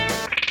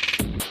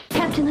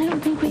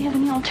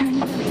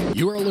alternative?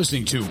 You are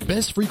listening to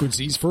Best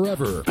Frequencies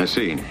Forever. I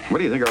see. What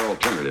do you think our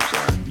alternatives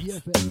are?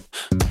 BFF.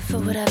 For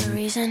whatever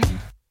reason,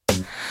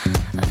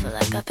 I feel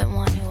like I've been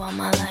wanting you all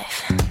my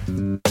life.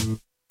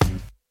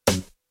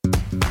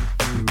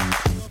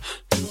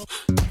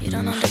 You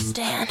don't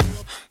understand.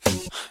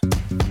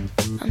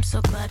 I'm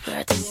so glad we're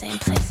at the same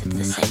place at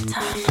the same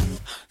time.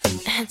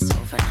 It's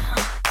over now.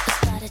 I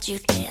spotted you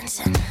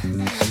dancing.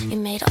 You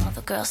made all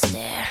the girls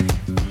stare.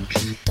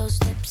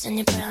 Those lips and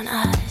your brown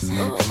eyes,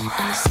 and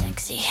the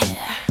sexy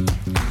hair.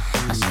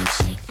 I'll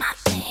shake my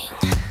thing.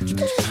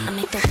 I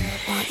make the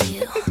world want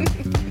you.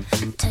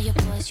 Tell your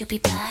boys you'll be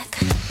back.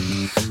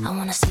 I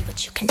wanna see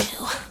what you can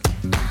do.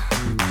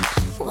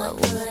 What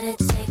would it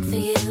take for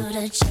you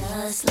to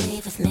just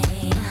leave with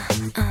me?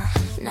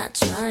 Not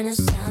trying to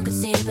sound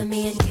conceited, but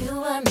me and you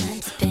are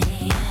meant to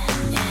be.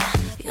 Yeah,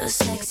 you're a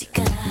sexy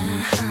girl.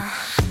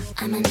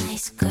 I'm a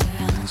nice girl,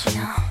 don't you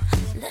know?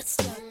 Let's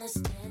turn this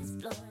dance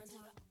floor into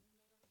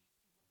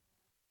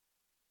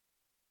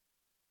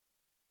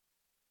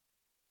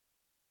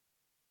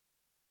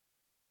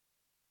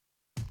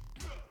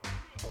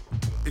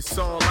It's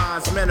all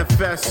lines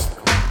manifest.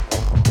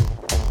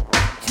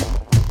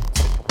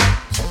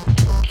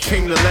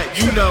 King to let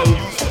you know.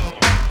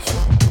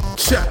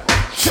 Check,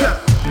 check.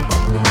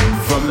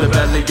 From the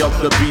belly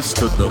of the beast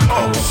to the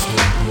coast,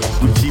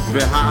 we keep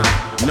it high,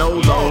 no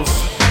lows.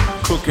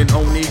 Cooking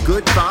only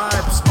good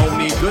vibes,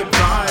 only good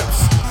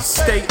vibes.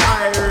 Stay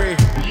irie.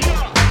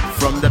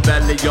 From the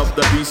belly of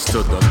the beast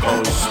to the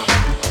coast,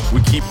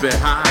 we keep it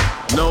high,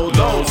 no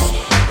lows.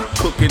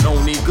 Cooking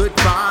only good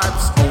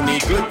vibes, only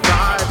good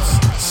vibes.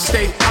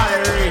 Stay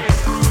irie.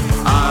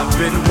 I've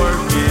been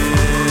working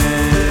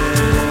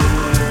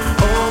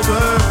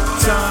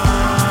overtime.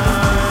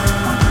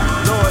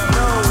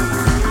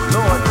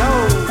 Lord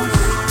knows.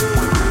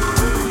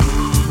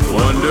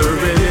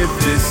 Wondering if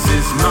this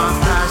is my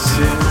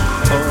passion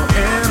or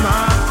am I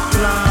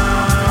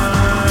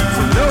blind?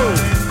 To know,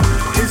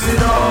 is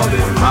it all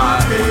in my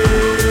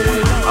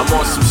head? I'm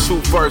on some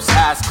shoot first,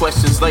 ask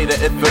questions later.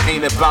 If it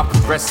ain't about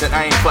progressing,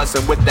 I ain't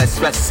fussing with that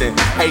stressing.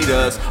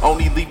 Haters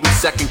only leave me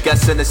second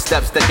guessing the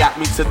steps that got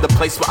me to the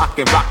place where I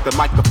can rock the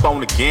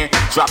microphone again.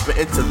 Dropping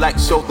intellect,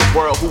 show the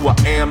world who I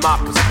am, my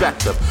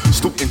perspective.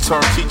 Student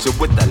turned teacher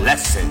with a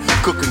lesson.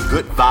 Cooking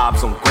good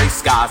vibes on gray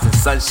skies and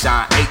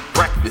sunshine. Ate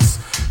breakfast,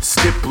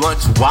 skip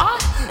lunch, why?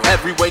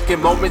 Every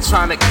waking moment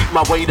trying to keep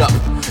my weight up.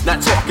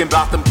 Not talking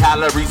about them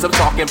calories, I'm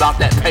talking about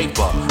that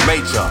paper.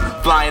 Major,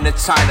 flying to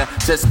China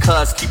just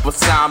cuz keep a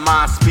sound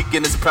mind.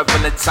 Speaking is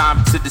prevalent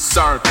time to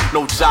discern.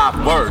 No job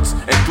words,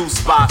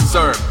 induced by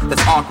serve.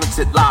 That's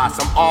augmented lies,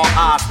 I'm all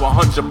eyes,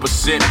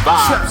 100%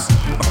 vibes.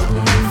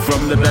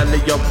 From the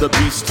belly of the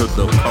beast to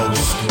the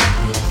coast,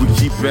 we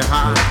keep it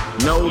high,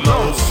 no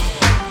lows.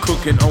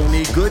 Cooking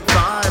only good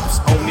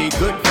vibes, only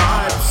good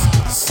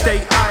vibes. Stay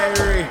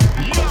irie.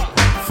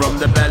 From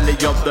the belly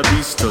of the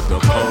beast to the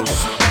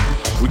coast,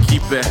 we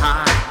keep it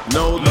high,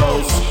 no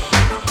lows.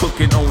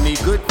 Cooking only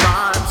good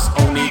vibes,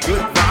 only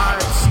good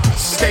vibes.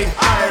 Stay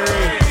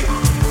irie.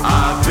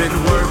 I've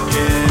been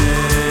working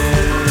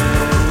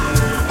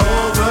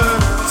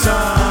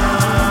overtime.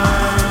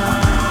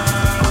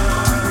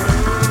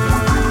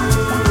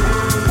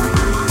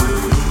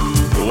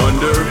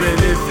 Wondering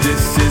if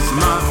this is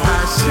my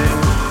passion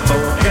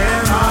or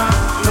am I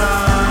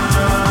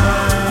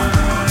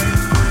blind?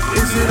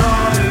 Is it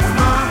all in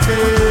my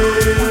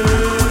head?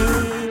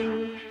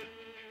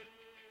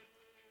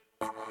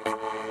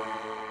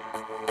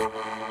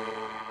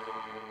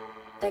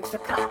 Thanks for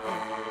coming.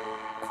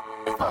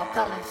 Fall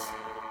colors.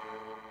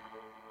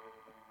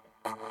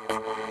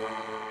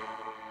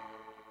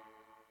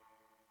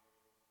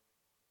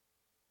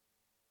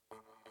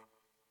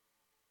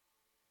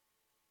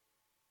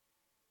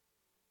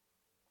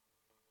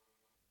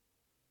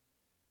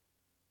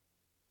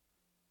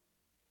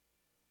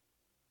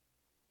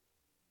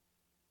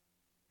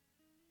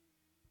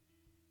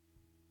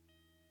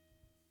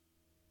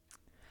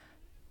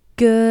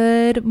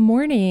 Good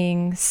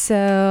morning.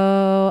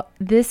 So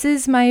this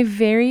is my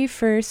very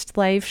first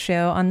live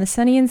show on the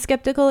Sunny and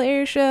Skeptical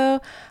Air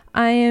Show.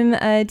 I am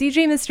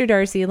DJ Mr.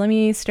 Darcy. Let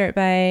me start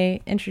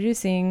by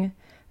introducing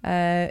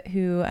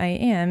who I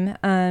am.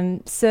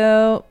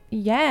 So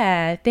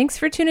yeah, thanks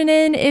for tuning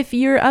in. If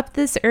you're up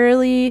this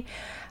early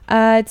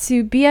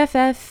to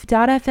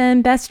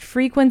BFF.FM, Best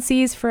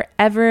Frequencies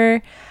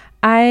Forever,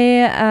 I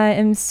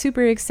am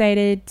super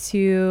excited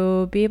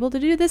to be able to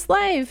do this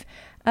live.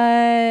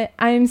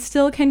 I'm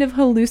still kind of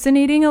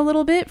hallucinating a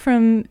little bit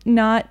from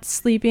not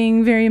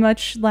sleeping very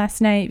much last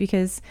night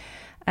because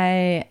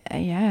I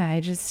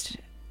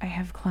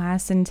have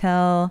class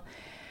until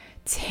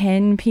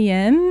 10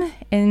 p.m.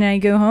 and I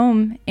go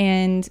home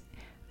and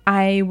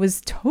I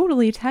was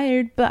totally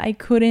tired, but I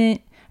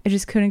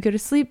just couldn't go to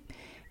sleep.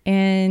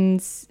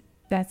 And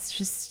that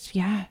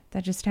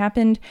just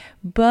happened.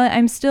 But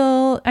I'm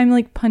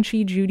like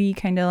Punchy Judy,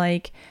 kind of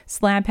like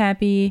slap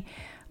happy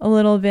a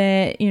little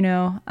bit,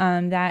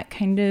 that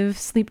kind of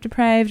sleep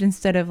deprived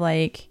instead of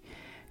like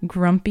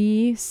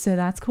grumpy. So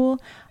that's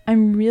cool.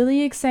 I'm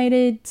really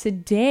excited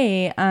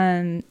today.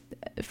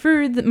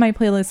 my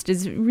playlist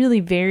is really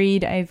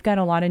varied. I've got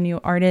a lot of new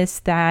artists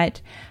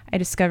that I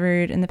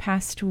discovered in the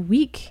past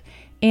week.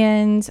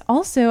 And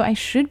also, I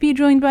should be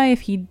joined by,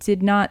 if he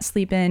did not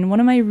sleep in, one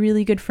of my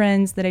really good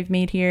friends that I've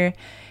made here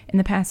in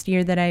the past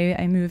year that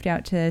I moved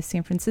out to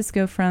San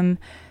Francisco from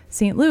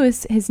St.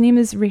 Louis. His name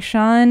is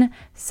Rayshawn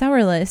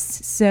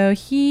Sourless. So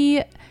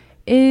he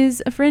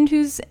is a friend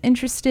who's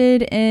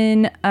interested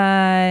in,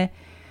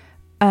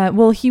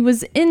 he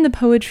was in the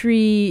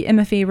poetry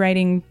MFA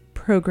writing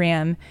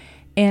program.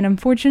 And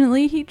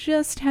unfortunately, he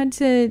just had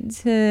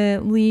to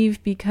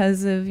leave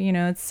because of,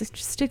 it's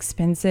just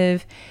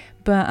expensive.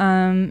 But,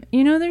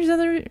 there's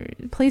other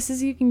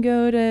places you can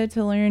go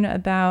to learn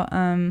about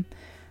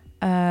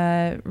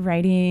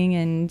writing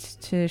and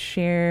to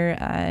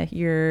share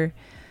your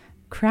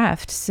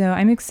craft. So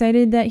I'm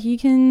excited that he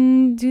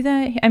can do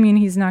that. I mean,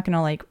 he's not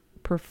going to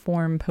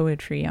perform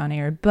poetry on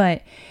air,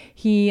 but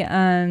he's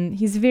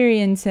very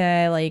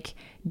into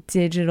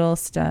digital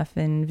stuff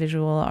and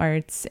visual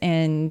arts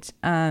and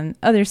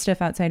other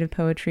stuff outside of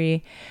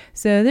poetry.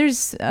 So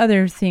there's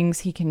other things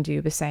he can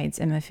do besides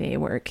MFA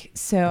work.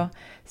 So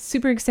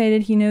super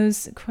excited. He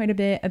knows quite a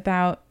bit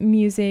about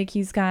music.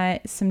 He's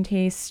got some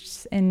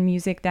tastes in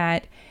music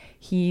that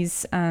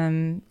he's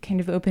kind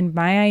of opened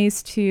my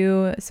eyes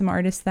to, some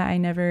artists that I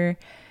never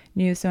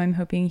knew. So I'm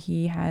hoping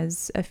he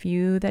has a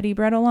few that he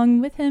brought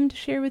along with him to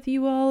share with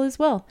you all as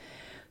well.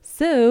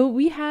 So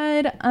we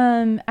had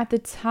at the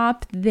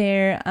top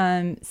there,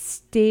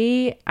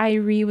 Stay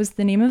Irie was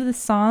the name of the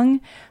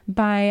song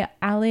by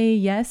Ale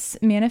Yes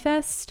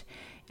Manifest.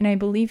 And I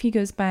believe he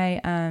goes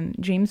by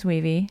James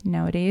Wavy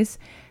nowadays.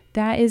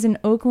 That is an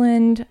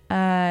Oakland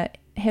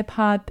hip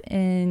hop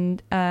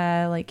and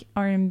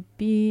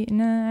R&B.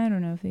 No, I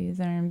don't know if he is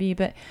R&B,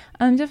 but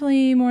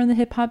definitely more on the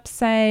hip hop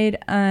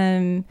side.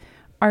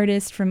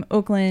 Artist from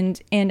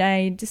Oakland, and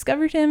I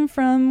discovered him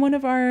from one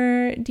of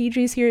our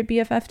DJs here at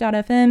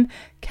BFF.FM,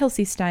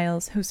 Kelsey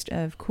Styles, host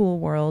of Cool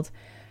World.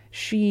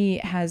 She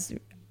has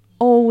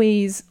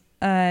always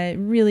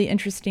really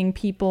interesting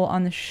people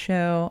on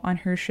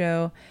her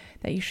show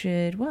that you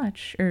should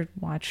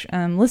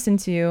listen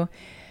to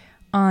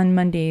on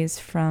Mondays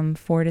from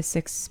 4 to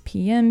 6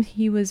 p.m.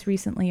 He was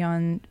recently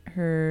on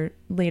her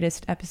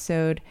latest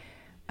episode.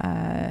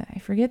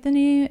 I forget the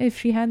name, if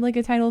she had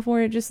a title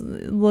for it. Just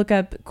look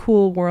up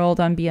Cool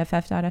World on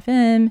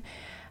BFF.FM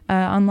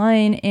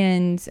online,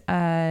 and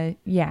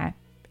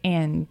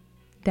and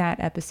that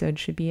episode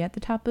should be at the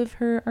top of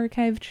her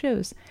archived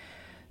shows.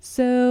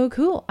 So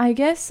cool. I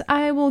guess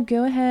I will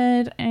go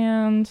ahead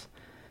and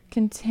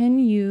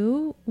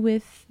continue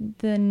with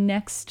the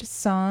next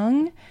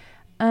song.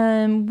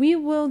 We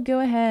will go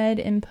ahead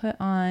and put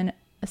on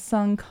a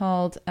song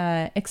called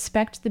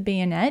Expect the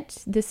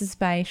Bayonet. This is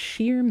by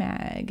Sheer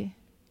Mag.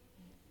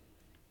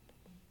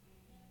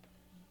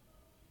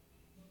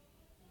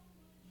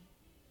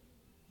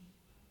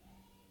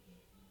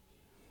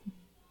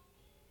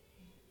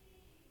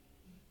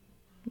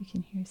 You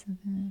can hear something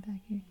in the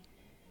back here.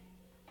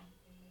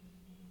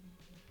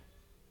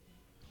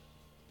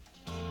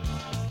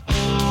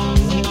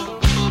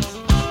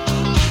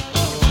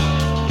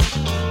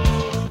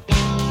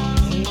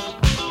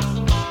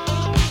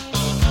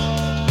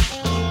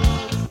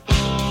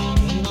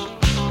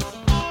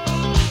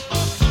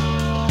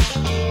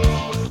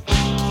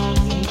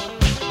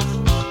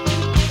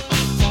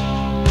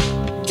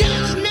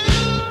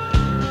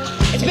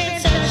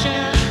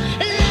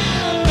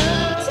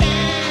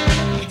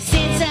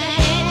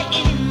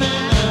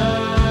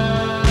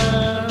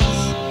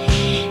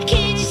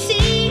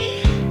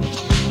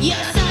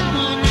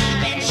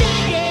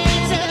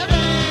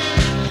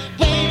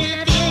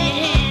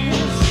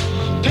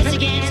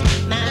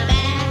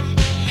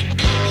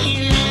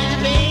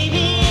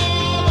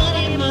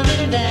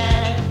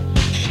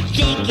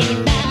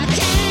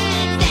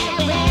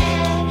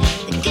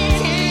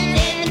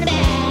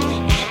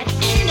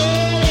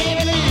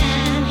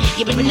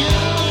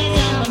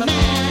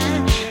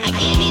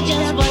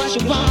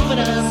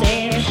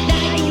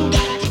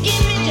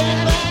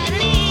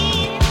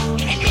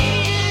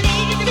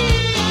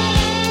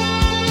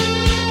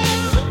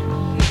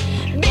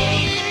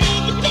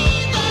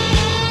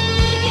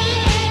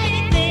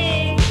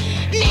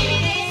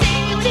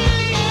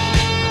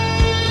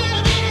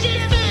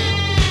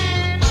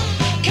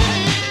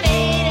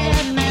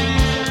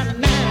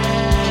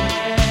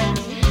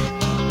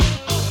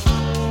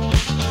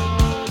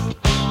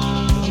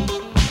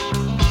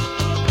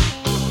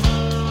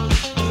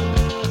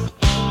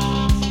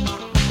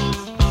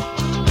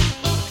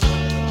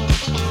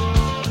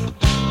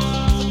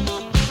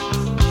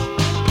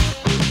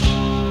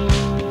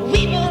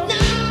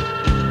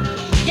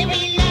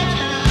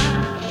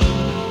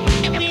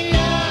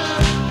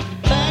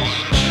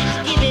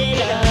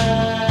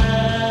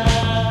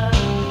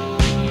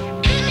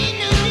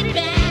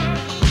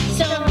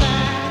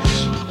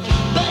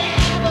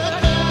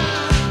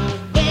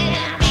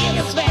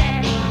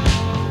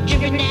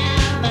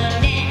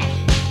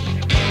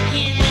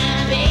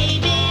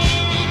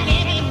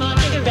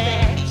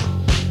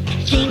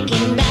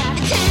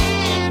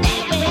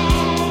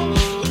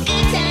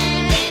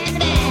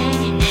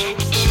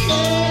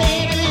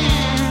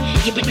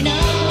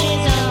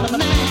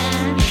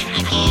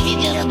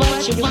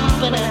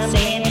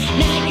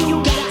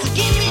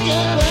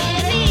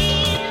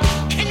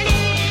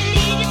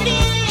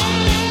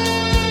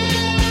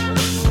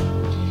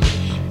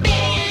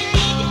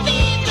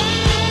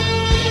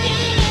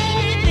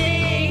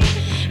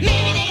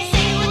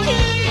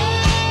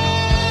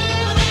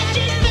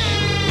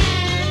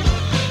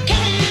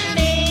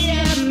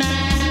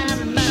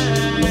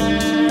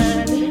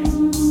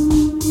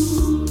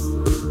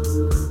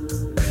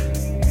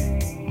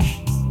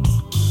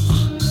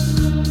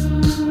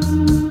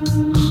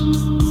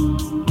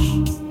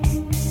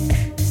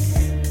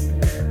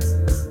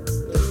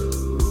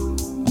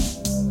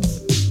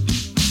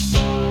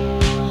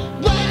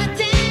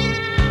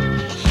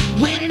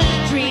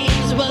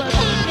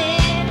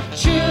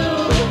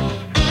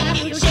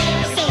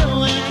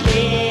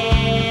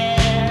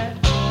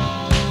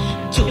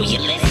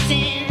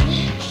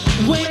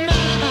 When my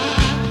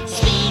heart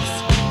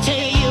speaks to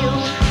you,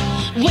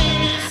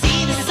 when I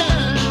see the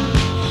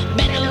sun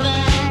bend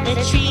over the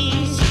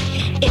trees,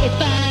 if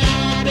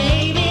I,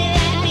 baby,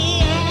 let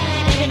me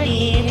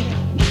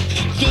underneath,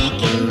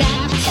 thinking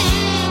about the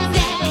times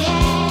that we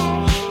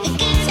had, the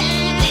good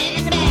times and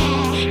the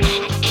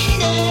bad. At the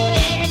end of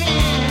every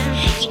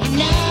line, you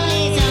know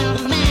it's on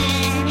my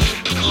mind.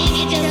 I give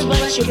you just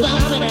what you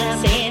want when I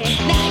say it.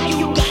 Now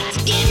you got to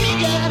give me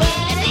just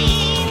what I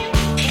need.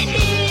 And then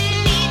leave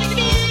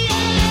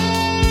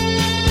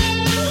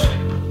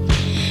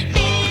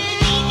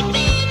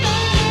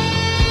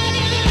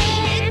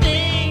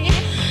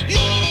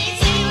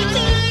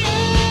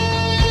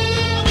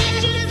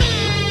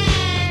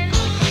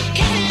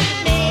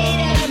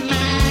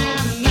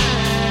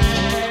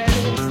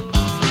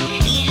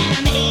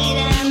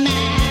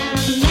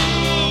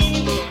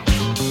it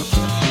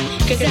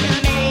cause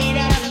I made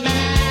up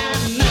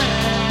my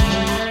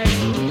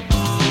mind.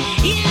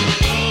 Yeah,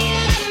 I made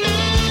up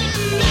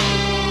my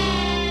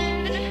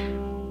mind.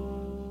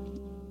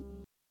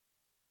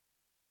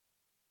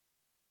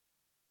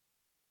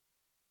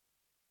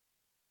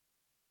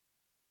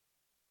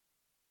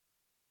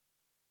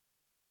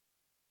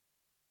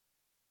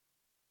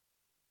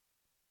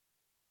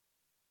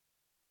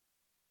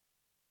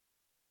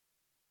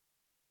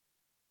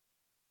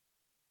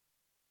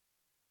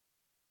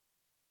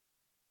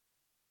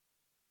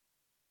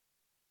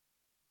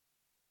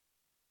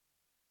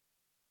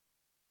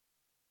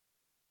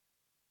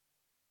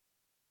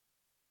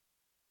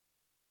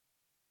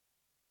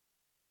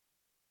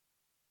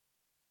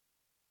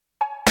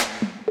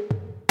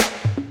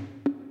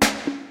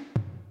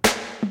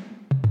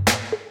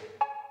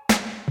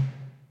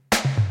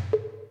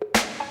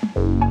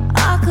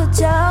 I could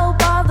tell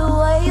by the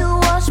way you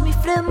watch me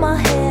flip my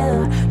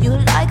hair. You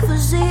like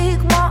physique,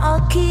 more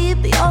I'll keep.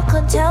 You're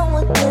content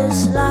with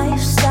this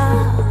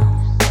lifestyle.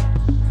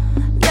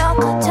 You're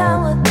content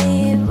with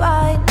me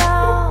right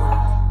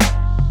now.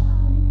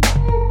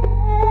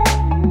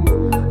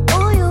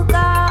 Oh, you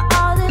got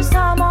all this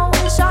time, I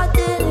wish I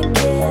didn't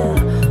care.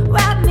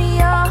 Wrap me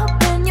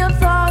up in your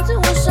thoughts,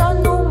 wish I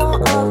knew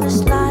more of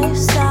this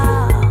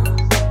lifestyle.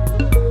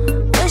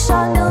 Wish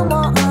I knew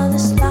more of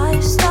this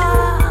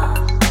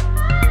lifestyle.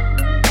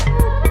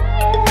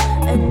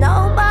 And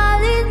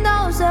nobody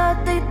knows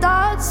that their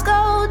thoughts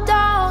go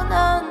down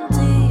and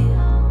deep.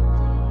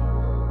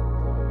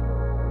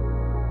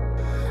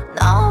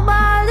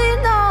 Nobody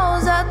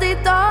knows that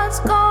their thoughts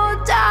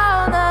go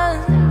down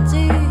and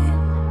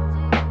deep.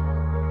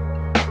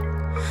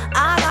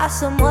 I got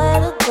somewhere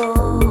to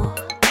go.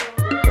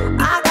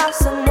 I got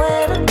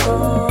somewhere to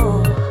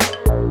go.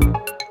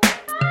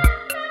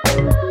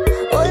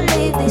 We'll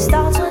leave these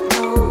thoughts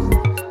untold.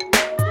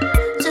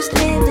 Just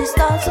leave these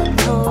thoughts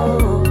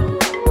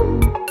untold.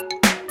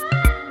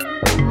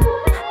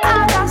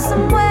 I got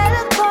somewhere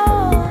to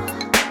go.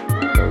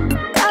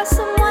 Got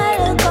somewhere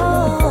to go.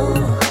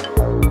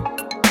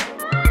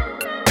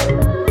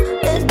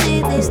 Let's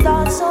leave these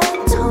thoughts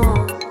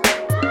untold.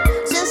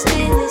 Just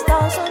leave these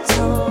thoughts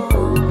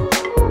untold.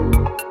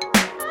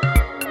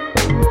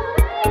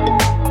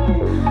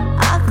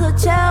 I could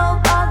tell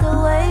by the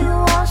way you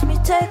watch me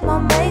take my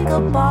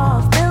makeup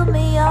off. Build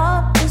me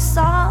up, this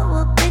all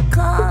will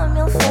become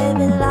your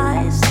favorite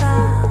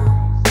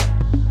lifestyle.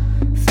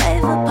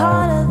 Favorite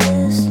part of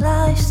this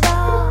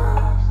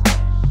lifestyle.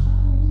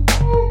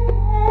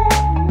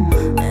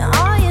 And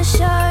are you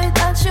sure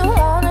that you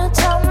wanna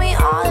tell me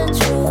all the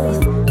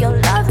truth? You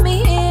love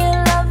me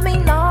here, love me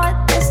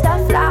not. This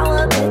that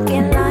flower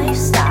picking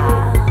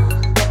lifestyle.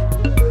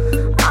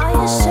 Are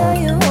you sure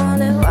you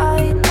want it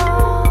right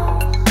now?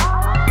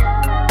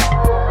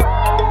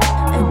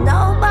 And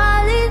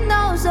nobody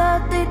knows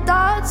that their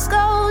thoughts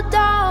go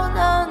down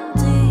and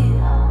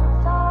deep.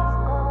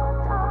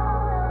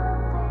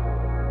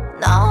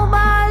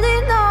 Nobody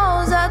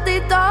knows that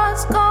their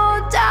thoughts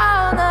go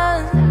down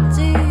and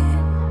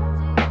deep.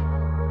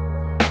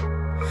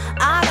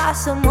 I got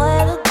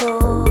somewhere to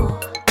go.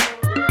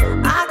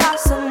 I got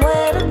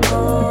somewhere to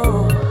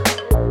go.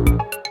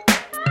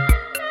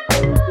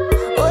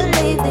 We'll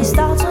leave these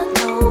thoughts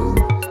untold.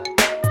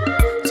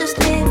 Just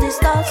leave these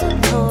thoughts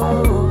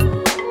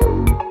untold.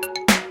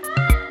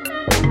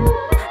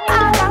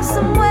 I got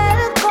somewhere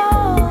to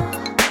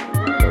go.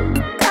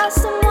 Got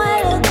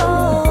somewhere to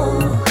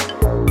go.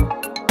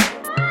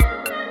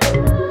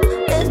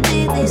 Let's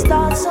leave these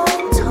thoughts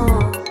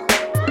untold.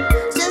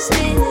 Just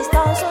leave these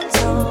thoughts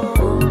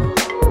untold.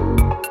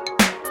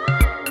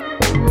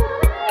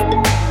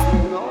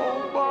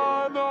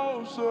 Nobody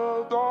knows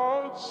the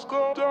thoughts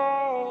go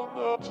down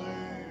the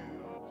deep.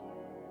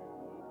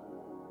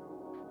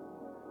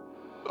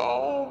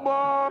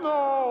 Nobody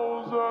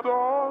knows the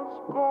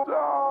thoughts go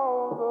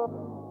down the deep.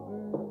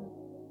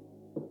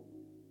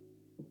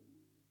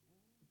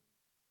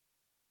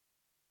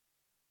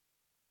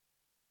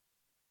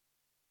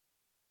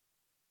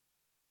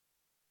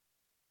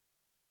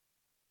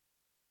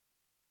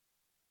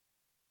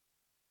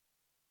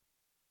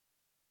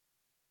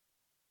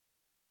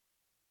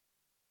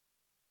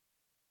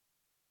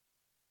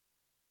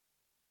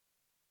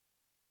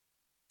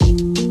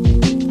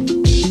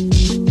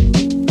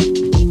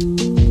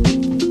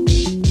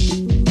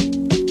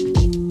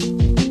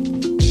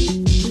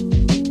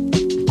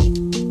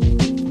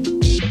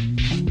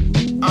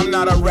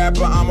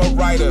 rapper, I'm a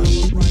writer.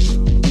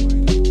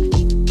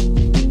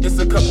 It's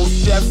a couple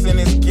chefs in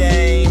this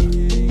game,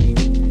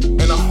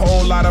 and a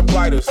whole lot of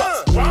writers.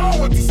 What's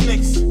wrong with these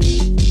niggas?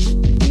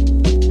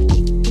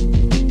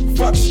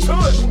 Fuck's to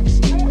it.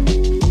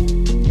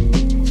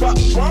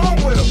 What's wrong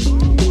with them?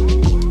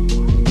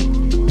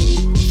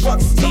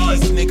 Fuck's to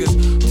these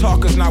niggas.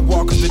 Talkers, not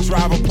walkers. The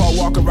driver, Paul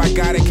Walker, I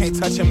got it. Can't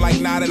touch him like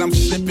Noded. I'm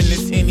slipping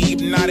this Henny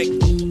hypnotic.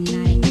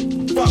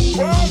 What's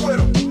wrong with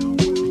them?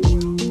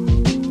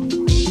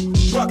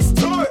 Fuck's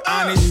to it.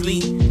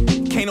 Honestly,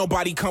 can't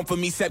nobody come for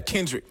me except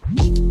Kendrick.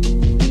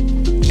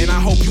 And I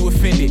hope you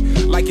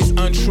offended, like it's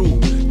untrue.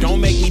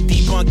 Don't make me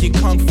debunk your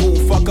kung fu.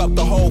 Fuck up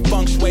the whole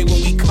feng shui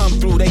when we come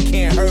through. They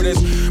can't hurt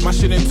us. My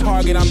shit in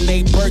Target, I'm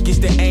Nate Burkish,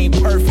 that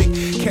ain't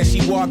perfect. Catch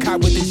he walk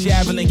out with the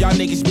javelin. Y'all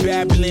niggas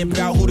babbling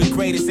about who the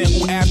greatest and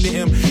who after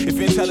him. If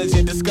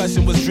intelligent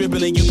discussion was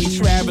dribbling, you be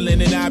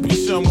traveling and I be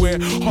somewhere.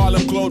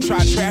 Harlem Globe, try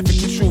traffic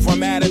the truth.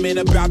 I'm adamant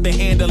about the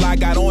handle I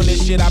got on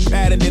this shit. I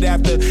patterned it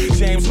after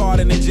James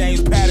Harden and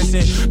James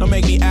Patterson. Don't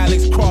make me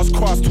Alex cross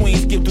tween,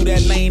 skip through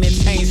that lane and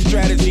change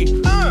strategy.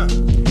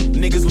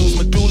 Niggas lose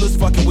medullas,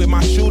 fucking with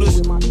my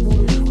shooters.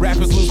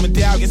 Rappers lose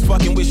medallions,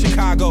 fucking with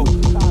Chicago.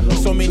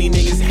 So many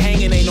niggas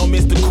hanging, ain't no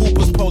Mr.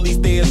 Coopers. Police,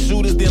 they are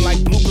shooters, then like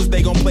bloopers.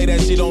 They gon' play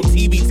that shit on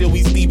TV till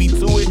we Stevie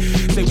to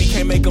it. Say we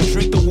can't make them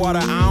drink the water,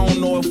 I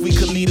don't know if we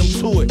could lead them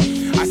to it.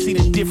 I see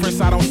the difference,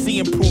 I don't see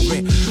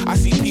improvement. I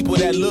see people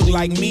that look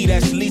like me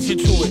that's leeching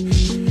to it.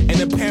 And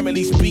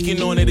apparently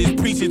speaking on it is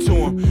preaching to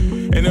them.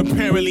 And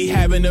apparently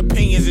having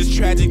opinions is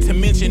tragic to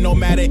mention, no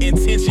matter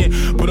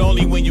intention. But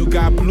only when you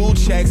got blue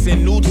checks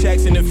and new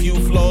checks and a few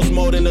flows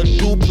more than a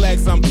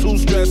duplex. I'm too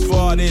stressed for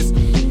all this.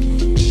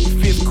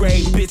 5th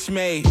grade bitch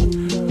made.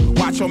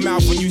 Watch your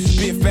mouth when you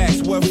spit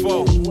facts, what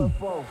for?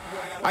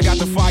 I got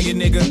the fire,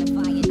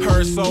 nigga.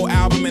 Heard Soul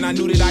album and I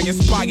knew that I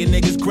inspired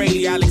niggas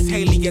greatly. Alex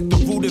Haley at the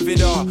root of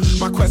it all.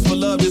 My quest for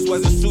love just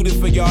wasn't suited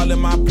for y'all,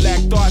 and my black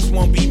thoughts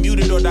won't be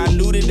muted or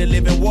diluted. The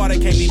living water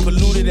can't be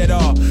polluted at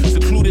all.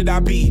 Secluded I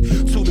be.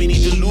 Too many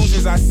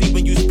delusions I see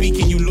when you speak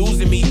and you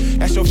losing me.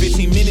 That's your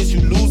 15 minutes,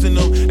 you losing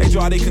them. They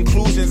draw their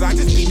conclusions, I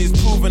just be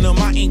disproving them.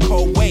 I ain't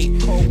cold weight.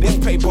 This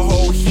paper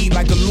hold heat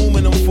like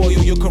aluminum foil.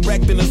 You're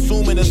correct in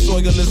assuming the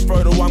soil is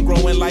fertile. I'm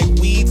growing like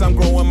weeds, I'm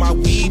growing my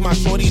weed. My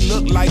shorty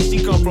look like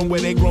she come from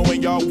where they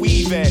growing y'all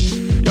weave at.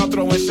 Y'all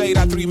throwing shade,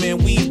 I 3-man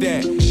weave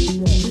that.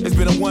 It's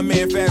been a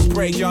 1-man fast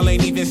break, y'all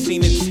ain't even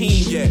seen the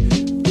team yet.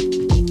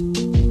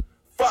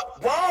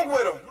 Fuck wrong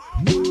with them?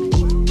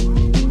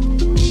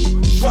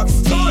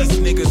 Fuck's these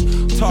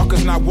niggas.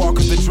 Talkers, not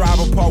walkers. The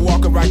driver, Paul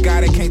Walker, I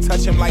got it. Can't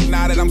touch him like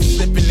Noded. I'm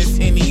slipping this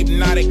Henny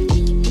hypnotic.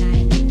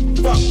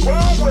 Fuck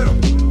wrong with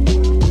them?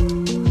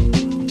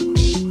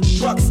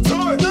 Fuck's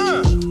to it,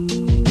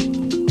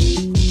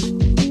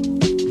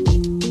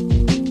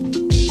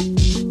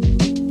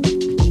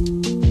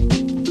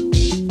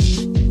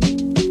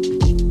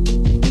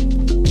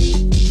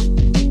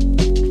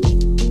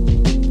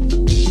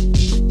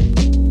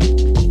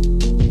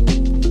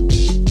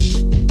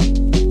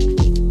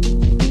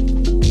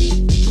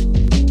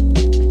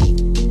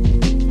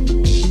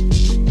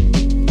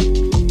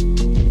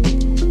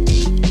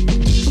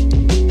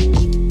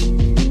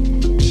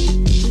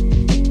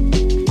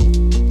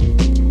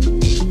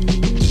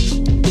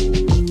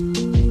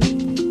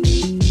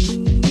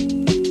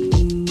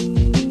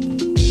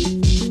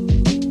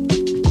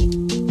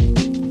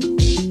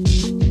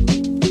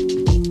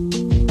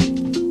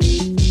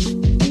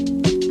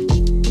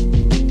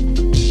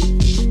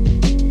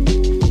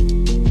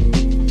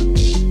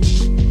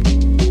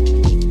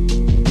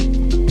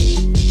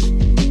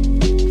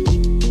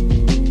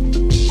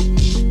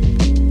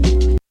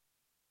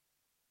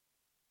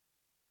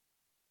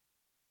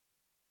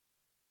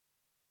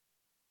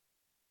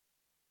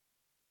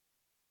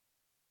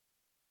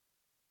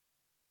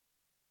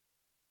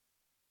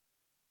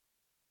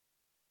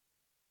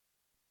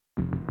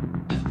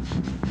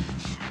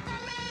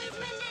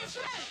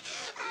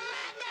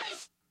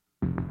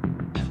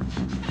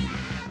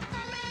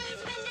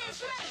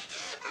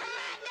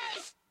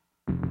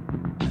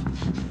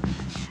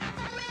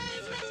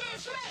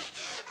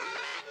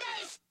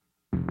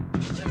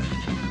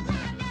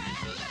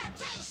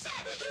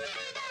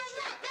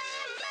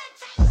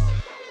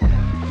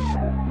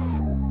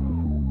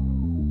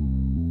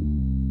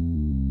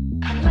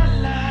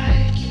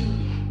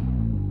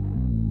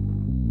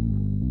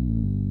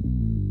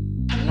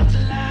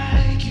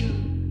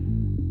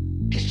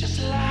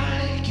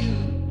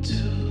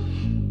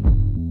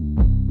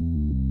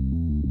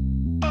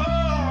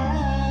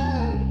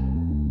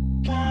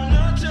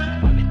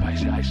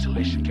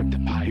 isolation kept the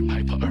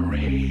piper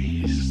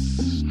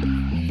erased.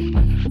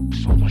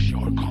 So much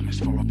shortcomings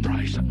for a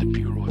price at the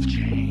Bureau of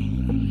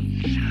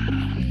Change.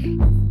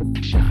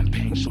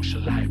 Champagne,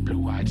 social life,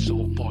 blue-eyed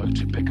soul boy.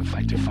 To beg a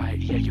fight to fight,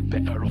 yeah, you're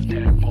better off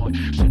there, boy.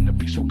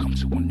 Centerpiece will come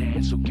to an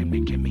end, so give me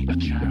a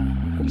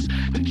chance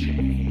to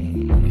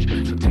change.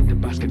 So take the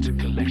basket to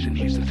collection,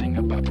 here's the thing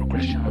about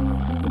progression.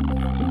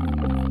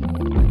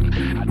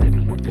 I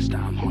didn't work this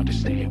time hard to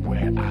stay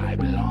where I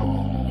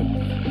belong.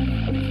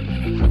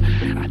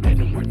 I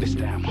didn't work this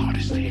damn hard to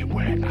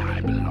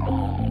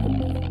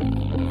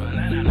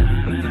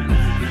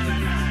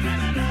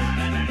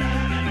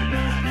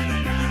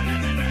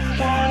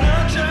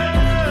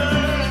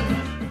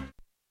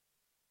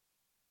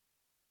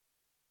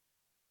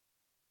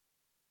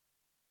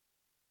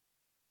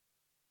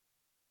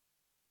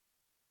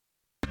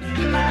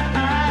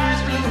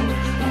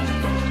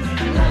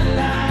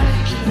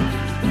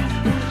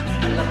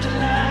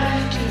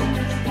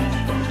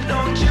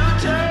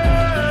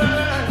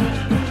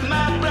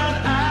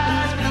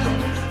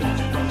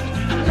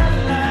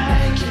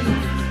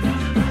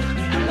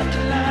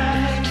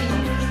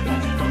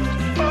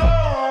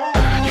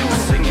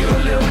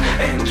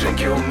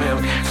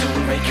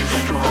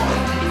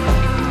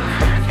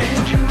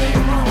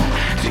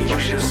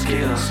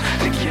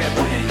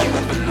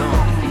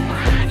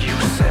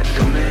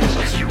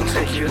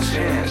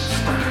chance,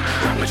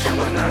 but you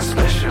are not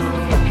special.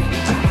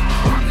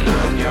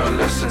 Learn your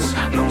lessons,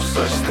 no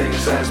such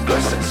things as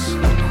blessings.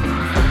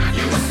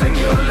 You sing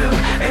your lip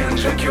and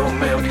drink your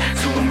milk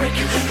to make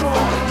you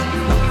strong.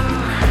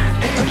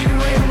 And you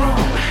ain't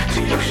wrong to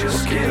use your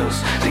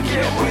skills to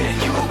get where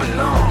you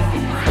belong.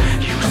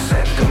 You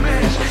set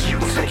demands, you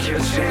take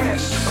your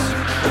chance,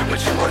 but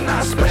you are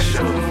not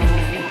special.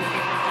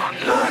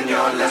 Learn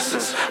your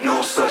lessons,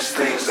 no such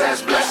things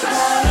as blessings.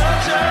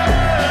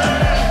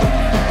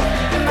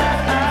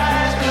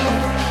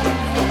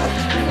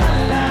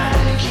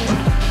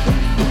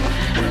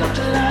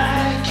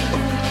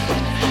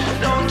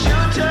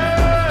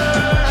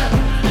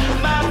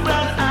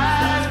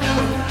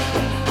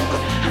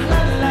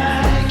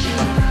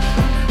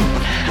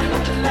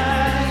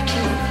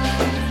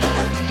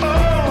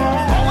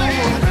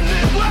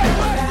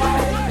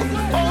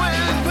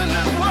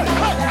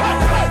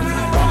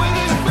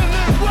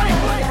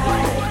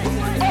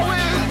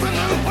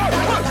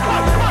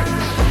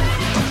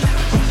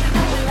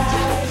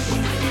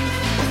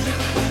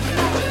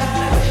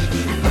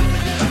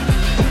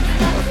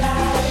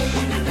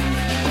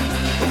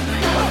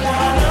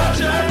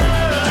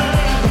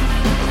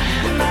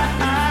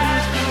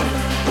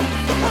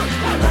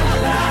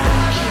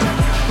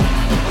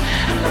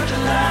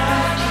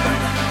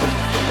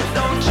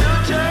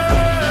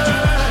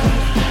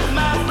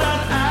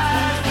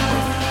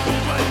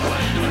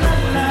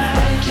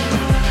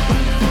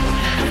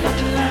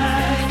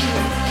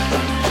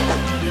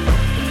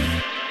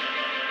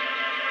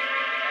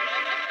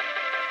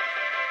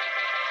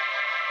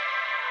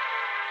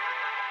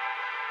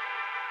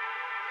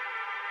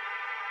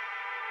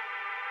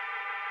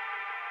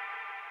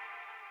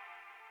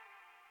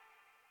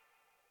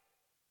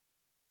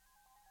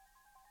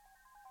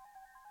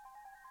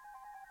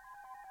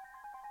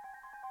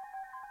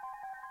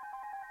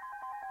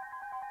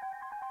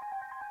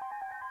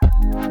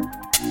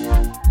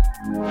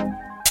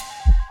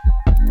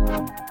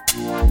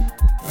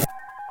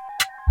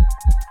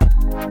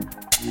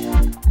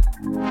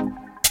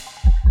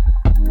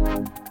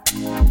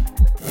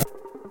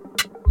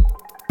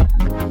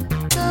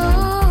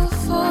 Go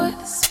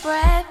forth,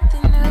 spread the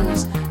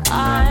news.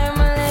 I'm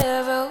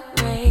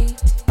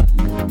liberated.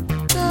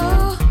 Go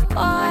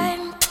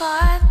on,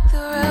 cut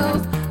the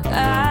rope. I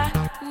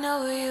know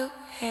you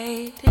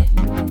hate it.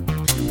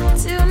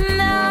 Two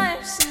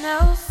knives, no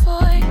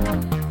fork.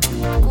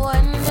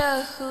 Wonder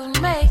who'd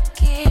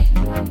make it.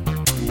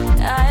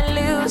 I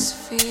lose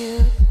for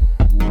you.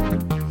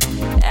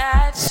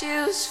 I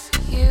choose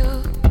for you.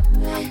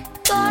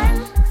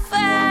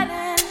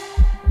 Confident.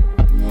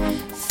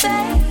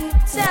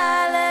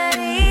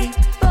 Fatality,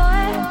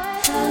 boy,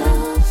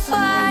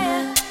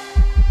 fire,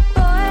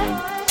 boy,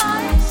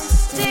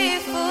 honesty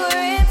for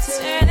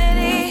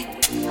eternity.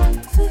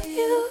 For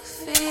you,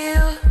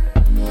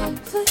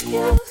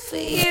 for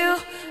you,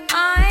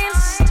 I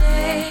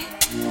stay.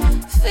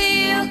 For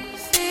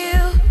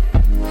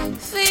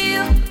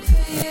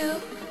you,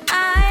 I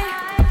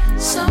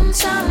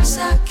sometimes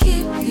I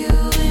keep you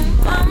in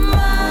my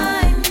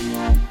mind.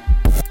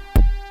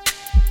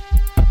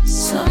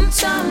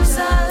 Sometimes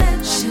I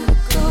let you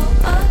go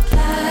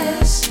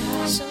alive.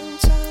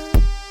 Sometimes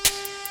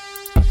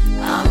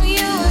I'm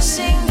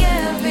using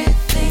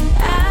everything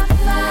I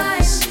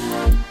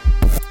find.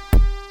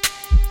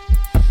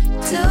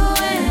 Do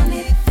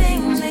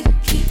anything to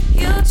keep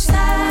you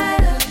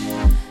tied up.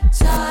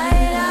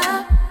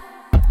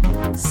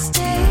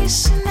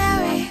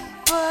 Stationary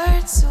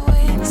words,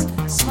 wings,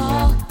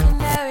 small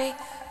canary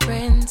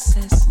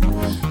princess.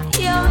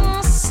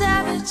 Young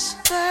savage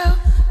girl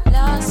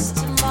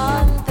lost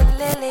among the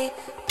lily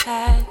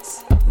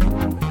pads.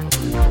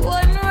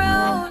 One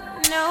road,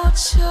 no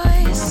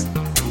choice.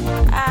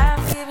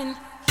 I've given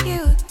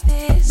you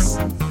this.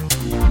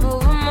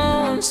 Moving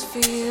moons for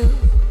you.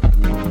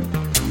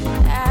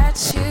 I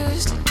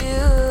choose to do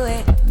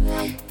it.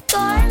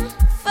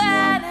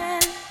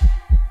 Confident.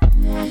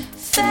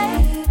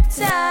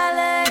 Fatality.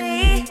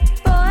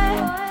 Boy,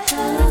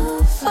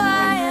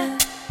 fire.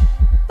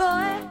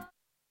 Boy.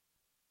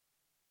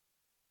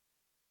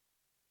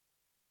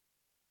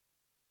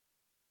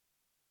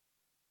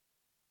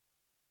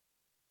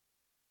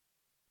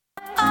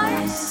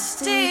 I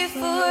stay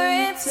for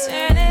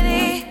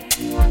eternity.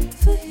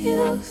 For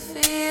you, for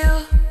you,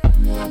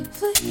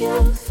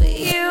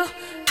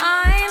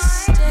 I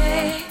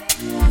stay.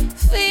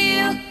 For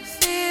you,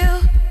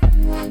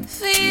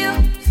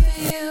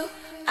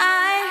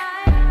 I.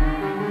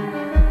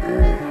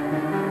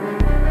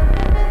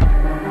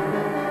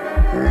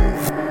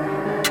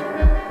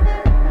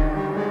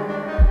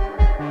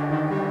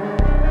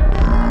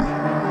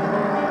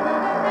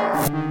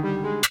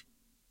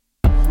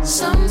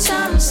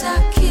 Sometimes I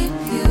keep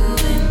you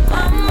in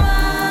my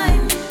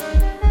mind.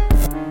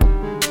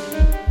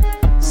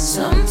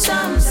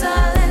 Sometimes I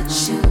let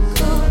you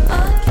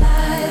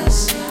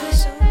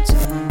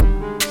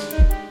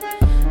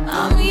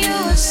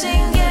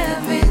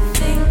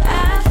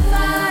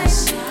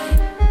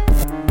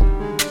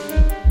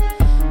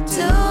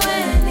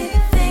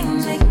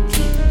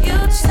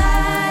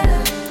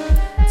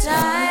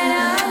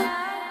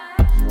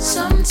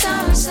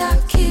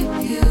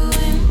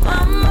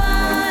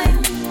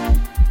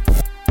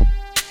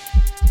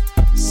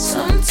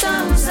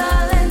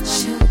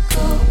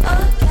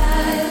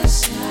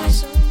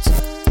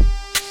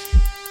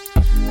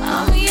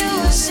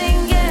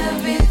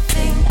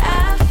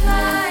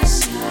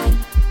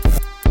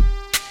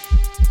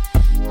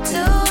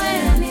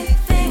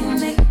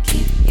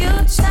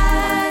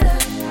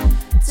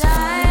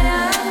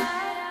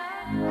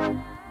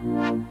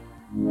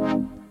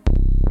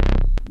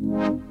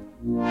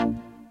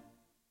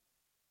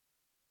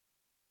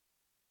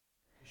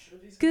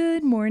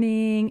Good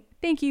morning.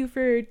 Thank you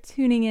for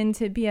tuning in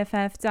to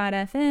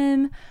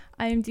BFF.fm.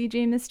 I'm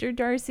DJ Mr.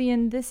 Darcy,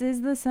 and this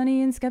is the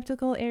Sunny and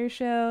Skeptical Air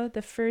Show.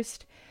 The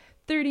first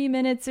 30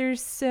 minutes or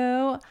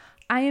so,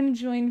 I am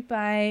joined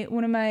by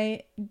one of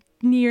my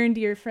near and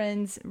dear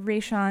friends,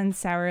 Rayshawn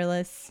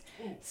Sourless.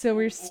 So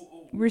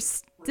we're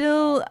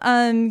still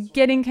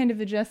getting kind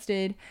of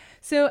adjusted.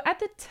 So at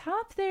the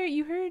top there,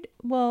 you heard,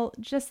 well,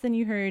 just then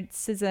you heard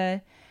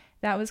SZA.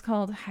 That was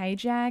called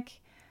Hijack.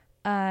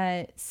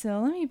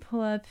 So let me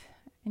pull up.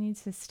 I need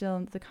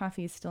to the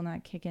coffee is still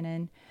not kicking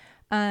in.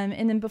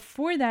 And then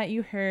before that,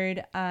 you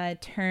heard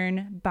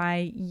Turn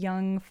by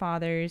Young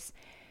Fathers.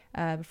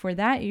 Before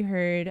that, you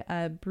heard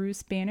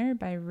Bruce Banner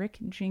by Rick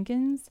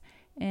Jenkins.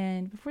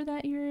 And before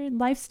that, you heard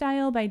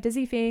Lifestyle by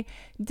Dizzy Faye.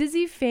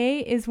 Dizzy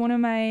Faye is one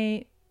of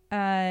my,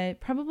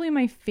 probably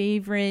my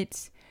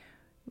favorite,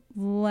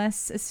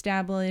 less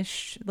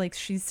established, like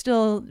she's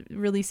still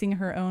releasing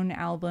her own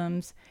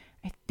albums.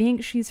 I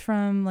think she's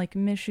from like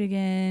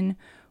Michigan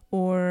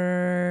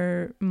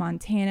or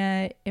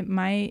Montana.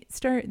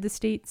 The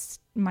states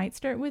might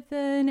start with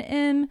an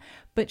M,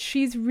 but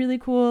she's really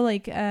cool,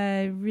 like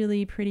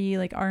really pretty,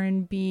 like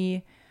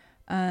R&B,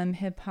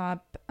 hip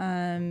hop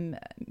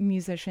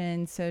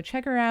musician. So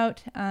check her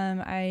out.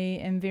 I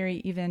am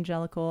very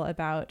evangelical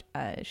about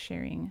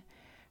sharing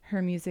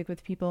her music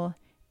with people.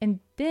 And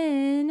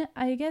then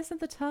I guess at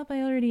the top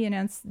I already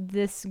announced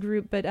this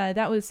group, but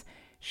that was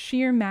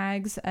Sheer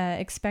Mag's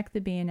Expect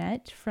the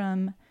Bayonet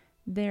from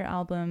their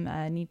album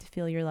Need to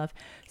Feel Your Love.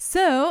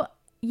 So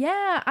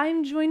yeah,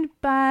 I'm joined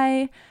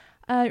by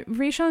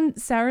Rayshawn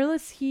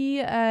Sourless. He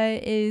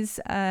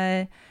is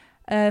a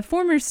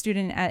former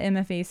student at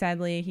MFA.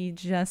 Sadly, he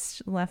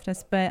just left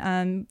us, but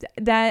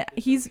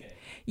he's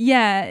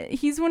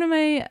one of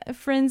my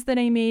friends that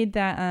I made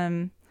that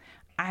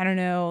I don't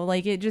know,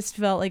 like it just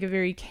felt like a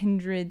very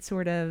kindred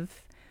sort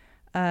of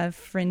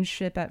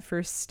friendship at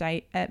first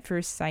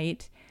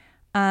sight.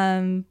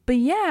 But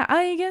yeah,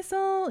 I guess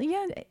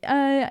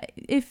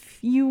if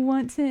you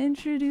want to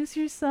introduce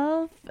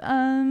yourself,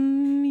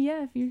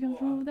 if you're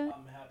comfortable with that.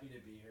 I'm happy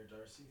to be here,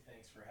 Darcy.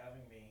 Thanks for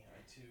having me.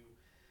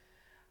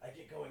 I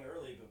get going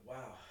early, but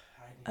wow,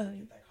 I need to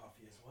get that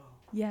coffee as well.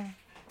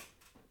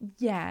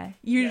 Yeah,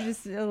 you're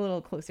just a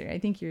little closer. I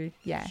think you're,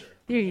 sure.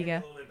 There you go.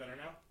 A little bit better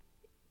now?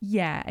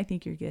 Yeah, I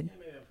think you're good. Yeah,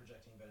 maybe I'm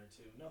projecting better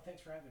too. No,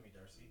 thanks for having me,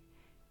 Darcy.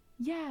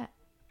 Yeah.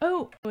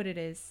 Oh, what it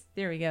is.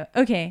 There we go.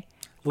 Okay.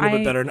 A little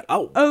bit better now.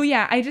 Oh,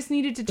 yeah. I just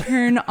needed to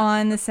turn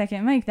on the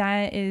second mic.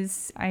 Coffee.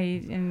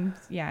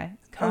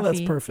 Oh, that's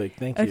perfect.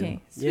 Thank you.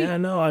 Okay. Sweet. Yeah,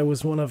 no, I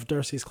was one of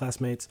Darcy's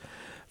classmates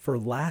for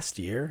last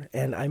year,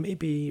 and I may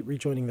be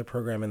rejoining the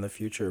program in the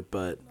future,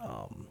 but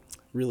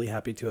really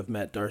happy to have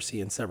met Darcy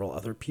and several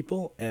other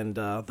people, and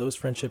those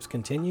friendships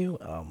continue.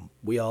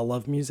 We all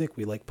love music.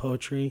 We like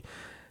poetry.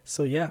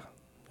 So, yeah,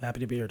 happy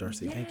to be here,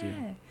 Darcy. Yeah. Thank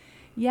you.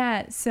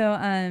 Yeah. So,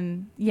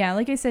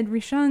 like I said,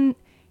 Rayshawn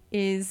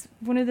is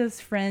one of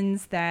those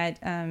friends that,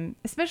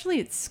 especially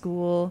at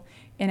school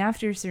and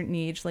after a certain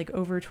age, like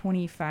over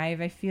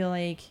 25, I feel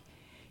like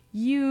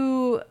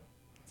you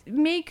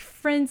make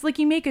friends, like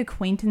you make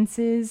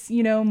acquaintances,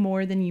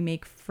 more than you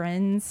make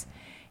friends.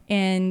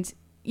 And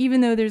even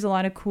though there's a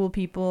lot of cool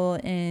people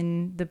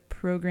in the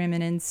program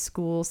and in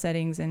school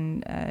settings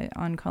and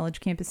on college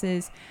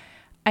campuses,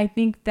 I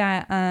think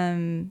that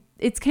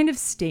it's kind of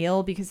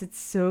stale because it's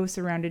so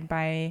surrounded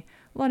by a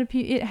lot of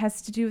people. It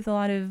has to do with a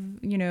lot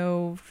of,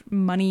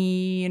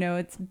 money,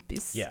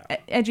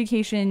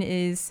 education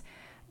is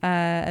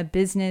a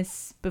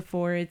business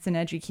before it's an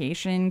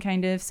education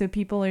kind of. So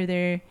people are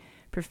there,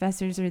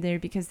 professors are there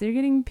because they're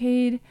getting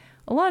paid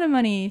a lot of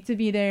money to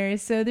be there.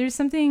 So there's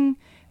something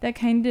that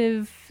kind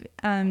of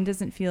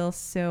doesn't feel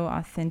so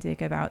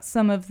authentic about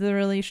some of the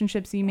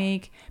relationships you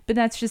make, but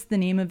that's just the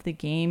name of the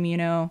game,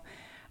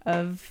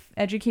 of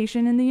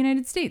education in the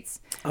United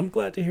States. I'm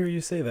glad to hear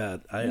you say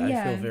that. I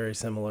feel very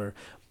similar.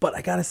 But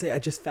I gotta say, I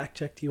just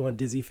fact-checked you on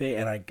Dizzy Faye,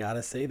 and I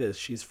gotta say this.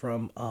 She's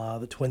from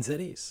the Twin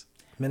Cities,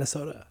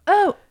 Minnesota.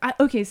 Oh,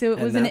 okay. So it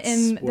was an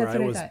M. That's where I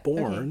was thought.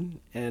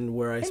 born, and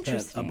where I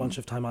spent a bunch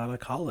of time out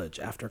of college.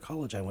 After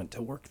college, I went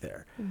to work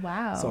there.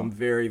 Wow. So I'm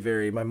very,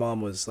 very... My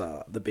mom was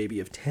the baby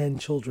of 10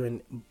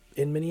 children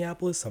in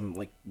Minneapolis. I'm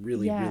like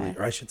really,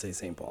 or I should say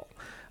St. Paul.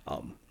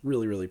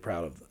 Really, really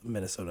proud of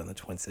Minnesota and the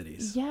Twin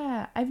Cities.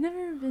 Yeah, I've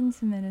never been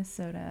to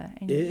Minnesota.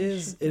 It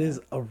is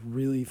a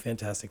really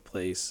fantastic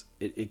place.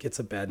 It gets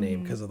a bad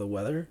name because of the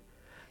weather,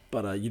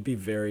 but you'd be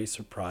very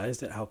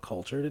surprised at how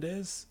cultured it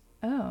is.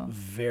 Oh.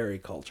 Very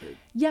cultured.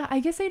 Yeah, I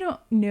guess I don't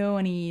know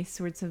any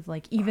sorts of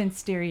like even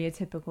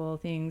stereotypical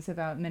things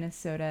about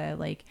Minnesota.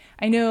 Like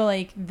I know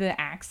like the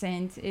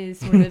accent is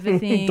sort of a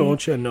thing.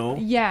 Don't you know?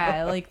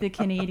 Yeah, like the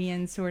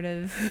Canadian sort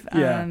of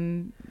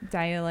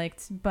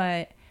dialect,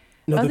 but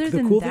no, other the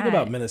than cool that, thing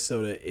about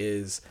Minnesota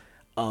is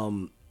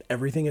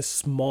everything is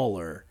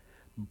smaller,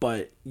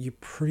 but you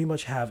pretty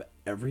much have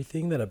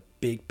everything that a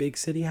big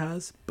city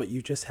has, but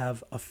you just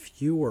have a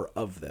fewer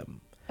of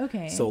them.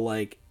 Okay. So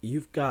like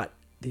you've got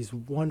these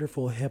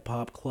wonderful hip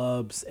hop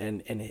clubs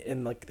and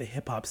like the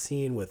hip hop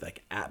scene with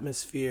like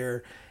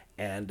Atmosphere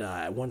and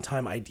at one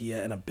time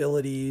Idea and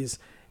Abilities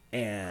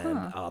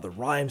and the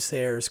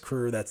Rhymesayers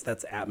crew.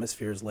 That's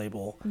Atmosphere's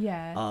label.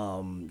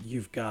 Yeah.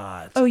 You've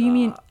got. Oh, you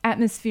mean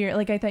atmosphere?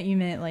 Like I thought you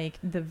meant like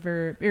the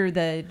verb or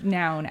the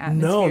noun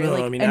atmosphere. No.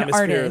 Like I mean, an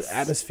Atmosphere. artist.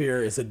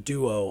 Atmosphere is a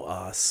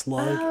duo.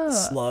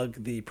 Slug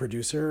the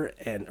producer,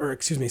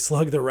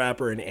 Slug the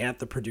rapper, and Ant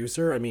the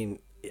producer. I mean,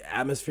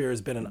 Atmosphere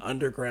has been an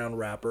underground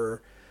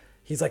rapper.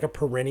 He's like a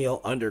perennial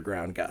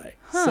underground guy.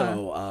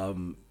 So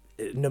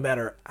no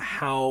matter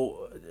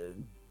how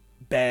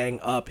bang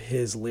up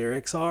his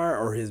lyrics are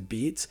or his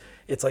beats,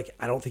 it's like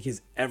I don't think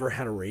he's ever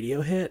had a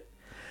radio hit.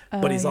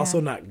 But he's also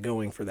not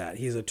going for that.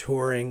 He's a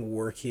touring,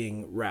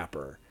 working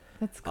rapper.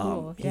 That's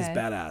cool. He's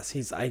badass.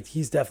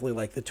 He's definitely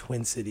like the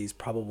Twin Cities.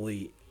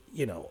 Probably,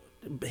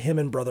 him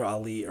and Brother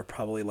Ali are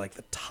probably like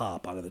the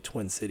top out of the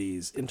Twin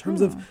Cities in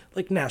terms of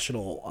like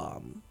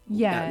national,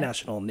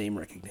 national name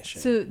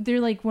recognition. So they're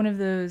like one of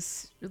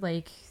those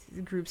like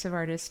groups of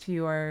artists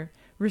who are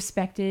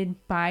respected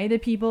by the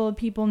people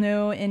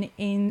know in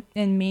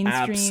mainstream.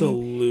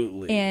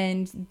 Absolutely.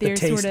 And they're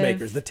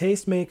the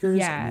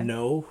tastemakers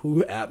know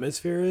who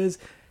Atmosphere is.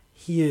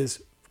 He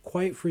is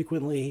quite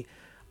frequently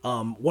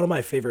one of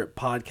my favorite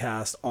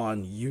podcasts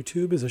on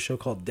YouTube is a show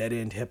called Dead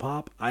End Hip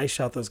Hop. I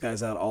shout those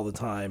guys out all the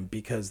time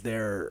because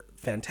they're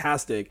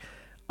fantastic.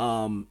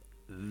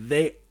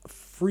 They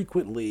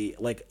frequently,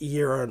 like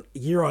year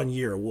on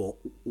year, will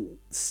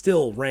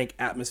still rank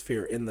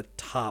Atmosphere in the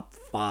top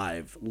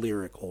 5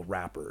 lyrical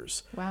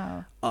rappers.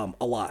 Wow.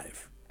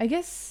 Alive. I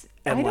guess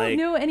And I don't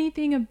know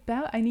anything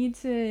about. I need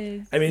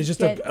to. I mean, it's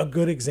just a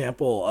good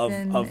example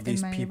of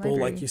these people,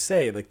 library. like you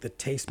say, like the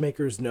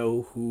tastemakers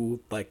know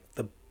who like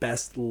the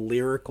best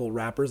lyrical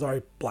rappers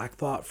are. Black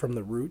Thought from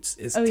the Roots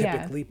is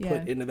typically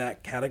put into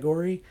that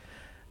category.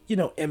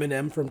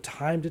 Eminem from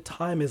time to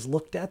time is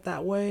looked at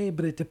that way,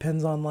 but it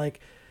depends on like,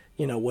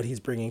 what he's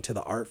bringing to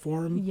the art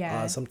form.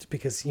 Yeah.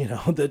 Because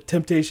the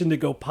temptation to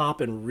go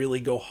pop and really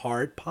go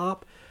hard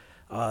pop,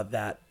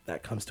 that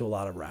comes to a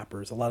lot of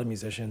rappers, a lot of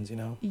musicians.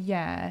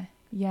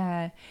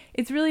 Yeah.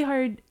 It's really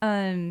hard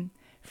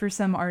for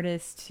some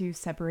artists to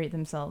separate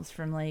themselves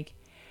from like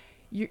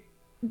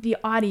the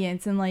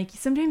audience, and like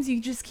sometimes you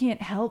just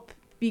can't help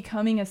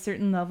becoming a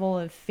certain level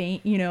of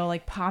fame,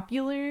 like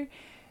popular.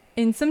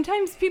 And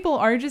sometimes people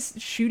are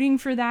just shooting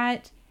for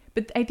that.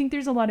 But I think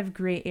there's a lot of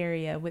gray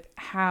area with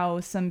how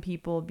some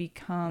people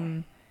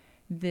become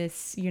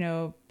this,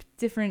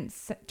 different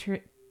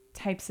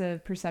types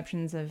of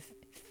perceptions of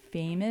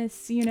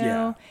famous,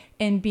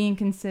 and being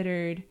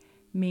considered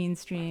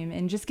mainstream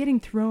and just getting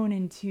thrown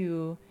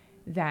into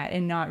that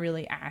and not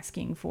really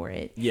asking for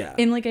it. Yeah.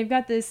 And like I've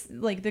got this,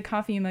 like the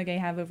coffee mug I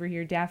have over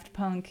here, Daft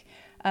Punk,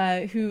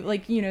 who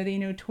like, they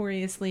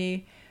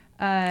notoriously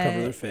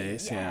cover their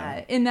face,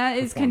 and that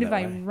is kind of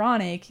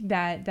ironic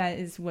that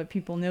is what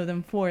people know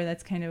them for.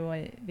 That's kind of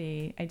what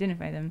they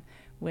identify them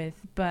with.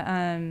 But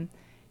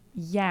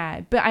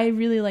but I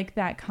really like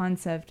that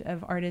concept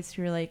of artists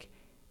who are like,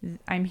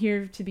 I'm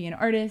here to be an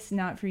artist,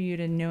 not for you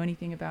to know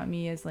anything about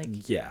me as like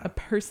a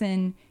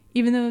person,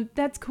 even though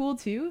that's cool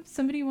too. If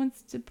somebody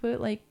wants to put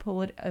like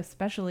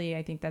especially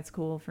I think that's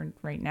cool for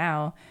right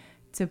now,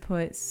 to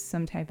put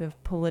some type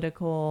of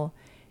political,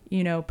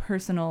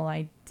 personal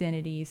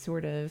identity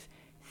sort of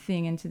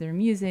thing into their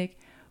music.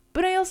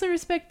 But I also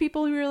respect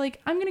people who are like,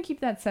 I'm going to keep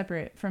that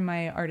separate from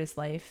my artist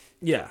life.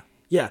 Yeah.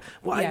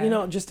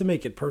 Well, just to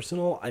make it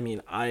personal, I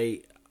mean,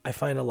 I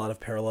find a lot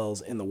of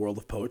parallels in the world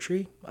of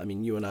poetry. I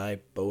mean, you and I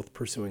both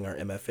pursuing our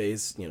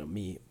MFAs,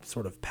 me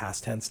sort of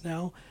past tense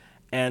now,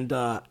 and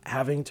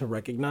having to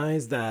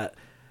recognize that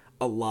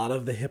a lot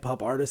of the hip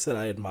hop artists that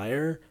I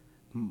admire,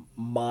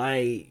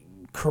 my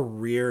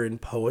career in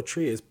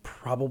poetry is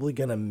probably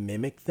going to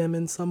mimic them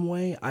in some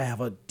way. I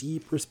have a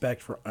deep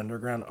respect for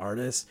underground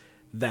artists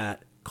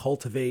that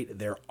cultivate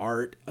their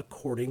art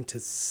according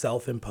to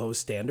self-imposed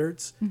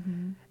standards.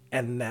 Mm-hmm.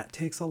 And that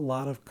takes a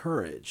lot of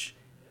courage,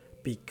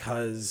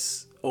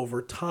 because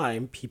over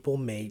time people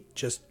may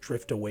just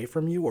drift away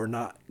from you or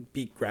not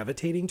be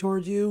gravitating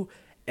towards you,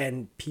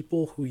 and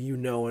people who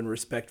and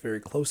respect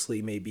very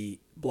closely may be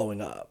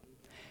blowing up.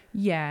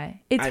 Yeah,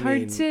 it's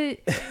hard to,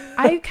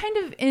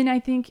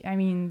 I think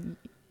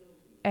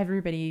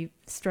everybody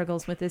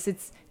struggles with this.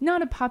 It's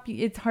not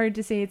it's hard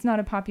to say it's not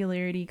a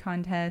popularity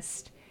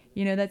contest.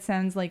 That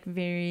sounds like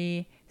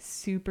very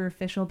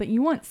superficial, but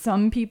you want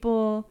some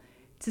people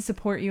to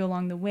support you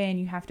along the way, and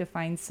you have to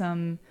find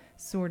some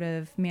sort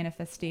of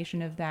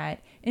manifestation of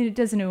that. And it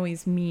doesn't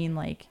always mean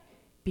like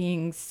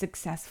being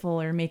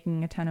successful or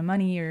making a ton of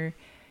money or,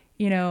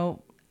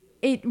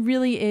 it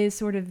really is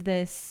sort of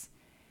this,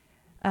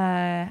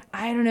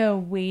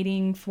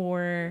 waiting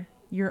for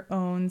your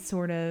own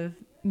sort of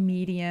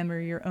medium or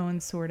your own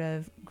sort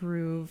of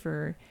groove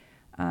or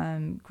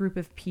group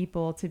of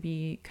people to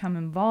become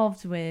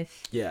involved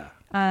with. Yeah.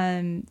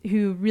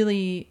 Who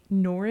really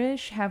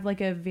have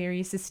like a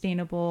very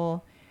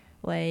sustainable,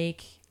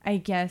 like I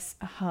guess,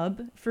 a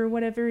hub for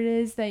whatever it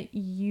is that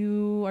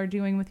you are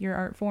doing with your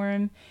art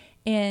form.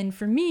 And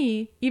for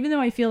me, even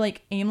though I feel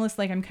like aimless,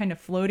 like I'm kind of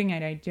floating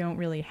and I don't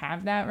really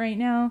have that right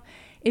now,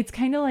 it's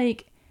kind of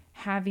like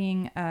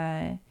having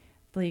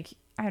like,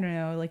 I don't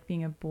know, like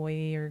being a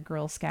boy or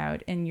Girl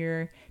Scout and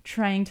you're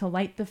trying to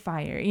light the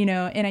fire, you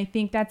know? And I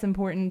think that's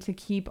important to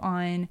keep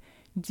on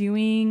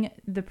doing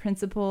the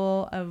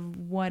principle of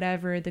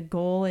whatever the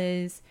goal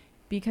is,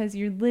 because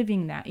you're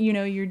living that, you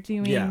know, you're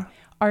doing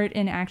art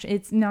in action.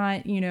 It's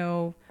not, you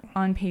know,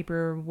 on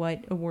paper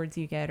what awards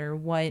you get or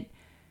what,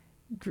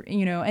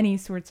 you know, any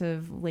sorts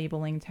of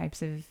labeling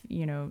types of,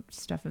 you know,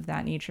 stuff of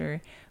that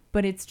nature,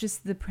 but it's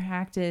just the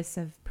practice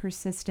of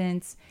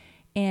persistence.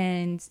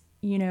 And,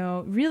 you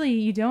know, really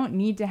you don't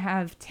need to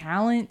have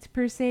talent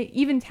per se.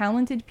 Even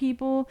talented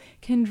people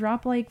can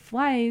drop like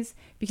flies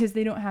because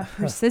they don't have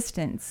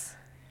persistence.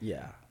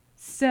 Yeah.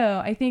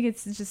 So I think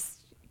it's just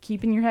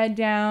keeping your head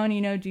down,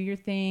 you know, do your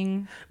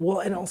thing. Well,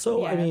 and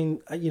also, I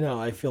mean, you know,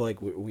 I feel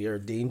like we are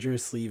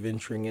dangerously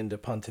venturing into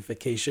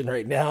pontification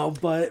right now,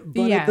 but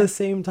at the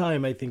same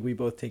time, I think we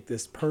both take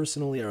this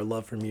personally, our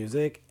love for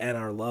music and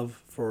our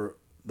love for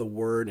the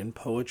word and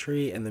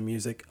poetry and the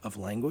music of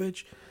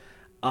language.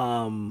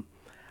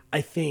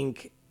 I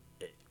think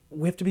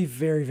we have to be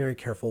very, very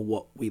careful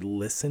what we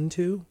listen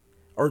to,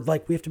 or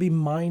like we have to be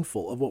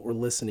mindful of what we're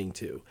listening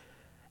to.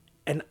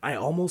 And I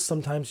almost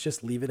sometimes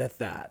just leave it at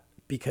that.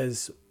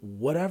 Because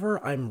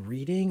whatever I'm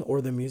reading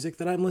or the music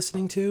that I'm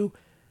listening to,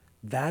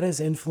 that is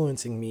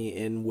influencing me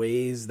in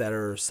ways that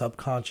are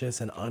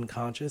subconscious and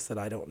unconscious that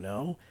I don't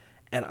know.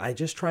 And I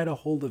just try to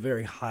hold a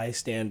very high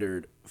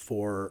standard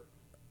for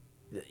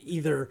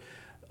either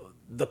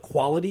the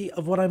quality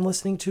of what I'm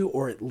listening to,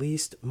 or at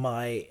least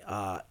my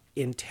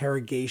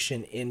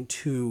interrogation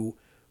into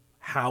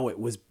how it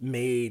was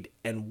made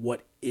and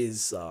what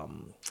is...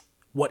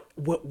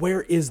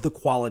 where is the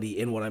quality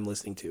in what I'm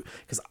listening to?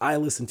 Because I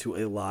listen to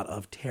a lot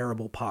of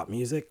terrible pop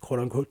music,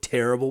 quote unquote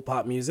terrible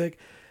pop music,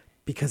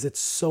 because it's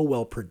so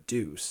well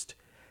produced.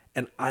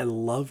 And I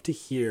love to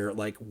hear,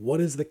 like,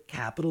 what is the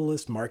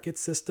capitalist market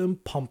system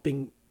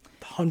pumping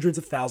hundreds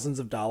of thousands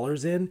of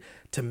dollars in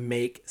to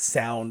make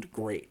sound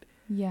great?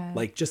 Yeah.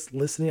 Like, just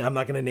listening, I'm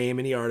not going to name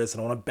any artists, I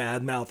don't want to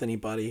badmouth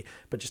anybody,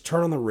 but just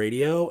turn on the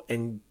radio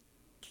and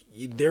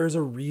there's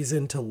a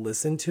reason to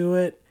listen to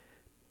it,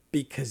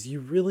 because you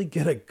really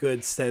get a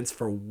good sense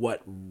for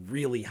what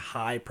really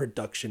high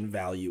production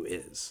value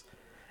is.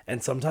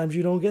 And sometimes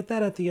you don't get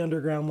that at the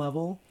underground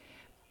level.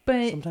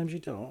 But sometimes you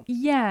don't.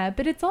 Yeah,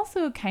 but it's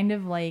also kind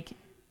of like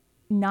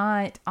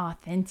not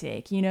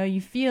authentic. You know, you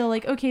feel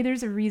like, okay,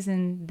 there's a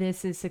reason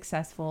this is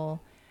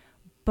successful,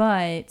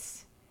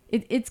 but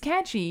it's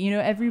catchy. You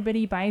know,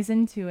 everybody buys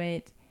into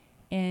it.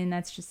 And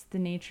that's just the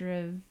nature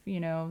of, you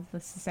know,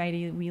 the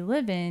society that we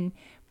live in.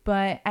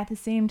 But at the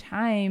same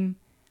time,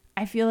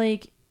 I feel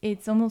like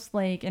it's almost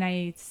like, and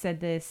I said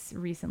this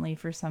recently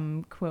for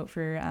some quote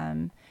for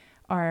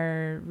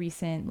our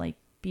recent like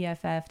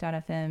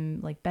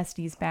BFF.FM like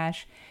Besties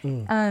Bash.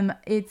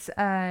 It's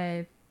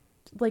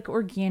like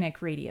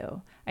organic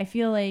radio. I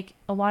feel like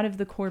a lot of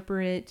the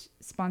corporate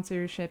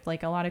sponsorship,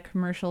 like a lot of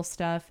commercial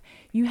stuff,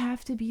 you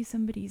have to be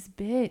somebody's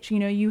bitch. You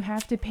know, you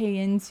have to pay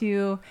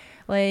into,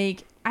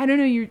 like, I don't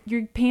know,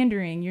 you're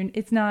pandering.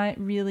 It's not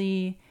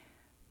really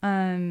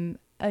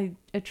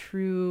a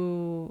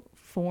true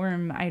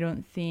form, I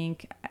don't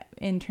think,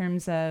 in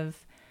terms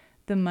of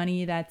the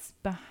money that's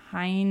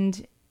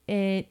behind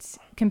it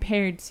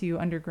compared to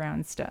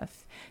underground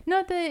stuff.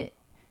 Not that,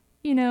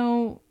 you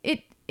know,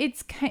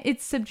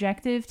 it's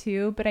subjective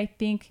too, but I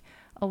think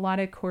a lot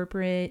of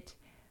corporate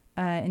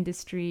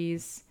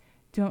industries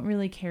don't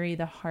really carry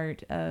the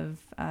heart of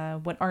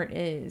what art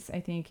is. I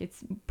think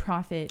it's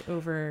profit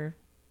over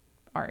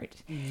art.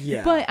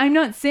 Yeah. But I'm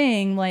not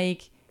saying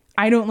like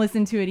I don't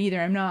listen to it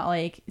either. I'm not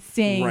like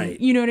saying, right.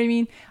 You know what I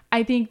mean?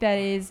 I think that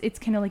it's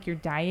kind of like your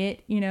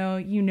diet. You know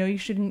you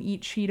shouldn't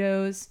eat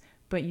Cheetos,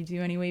 but you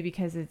do anyway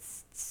because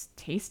it's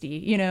tasty,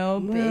 you know,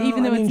 Well,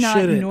 even though it's not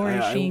shouldn't.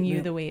 nourishing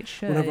you the way it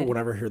should.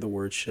 Whenever I hear the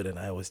word shouldn't,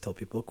 I always tell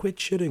people, quit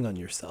shitting on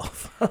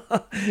yourself.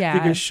 Yeah.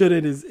 Because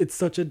shouldn't it's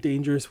such a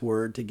dangerous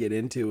word to get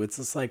into. It's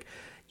just like,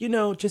 you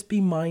know, just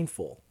be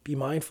mindful. Be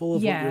mindful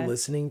of what you're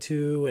listening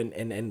to,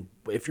 and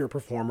if you're a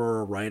performer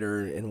or a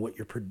writer and what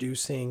you're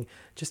producing,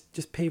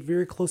 just pay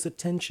very close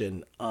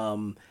attention.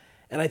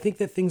 And I think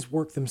that things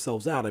work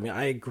themselves out. I mean,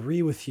 I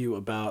agree with you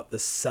about the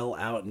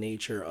sell-out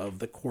nature of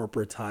the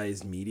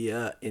corporatized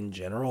media in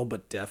general,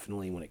 but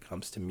definitely when it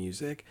comes to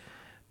music.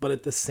 But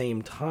at the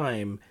same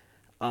time,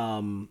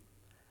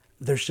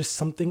 there's just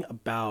something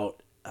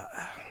about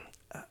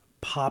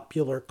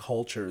popular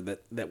culture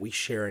that we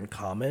share in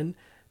common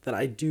that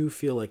I do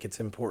feel like it's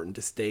important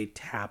to stay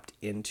tapped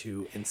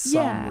into in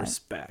some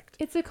respect.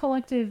 It's a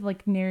collective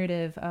like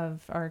narrative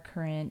of our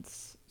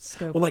current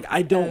scope. Well, like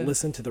I don't of-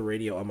 listen to the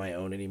radio on my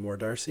own anymore,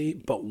 Darcy,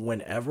 but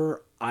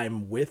whenever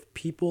I'm with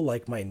people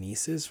like my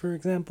nieces, for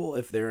example,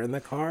 if they're in the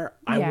car,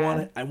 I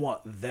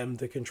want them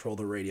to control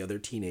the radio. They're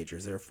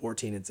teenagers. They're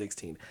 14 and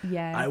 16.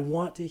 Yeah. I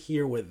want to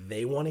hear what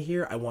they want to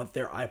hear. I want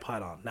their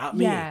iPod on, not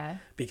me. Yeah.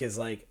 Because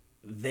like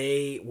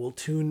they will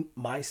tune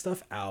my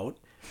stuff out,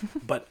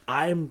 but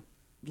I'm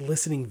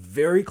listening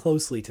very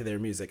closely to their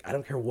music. I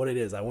don't care what it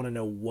is. I want to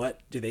know what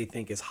do they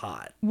think is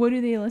hot. What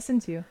do they listen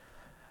to?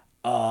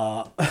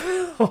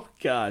 Oh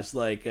gosh,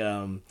 like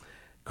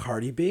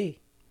Cardi B.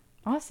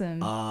 Awesome.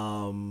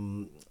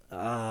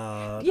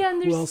 Yeah,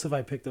 and who else have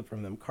I picked up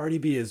from them? Cardi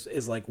B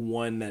is like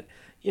one that,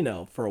 you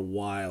know, for a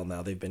while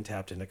now they've been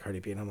tapped into Cardi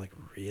B, and I'm like,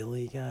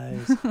 really,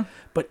 guys?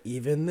 But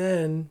even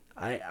then,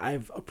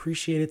 I've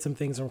appreciated some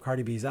things from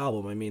Cardi B's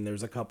album. I mean,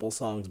 there's a couple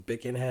songs,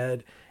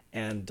 Bickenhead,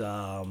 and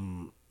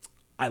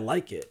I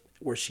Like It,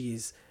 where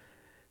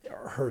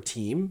her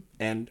team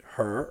and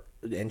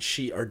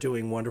she are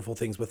doing wonderful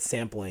things with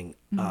sampling,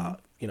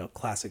 you know,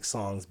 classic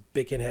songs.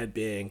 Bickenhead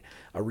being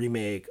a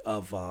remake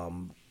of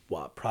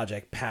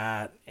Project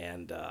Pat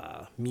and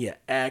Mia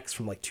X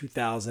from like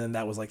 2000.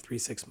 That was like 3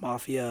 6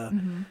 Mafia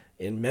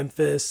in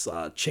Memphis.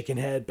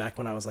 Chickenhead back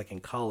when I was like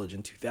in college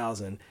in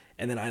 2000.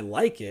 And then I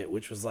Like It,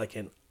 which was like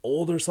an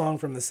older song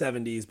from the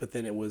 70s, but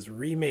then it was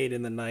remade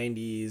in the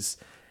 90s.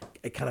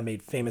 It kind of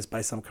made famous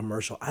by some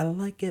commercial. I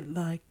like it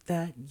like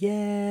that,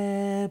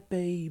 yeah,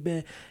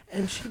 baby.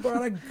 And she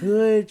brought a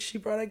good,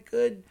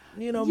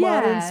 you know,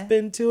 modern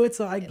spin to it.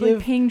 So I give like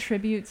paying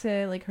tribute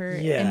to like her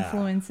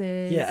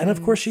influences. Yeah, and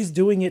of course she's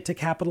doing it to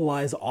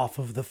capitalize off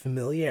of the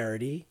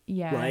familiarity.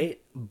 Yeah.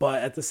 Right?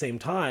 But at the same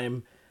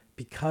time,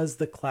 because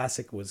the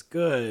classic was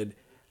good,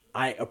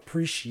 I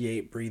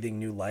appreciate breathing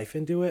new life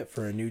into it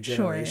for a new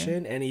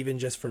generation, and even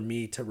just for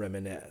me to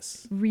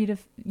reminisce.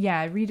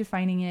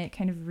 Redefining it,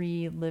 kind of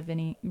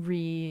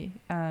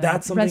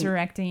That's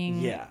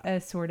resurrecting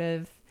a sort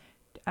of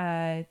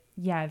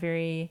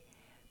very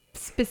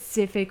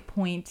specific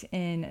point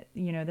in,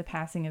 you know, the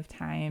passing of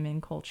time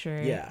and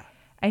culture. Yeah.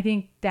 I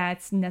think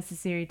that's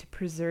necessary to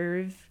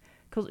preserve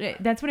culture.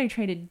 That's what I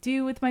try to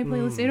do with my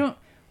playlist. I don't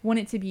want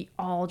it to be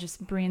all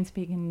just brand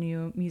spanking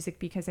new music,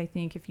 because I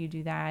think if you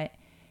do that,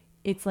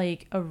 it's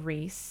like a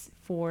race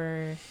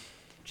for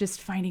just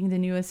finding the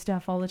newest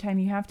stuff all the time.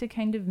 You have to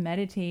kind of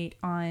meditate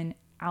on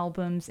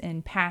albums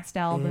and past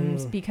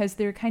albums because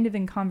they're kind of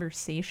in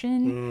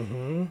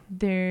conversation.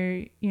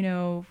 They're, you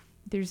know,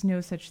 there's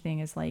no such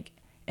thing as like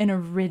an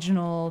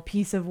original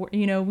piece of work.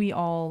 You know, we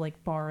all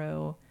like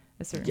borrow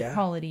a certain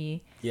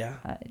quality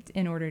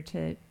in order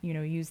to, you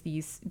know, use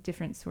these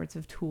different sorts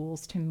of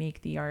tools to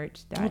make the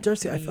art. Well,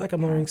 Darcy, I feel like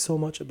I'm learning so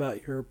much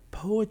about your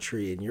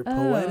poetry and your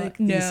poetic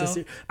no.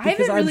 thesis. I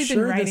haven't really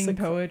been writing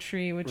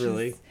poetry, which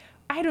is,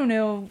 I don't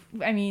know.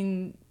 I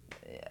mean,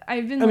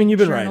 I've been you've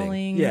been journaling.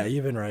 writing. Yeah,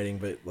 you've been writing,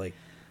 but like,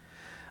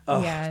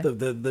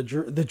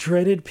 the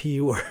dreaded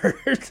P word.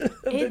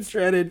 The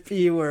dreaded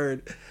P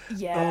word.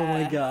 Yeah. Oh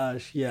my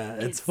gosh. Yeah.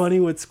 It's funny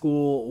what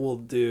school will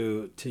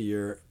do to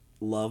your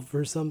love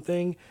for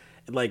something.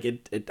 Like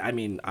I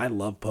mean, I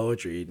love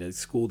poetry, and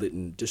school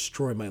didn't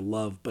destroy my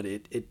love, but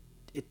it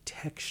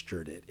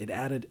textured it. It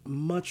added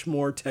much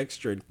more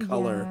texture and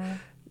color,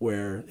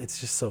 where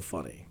it's just so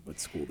funny what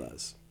school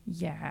does.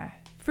 Yeah.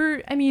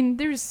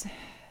 There's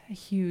a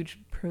huge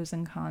pros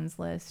and cons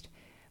list,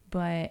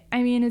 but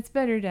I mean, it's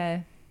better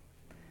to,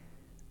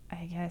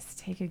 I guess,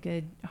 take a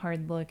good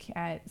hard look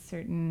at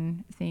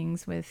certain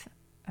things with,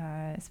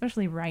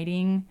 especially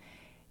writing.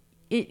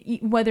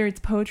 Whether it's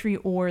poetry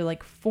or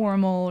like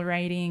formal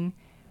writing,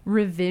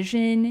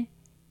 revision,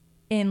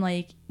 and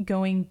like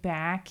going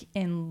back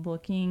and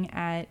looking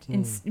at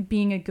and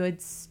being a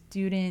good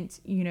student,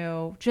 you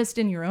know, just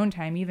in your own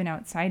time, even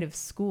outside of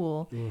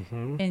school,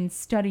 and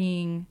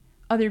studying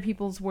other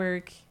people's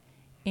work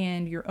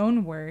and your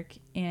own work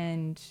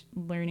and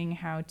learning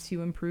how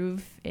to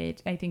improve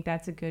it. I think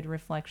that's a good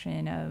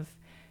reflection of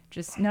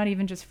just not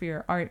even just for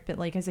your art, but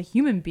like as a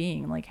human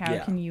being, like how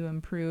can you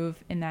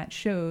improve? And that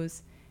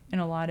shows in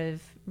a lot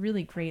of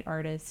really great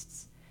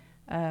artists'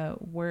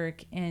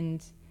 work.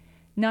 And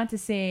not to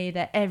say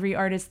that every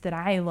artist that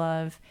I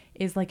love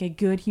is like a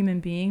good human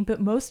being,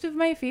 but most of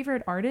my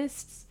favorite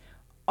artists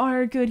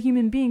are good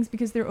human beings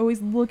because they're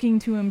always looking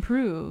to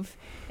improve.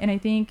 And I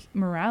think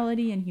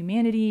morality and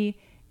humanity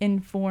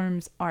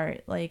informs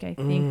art. Like, I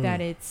think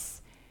that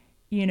it's,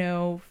 you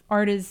know,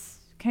 art is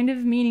kind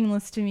of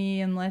meaningless to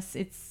me unless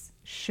it's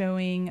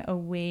showing a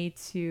way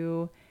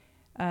to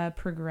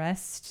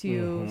progress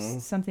to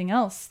something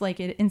else. Like,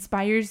 it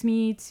inspires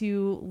me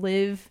to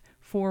live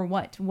for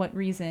what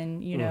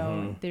reason, you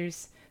know,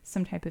 there's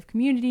some type of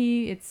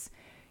community. It's,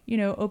 you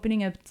know,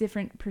 opening up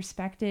different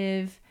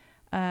perspective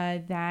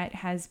that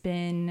has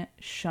been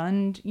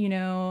shunned, you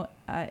know,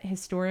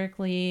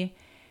 historically.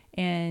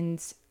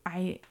 And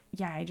I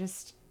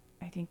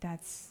think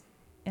that's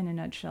in a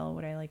nutshell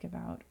what I like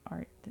about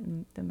art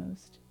the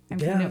most.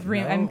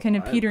 I'm kind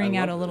of petering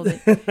out a little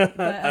bit. But,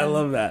 I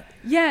love that.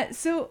 Yeah.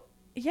 So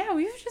yeah,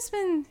 we've just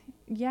been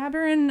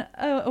yabbering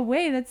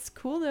away. That's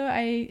cool though.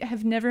 I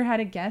have never had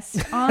a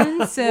guest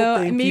on, so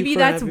Well, maybe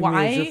that's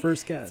why. As your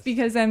first guest. It's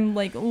because I'm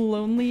like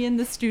lonely in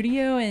the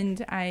studio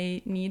and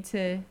I need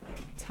to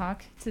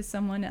talk to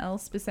someone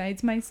else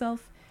besides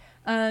myself.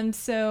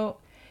 So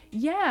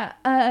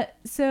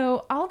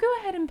I'll go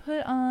ahead and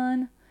put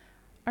on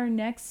our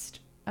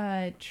next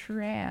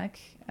track.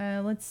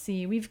 Let's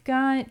see. We've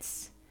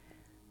got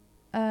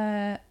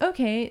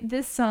okay,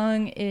 this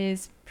song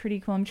is pretty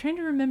cool. I'm trying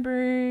to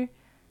remember.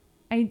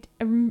 I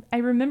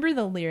remember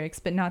the lyrics,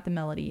 but not the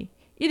melody.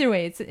 Either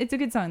way, it's a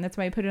good song. That's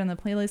why I put it on the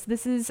playlist.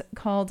 This is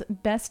called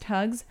Best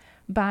Hugs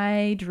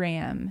by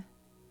Dram.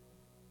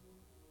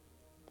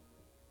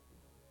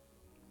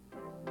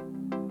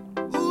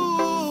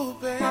 Ooh,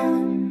 baby,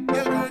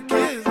 your girl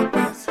gives the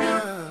best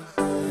hugs.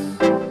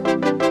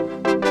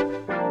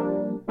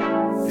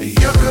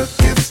 Your girl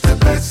gives the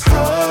best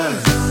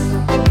hugs.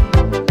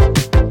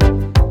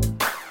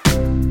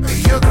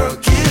 Your girl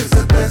gives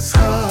the best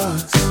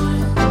hugs.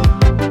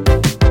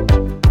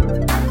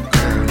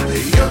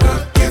 Your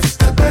girl gives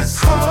the best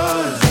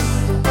hugs.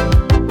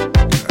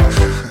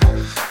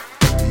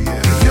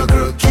 Yeah. Your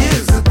girl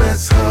gives the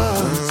best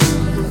hugs.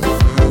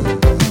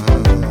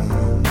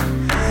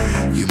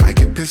 You might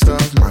get pissed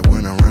off, might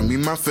wanna run me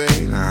my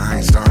fade. I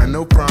ain't starting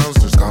no problems,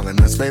 just calling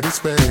a spade a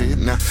spade.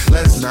 Now,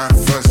 let's not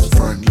fuss in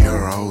front of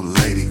your old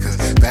lady, cause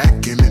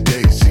back in the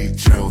day, she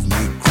drove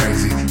me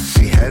crazy.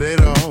 She had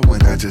it all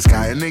when I just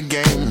got in the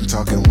game. I'm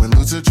talking win,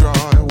 lose, or draw,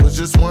 it was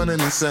just one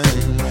and the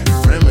same.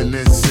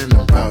 Reminiscing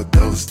about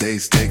those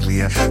days, take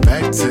me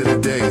back to the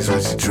days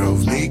when she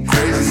drove me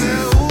crazy. I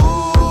said,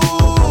 ooh,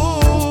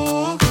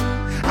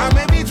 I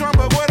may be drunk,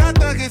 but what I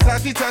thug is how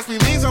she touched me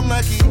means I'm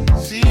lucky.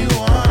 She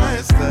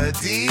wants the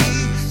D,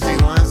 she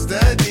wants the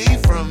D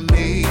from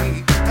me.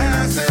 And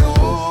I said,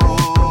 ooh,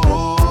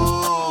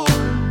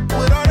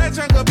 with all that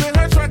junk up in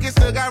her truck, it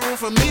still got room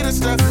for me to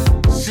stuff it.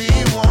 She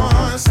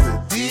wants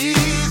the D,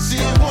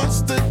 she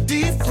wants the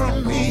D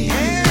from me.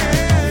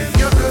 Yeah.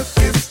 Your girl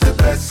gives the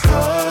best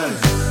hug.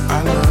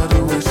 I love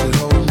the way she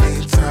hold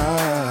me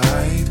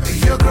tight.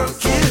 Your girl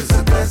gives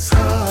the best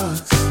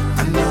hugs.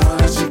 I know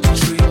that she can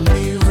treat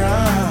me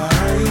right.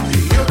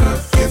 Your girl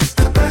gives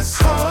the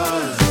best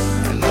hugs.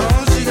 I know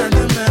she got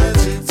the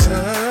magic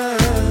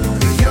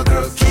touch. Your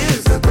girl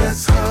gives the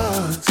best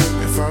hugs.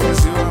 If I was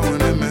you, I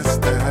wouldn't mess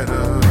that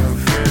up.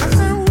 Yeah. I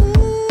said,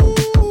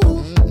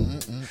 ooh,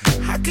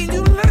 how can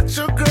you let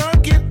your girl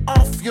get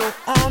off your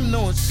arm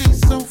knowing she's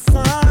so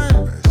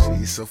fine?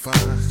 She's so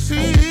fine.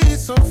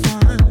 She's so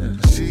fine.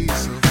 She's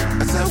so fine.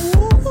 I said,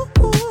 ooh,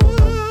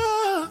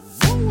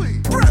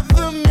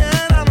 brother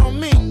man, I don't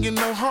mean you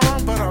no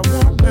harm, but I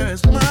want her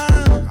as mine.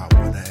 I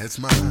want her as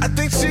mine. I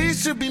think she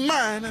should be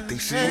mine. I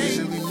think she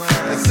should be mine.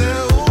 I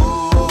said,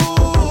 ooh,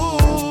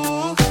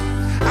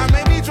 I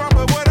may be drunk,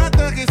 but what I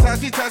thug is how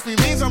she touched me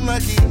means I'm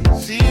lucky.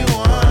 She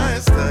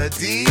wants the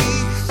D,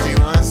 she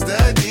wants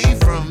the D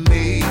from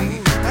me.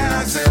 And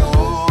I said,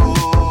 ooh,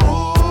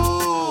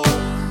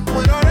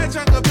 with all that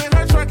junk up in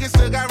her truck, it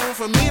still got room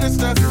for me to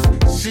stuff it.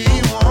 She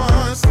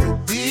wants the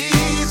D,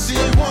 she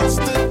wants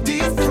the D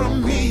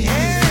from me.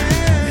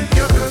 Yeah.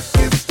 Your girl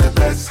gives the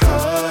best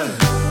hug.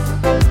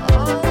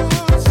 Oh,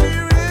 she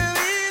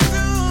really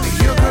do.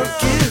 Your girl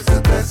gives the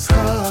best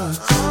hugs.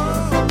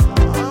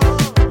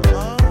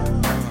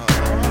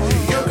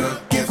 Your girl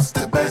gives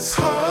the best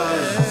hugs.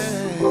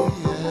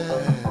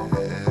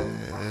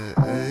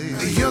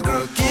 Your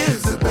girl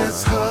gives the best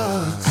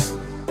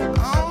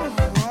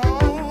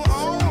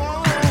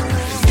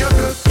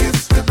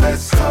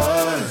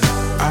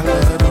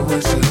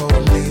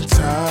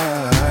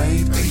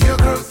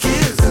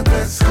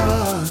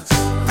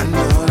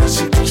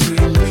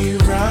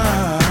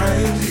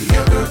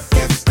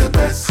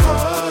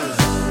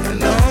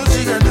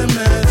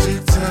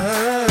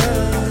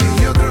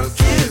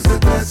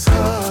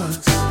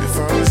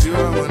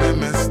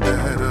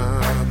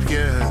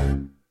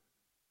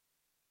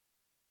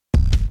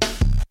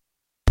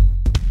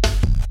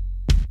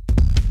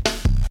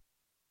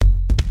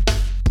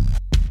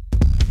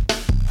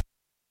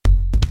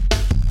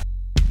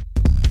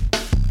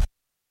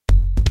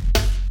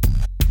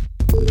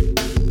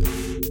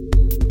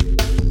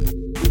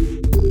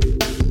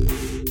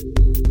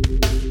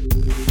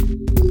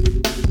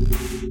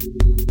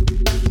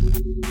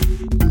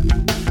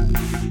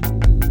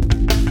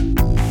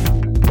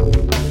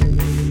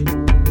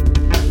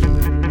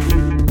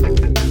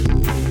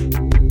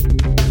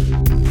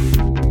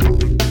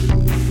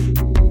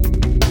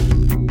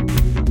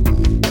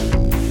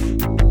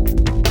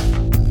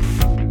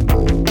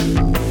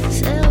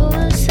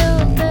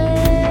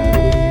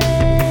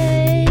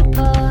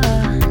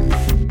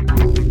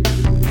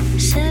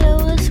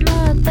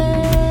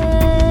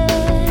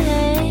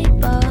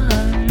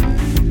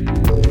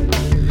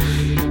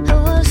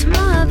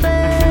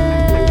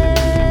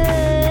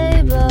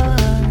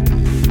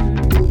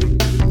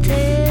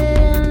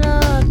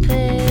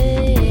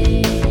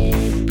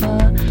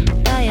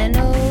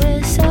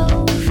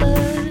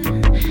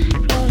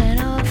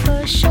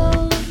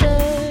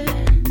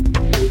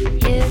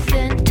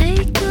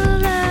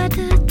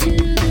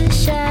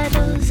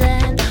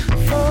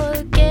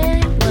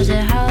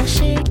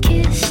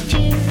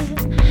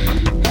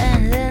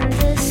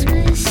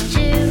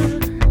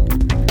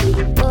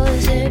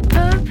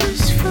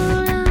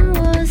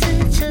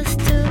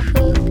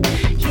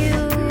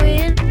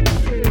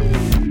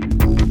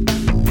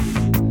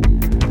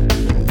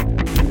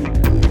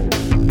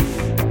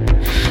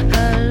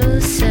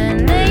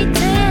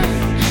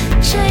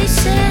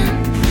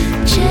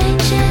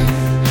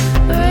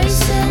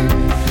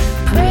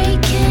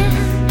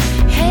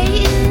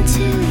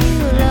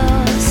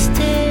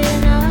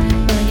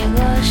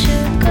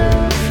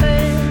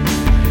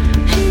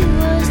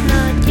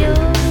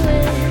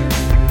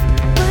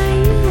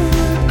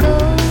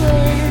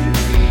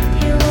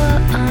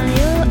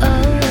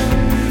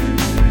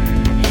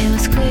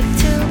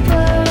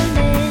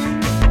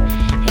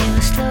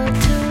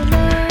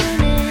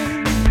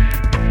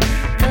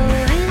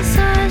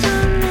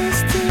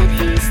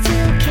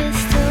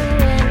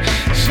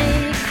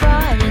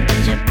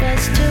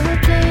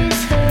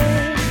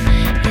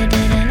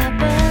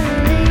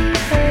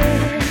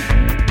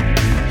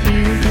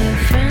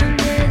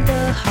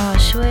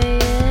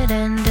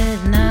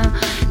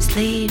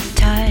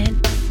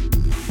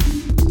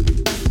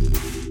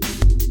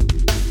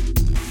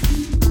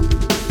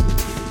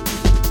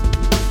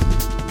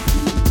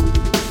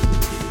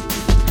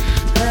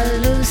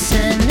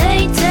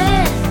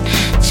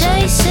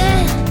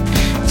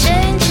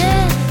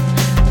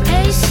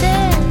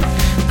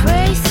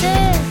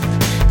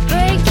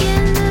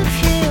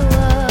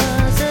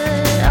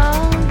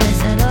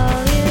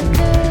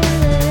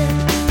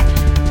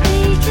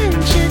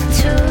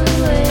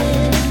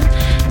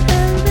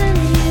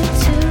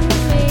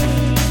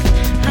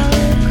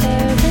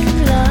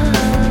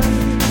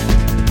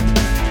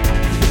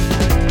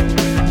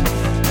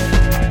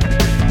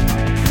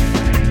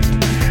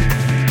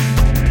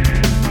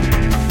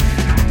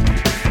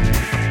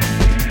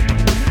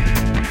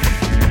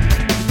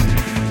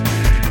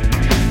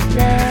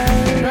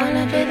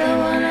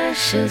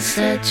shoots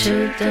the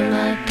truth in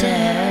my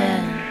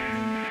dad.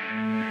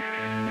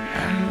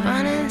 I'm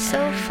running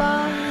so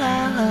far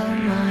out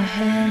of my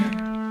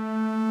head.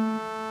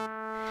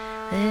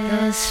 With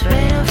a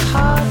strain of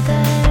heart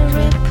that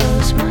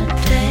ripples my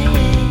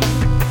day.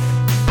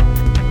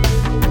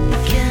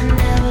 Can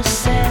never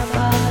say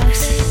about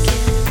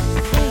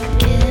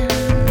again.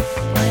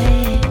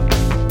 Wait.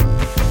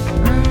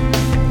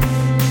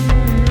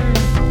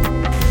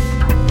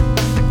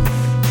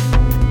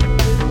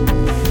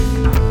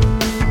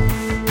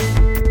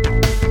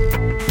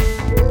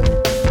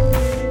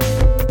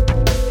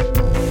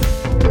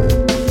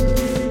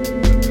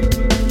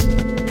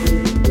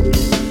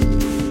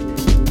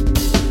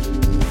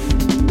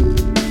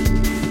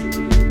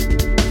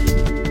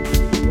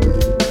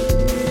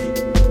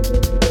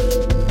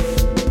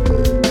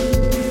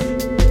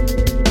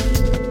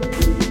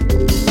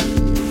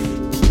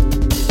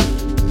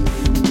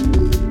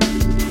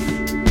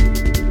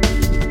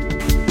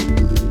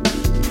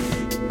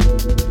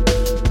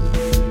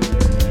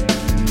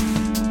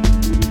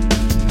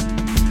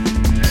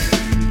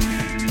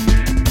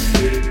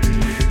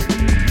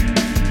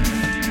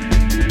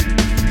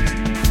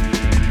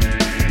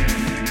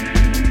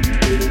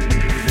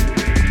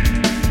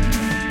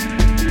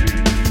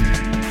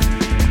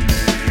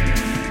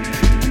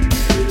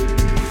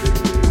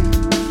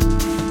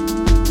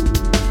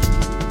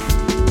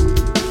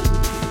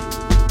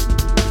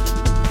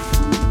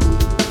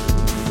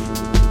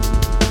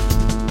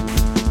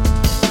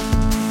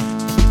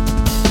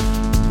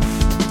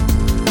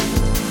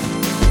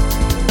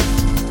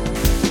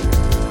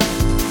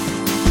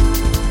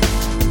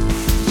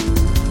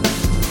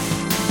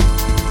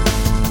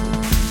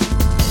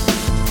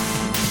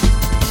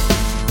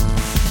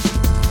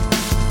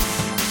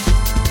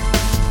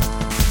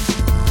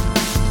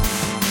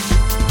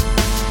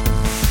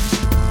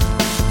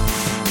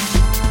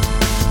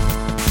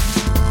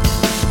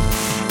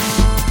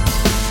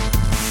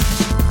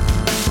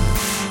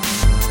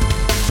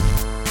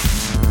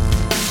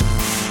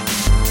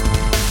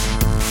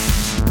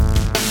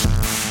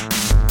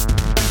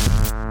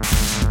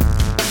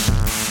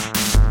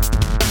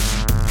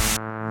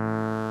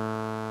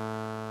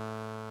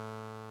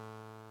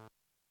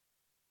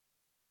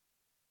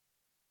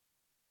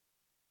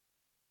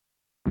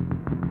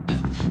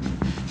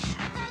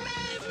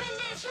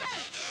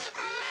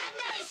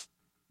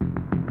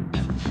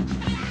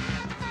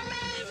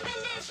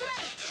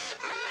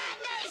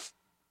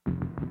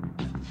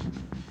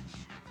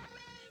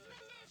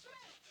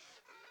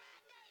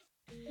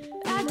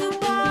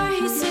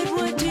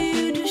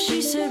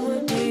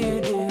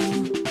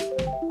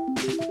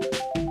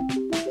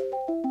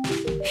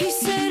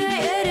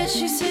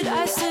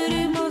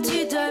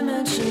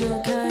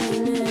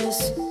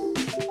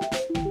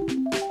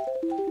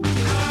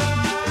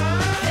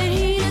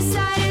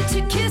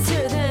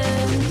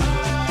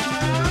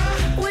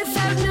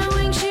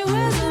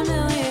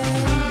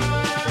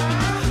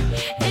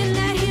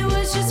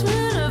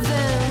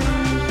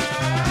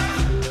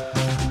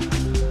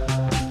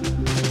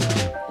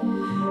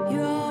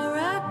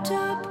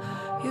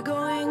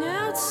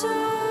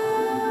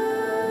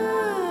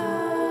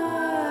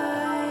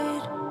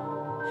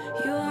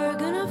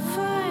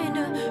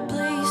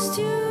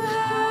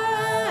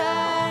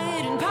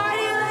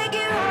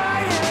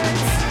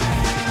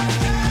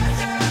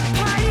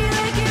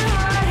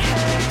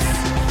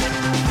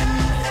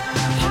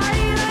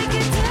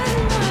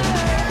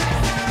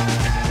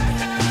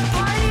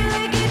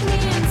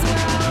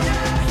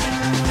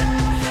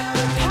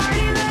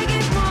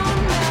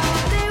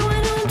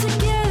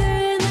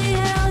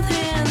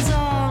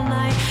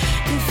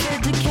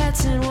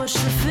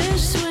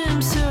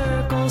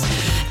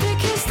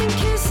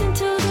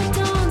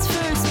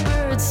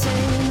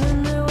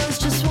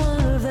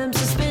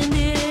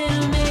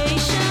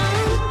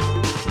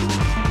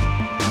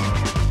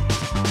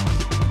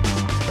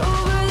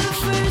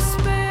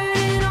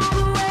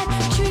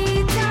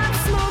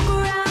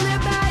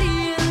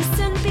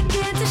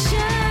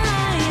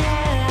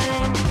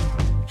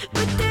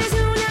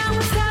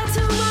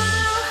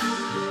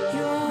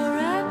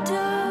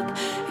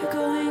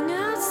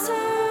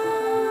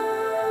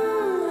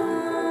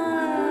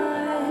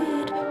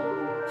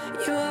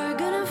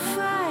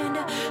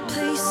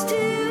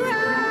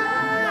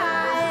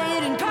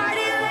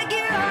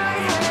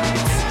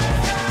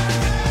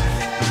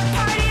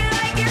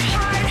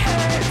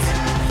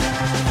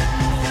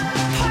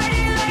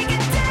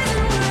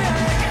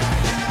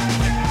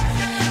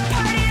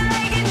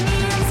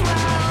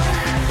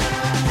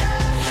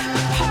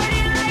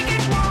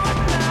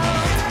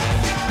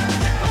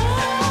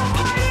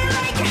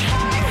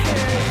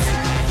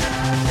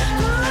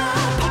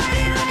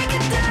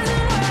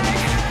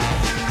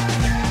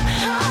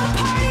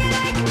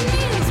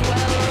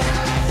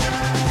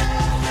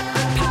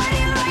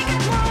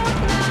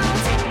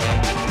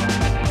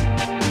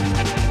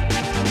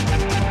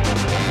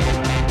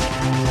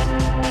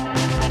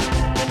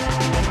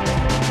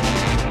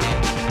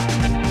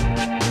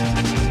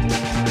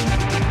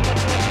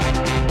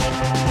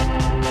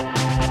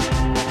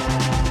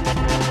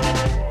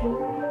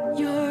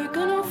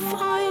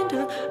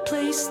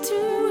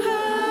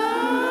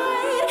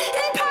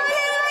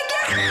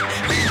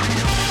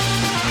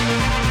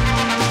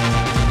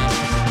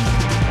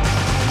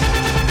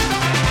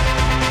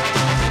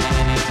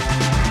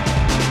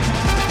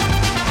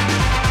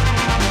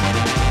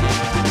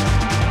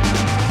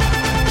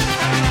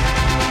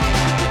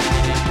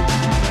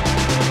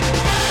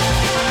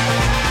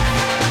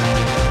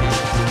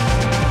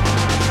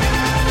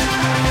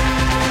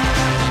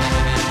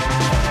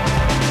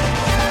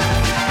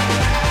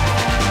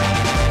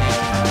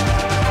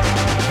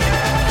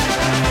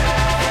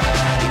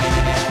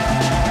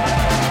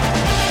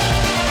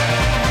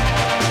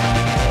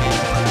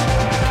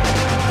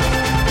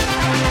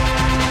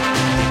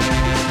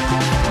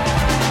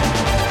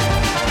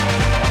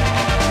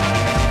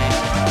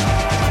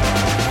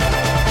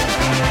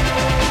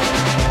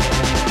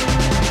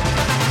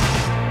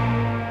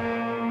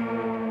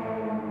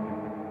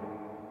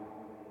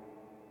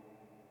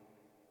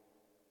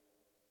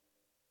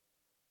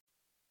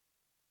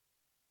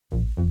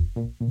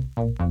 You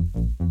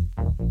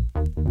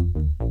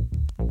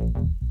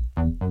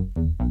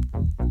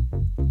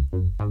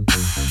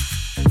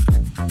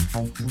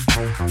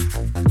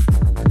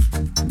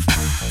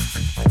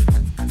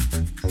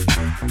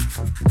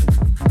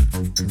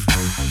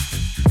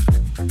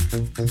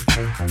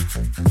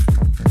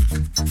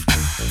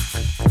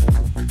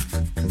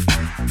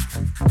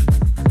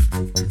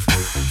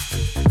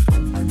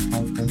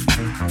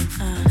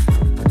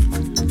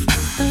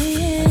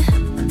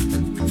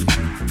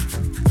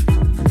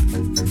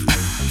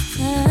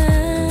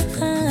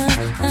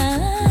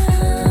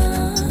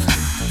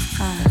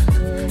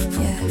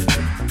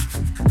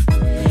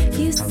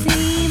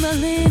seem a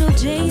little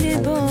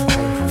jaded, boy.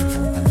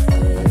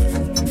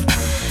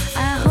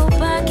 I hope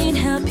I can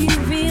help you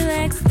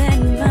relax that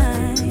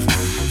mind.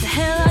 The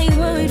hell are you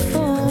worried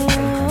for?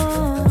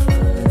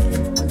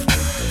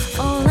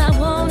 All I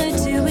wanna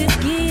do is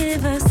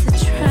give us a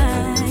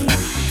try.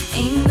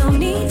 Ain't no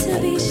need to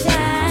be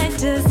shy,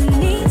 doesn't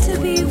need to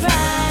be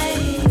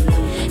right.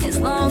 As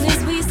long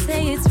as we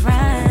say it's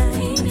right,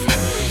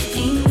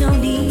 ain't no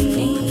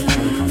need.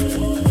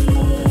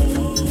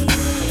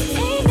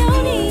 Ain't no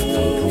need.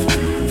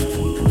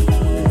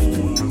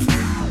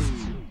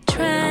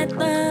 Tried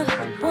love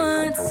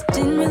once,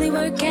 didn't really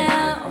work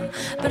out,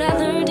 but I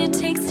learned it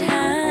takes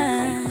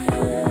time.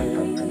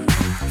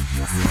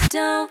 So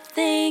don't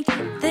think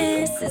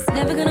this is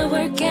never gonna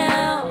work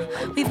out.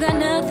 We've got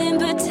nothing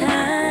but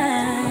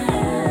time.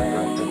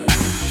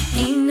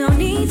 Ain't no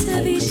need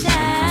to be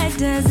shy,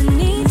 doesn't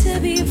need to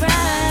be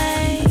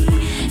right.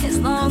 As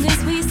long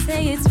as we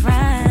say it's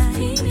right,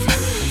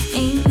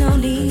 ain't no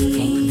need.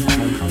 Ain't no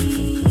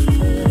need.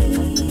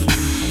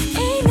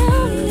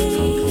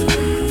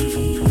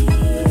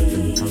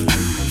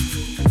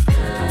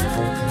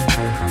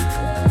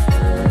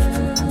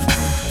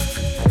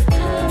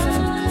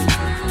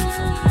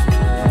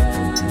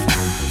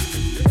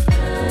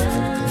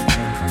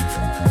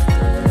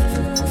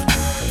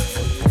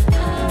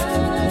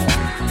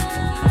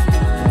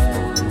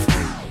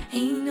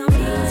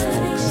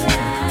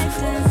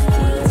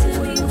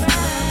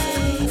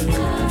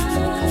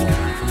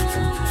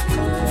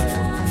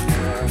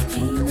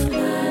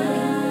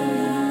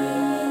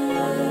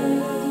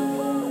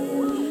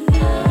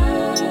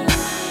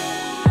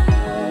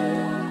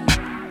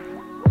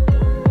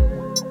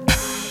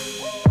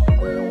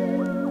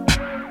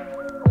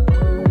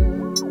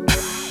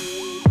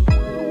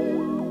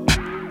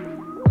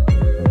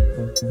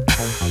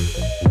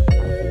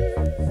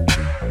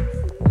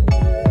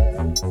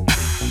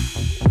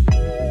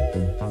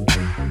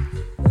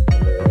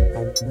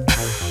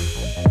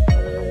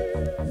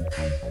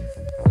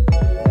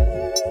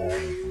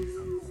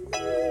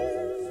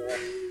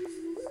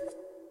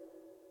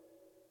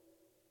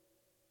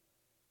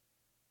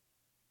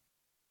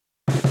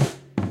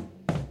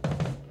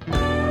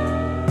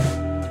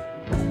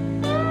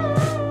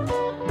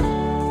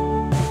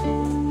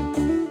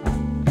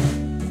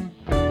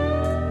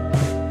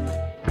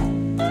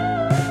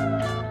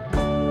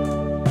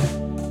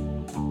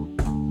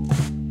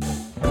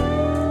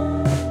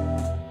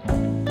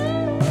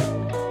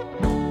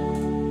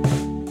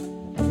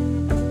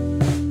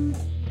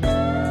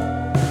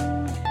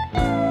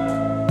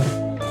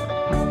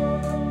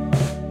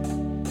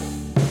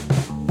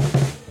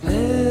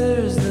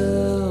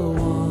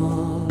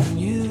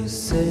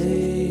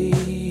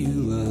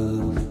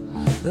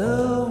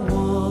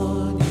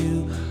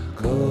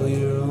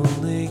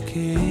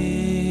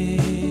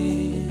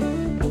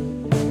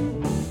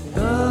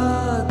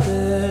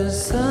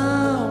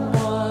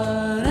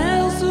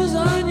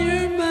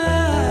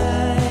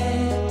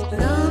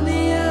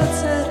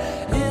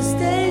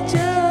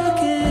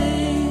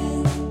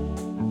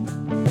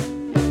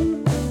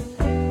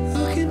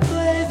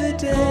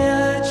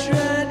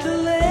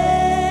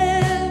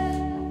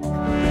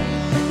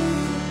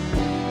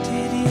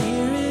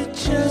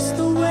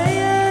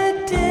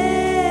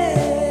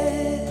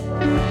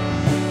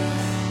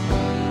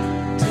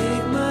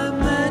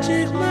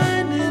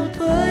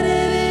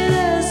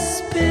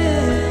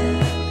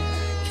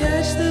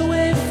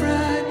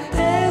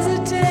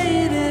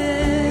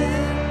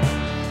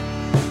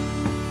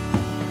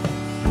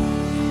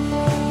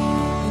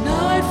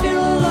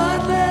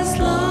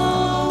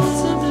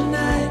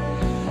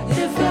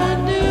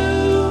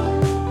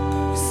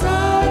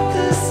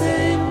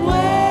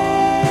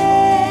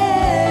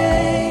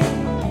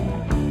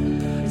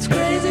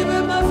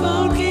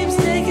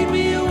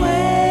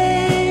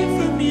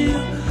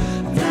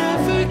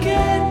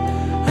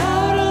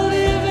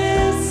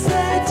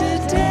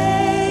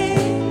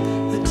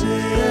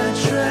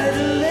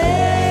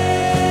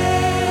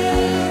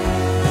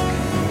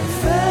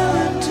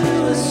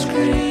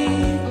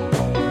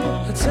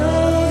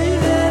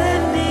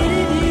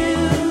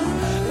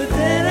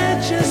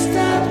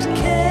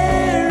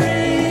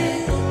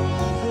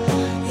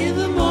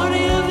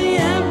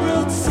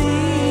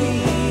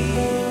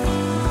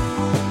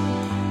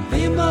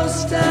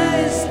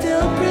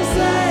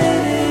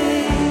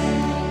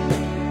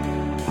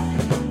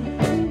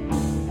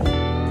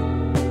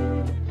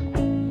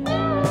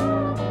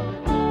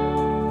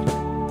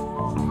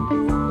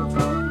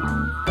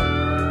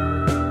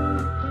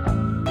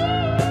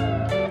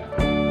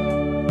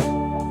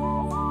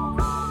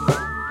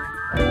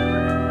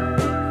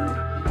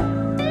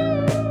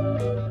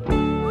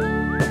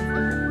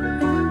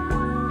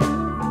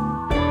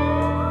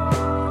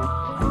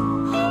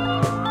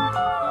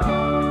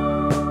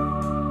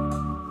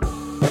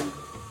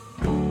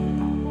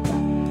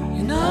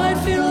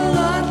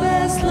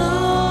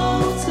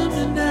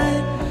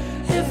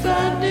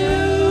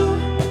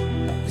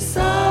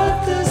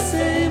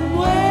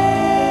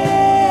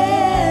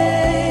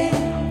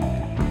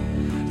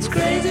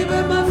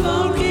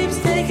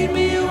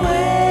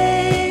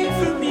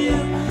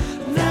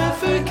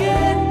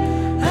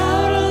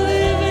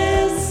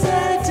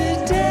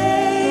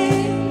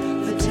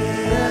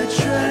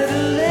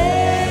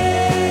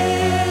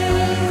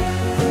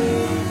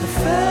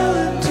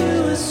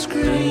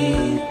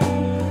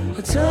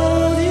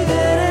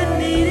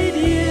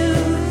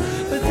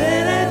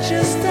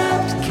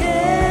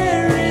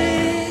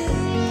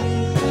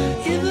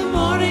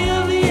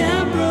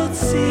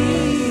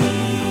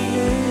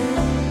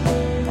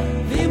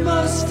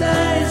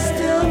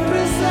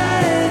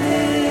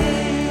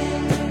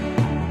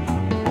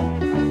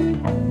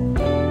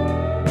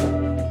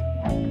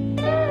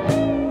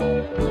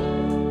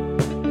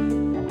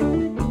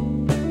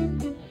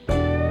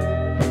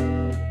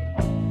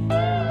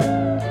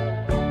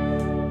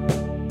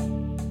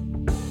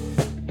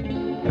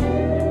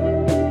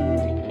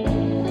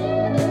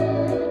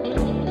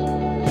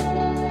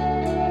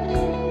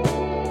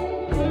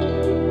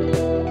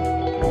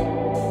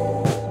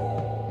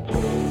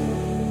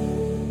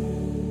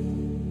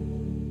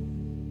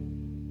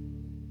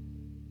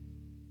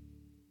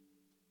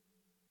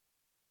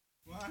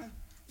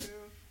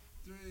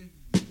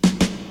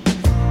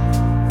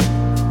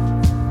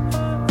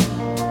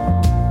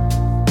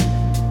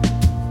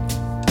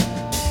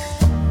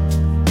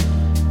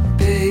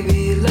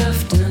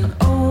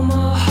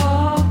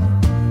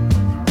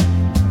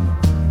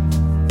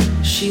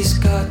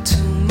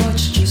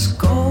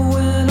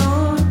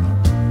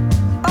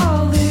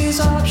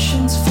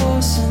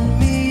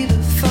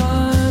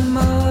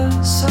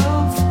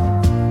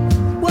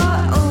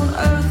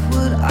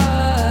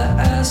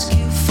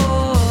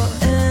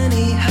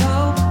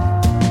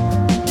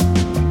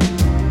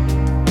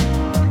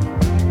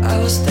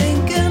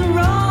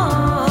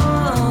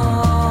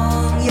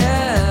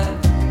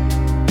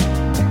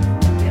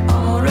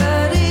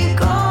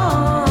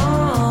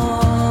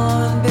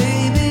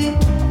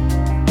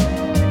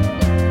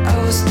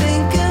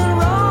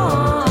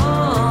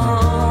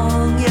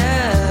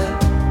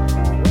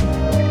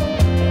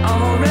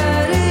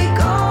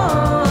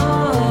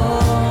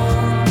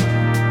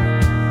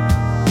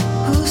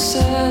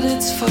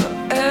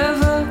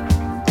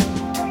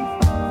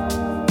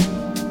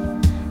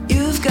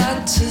 You've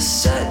got to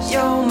set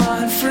your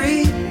mind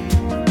free.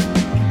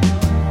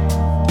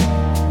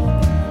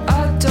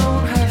 I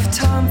don't have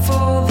time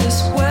for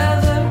this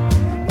weather.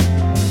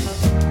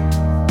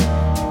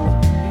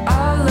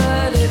 I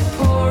let it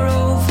pour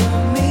over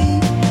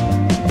me.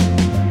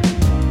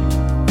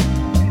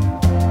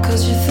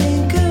 'Cause you're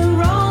thinking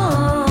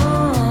wrong,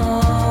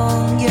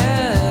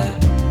 yeah.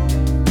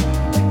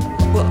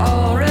 We're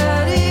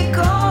already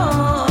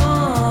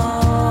gone,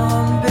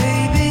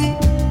 baby.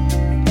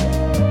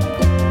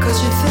 'Cause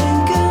you're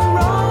thinking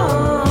wrong.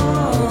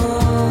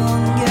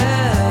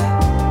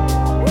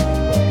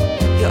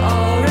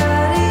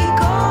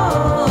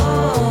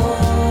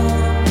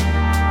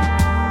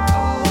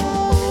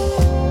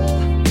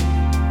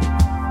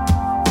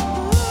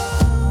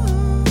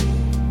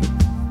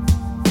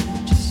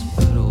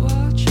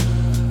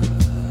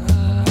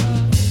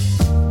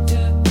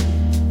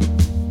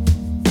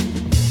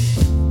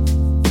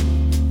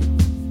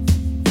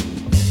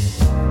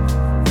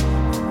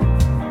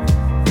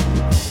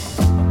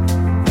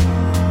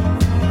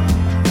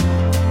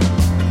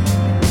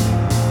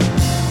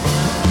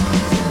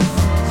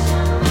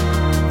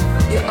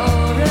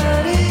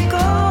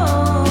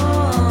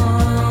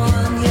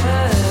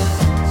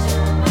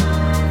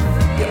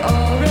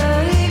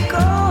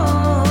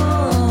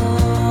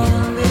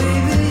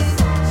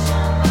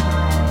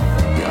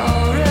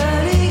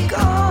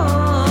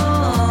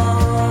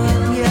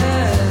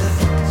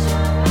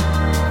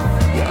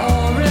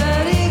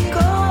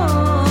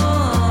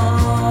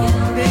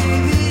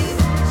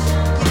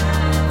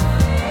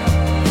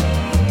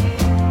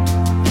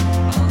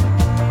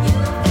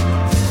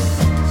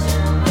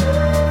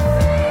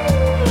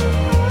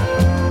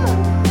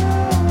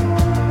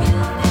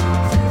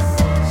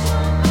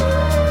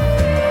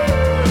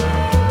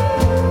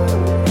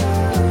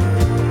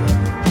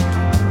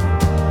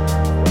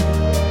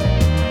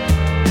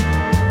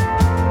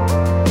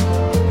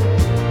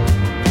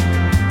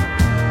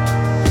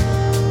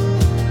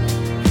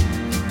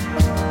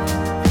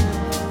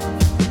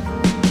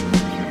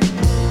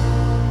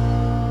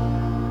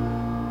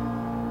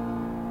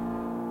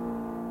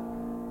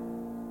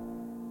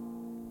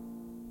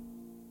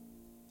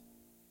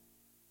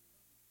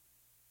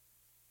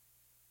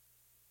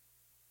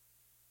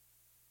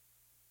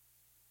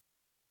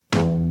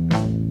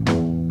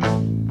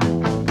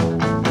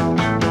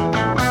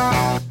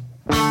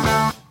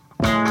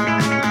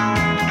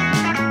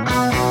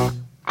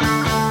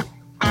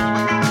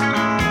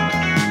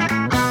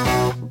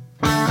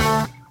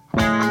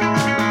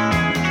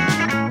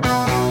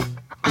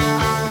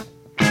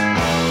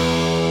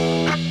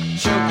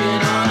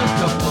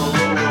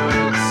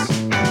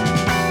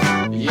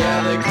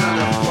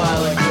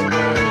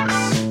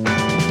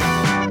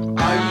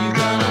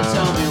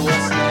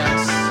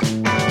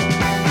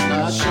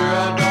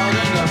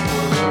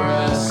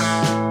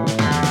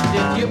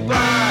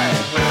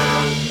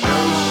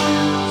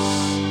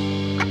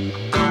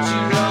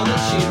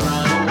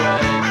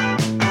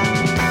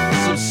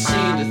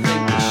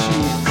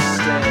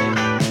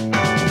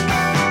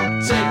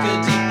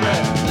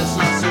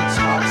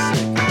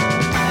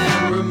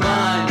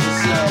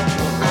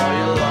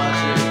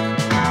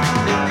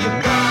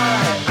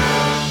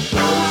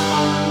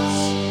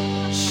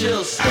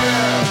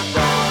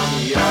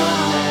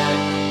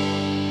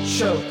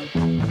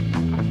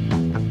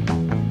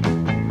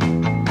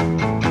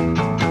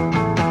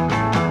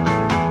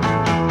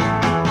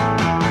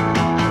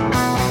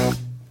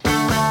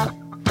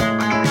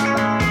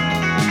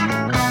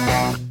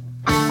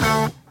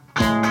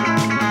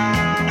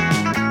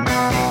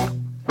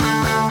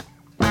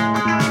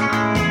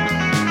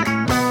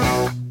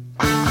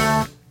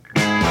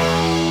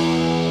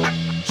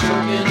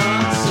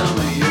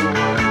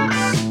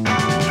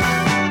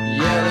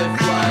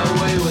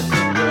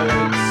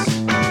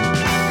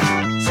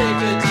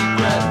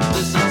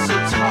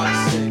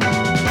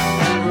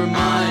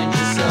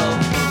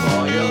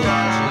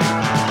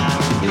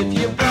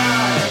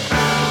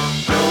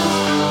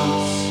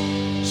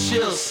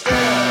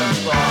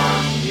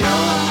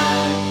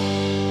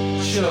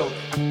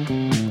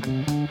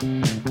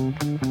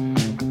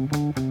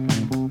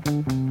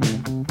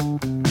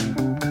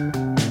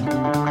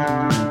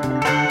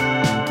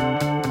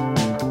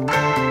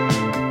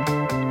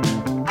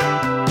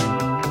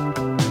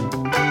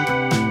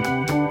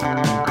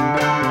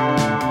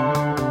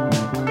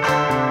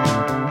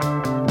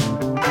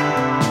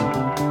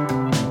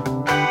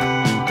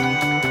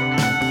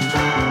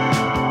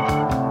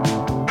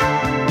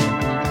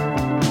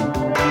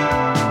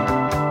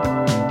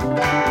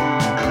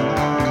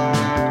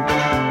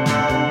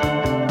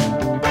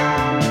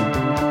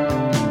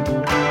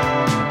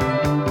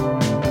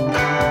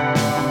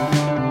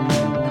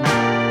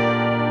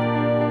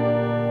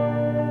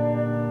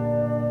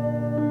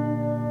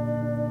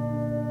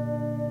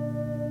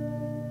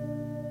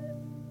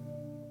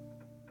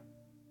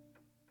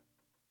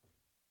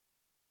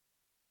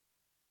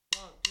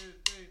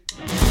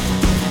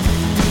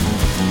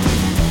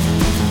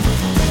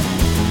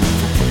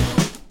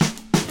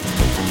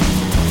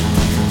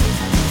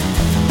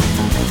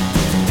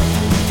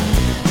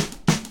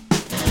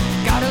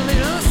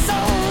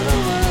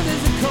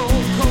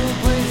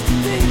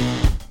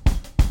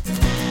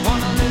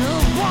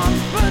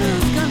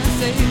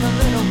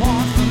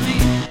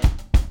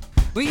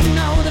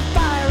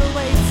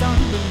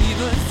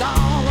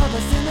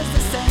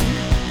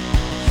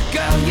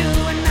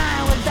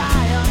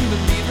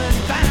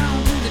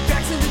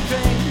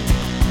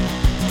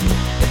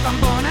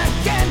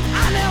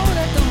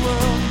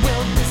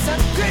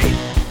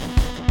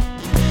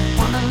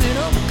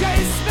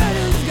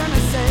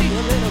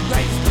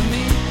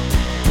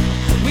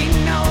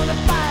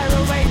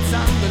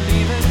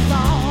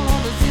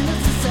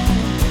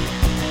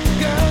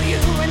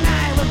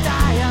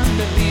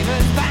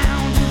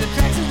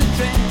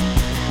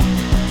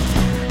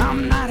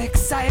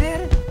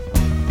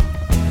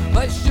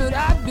 What should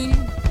I be?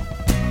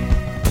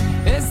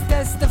 Is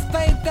this the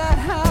fate that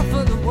half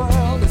of the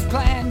world has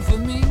planned for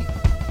me?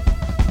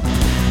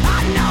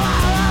 I know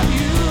I love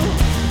you.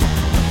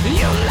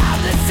 You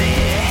love the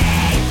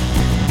sea.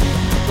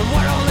 But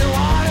what only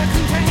water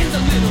contains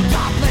a little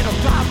drop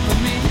for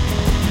me.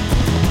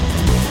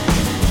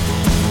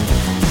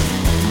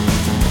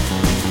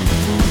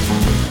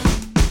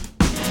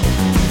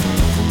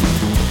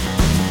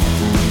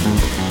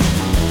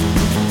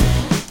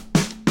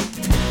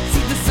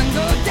 See the sun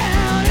go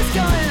down, it's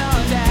going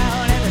on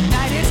down, and the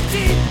night is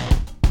deep.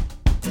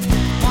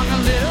 Want a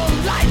little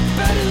light,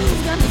 but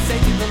who's gonna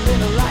save a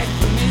little light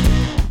for me?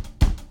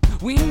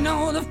 We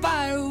know the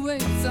fire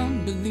awaits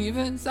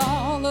unbelievers,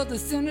 all of the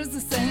sinners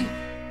the same.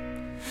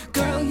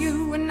 Girl,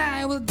 you and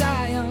I will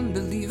die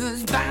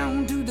unbelievers,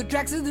 bound to the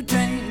tracks of the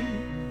train.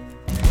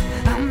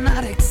 I'm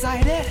not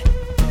excited,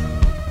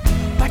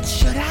 but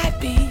should I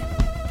be?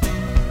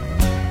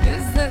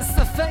 Is this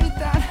the fate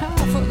that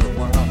half of the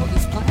world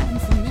is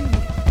planned for me?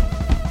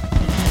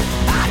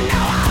 I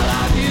know I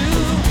love you,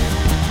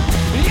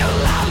 you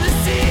love the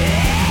sea,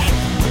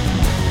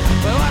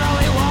 but what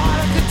only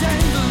water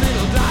contains a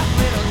little drop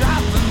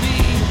for me.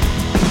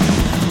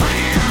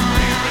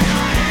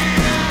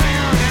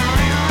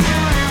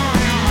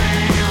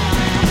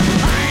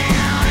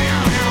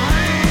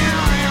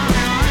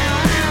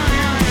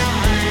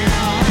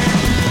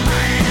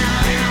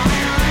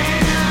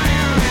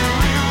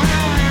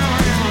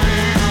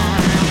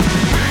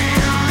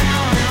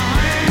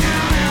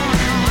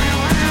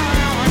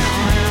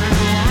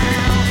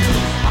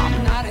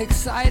 I'm not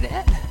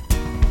excited,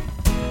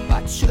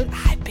 but should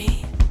I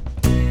be?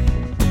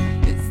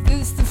 Is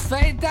this the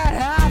fate that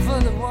half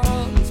of the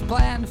world has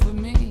planned for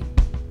me?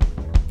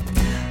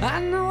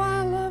 I know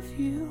I love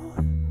you,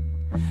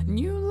 and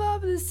you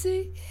love the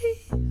sea.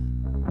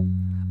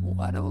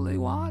 What only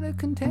water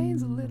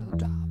contains a little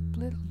drop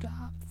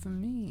for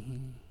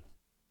me.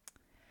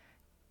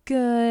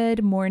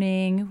 Good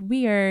morning.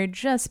 We are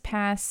just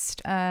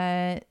past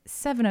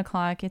 7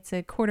 o'clock. It's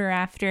a quarter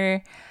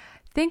after.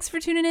 Thanks for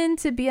tuning in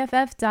to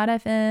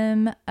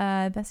BFF.FM,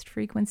 Best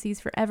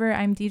Frequencies Forever.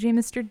 I'm DJ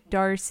Mr.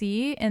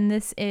 Darcy, and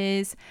this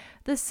is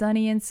the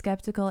Sunny and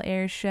Skeptical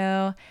Air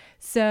Show.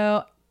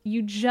 So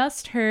you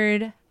just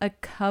heard a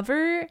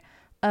cover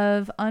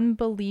of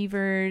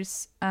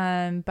Unbelievers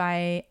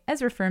by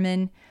Ezra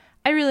Furman.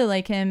 I really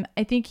like him.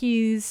 I think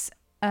he's,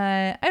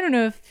 I don't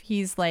know if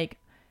he's like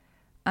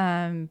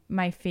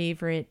my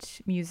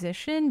favorite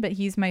musician, but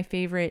he's my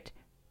favorite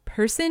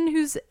person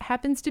who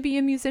happens to be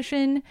a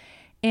musician.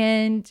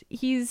 And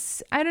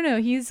he's, I don't know,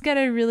 he's got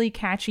a really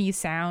catchy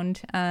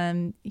sound.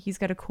 He's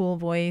got a cool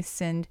voice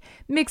and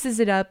mixes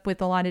it up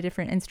with a lot of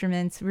different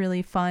instruments.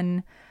 Really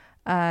fun,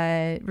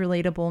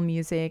 relatable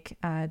music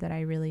that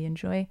I really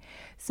enjoy.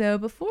 So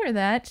before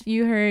that,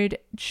 you heard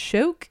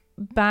Choke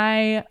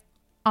by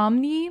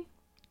Omni.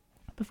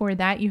 Before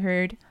that, you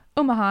heard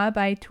Omaha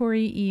by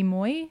Tori E.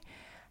 Moy.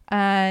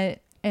 And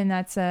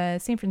that's a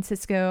San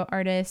Francisco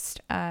artist.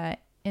 And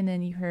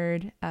then you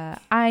heard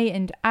I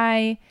and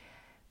I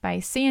by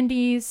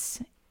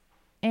Sandys.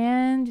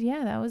 And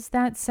yeah, that was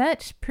that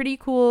set. Pretty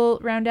cool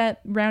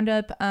roundup.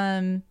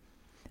 Oh,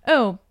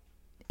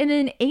 and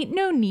then Ain't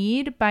No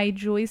Need by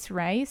Joyce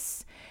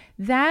Rice.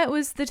 That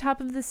was the top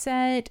of the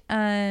set.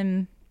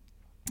 And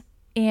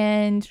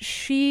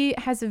she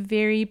has a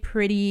very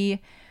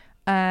pretty,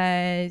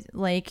 for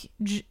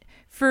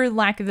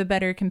lack of a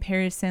better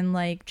comparison,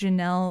 like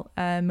Janelle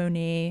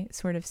Monáe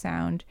sort of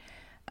sound.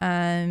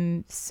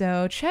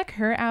 So check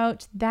her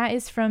out. That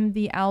is from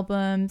the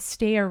album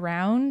Stay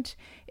Around.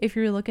 If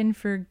you're looking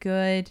for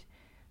good,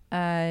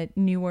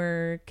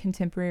 newer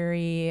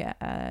contemporary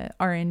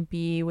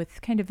R&B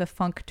with kind of a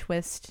funk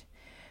twist.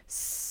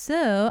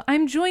 So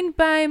I'm joined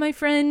by my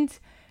friend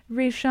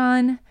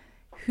Rayshawn,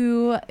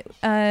 who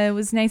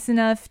was nice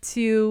enough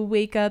to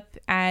wake up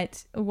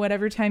at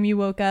whatever time you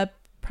woke up,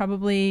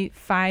 probably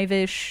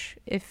 5-ish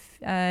if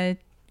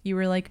you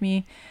were like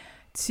me,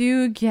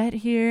 to get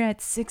here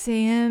at 6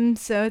 a.m.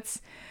 So it's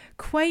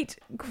quite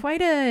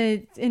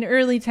an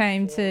early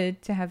time to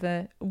have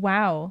a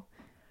wow.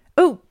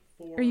 Oh,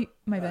 are you,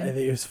 my bad. I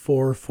think it was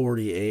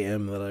 4:40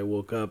 a.m. that I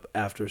woke up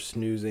after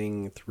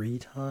snoozing 3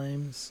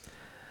 times.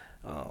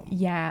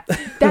 Yeah,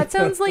 that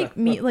sounds like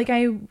me. Like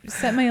I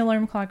set my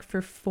alarm clock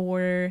for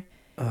 4:10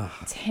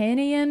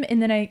 a.m.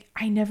 and then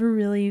I never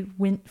really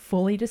went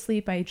fully to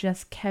sleep. I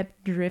just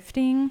kept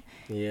drifting.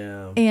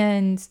 Yeah.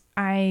 And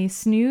I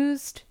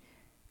snoozed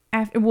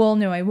after. Well,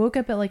 no, I woke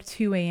up at like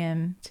 2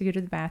 a.m. to go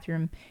to the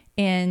bathroom,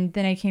 and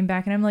then I came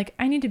back and I'm like,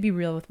 I need to be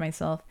real with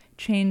myself.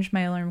 Change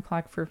my alarm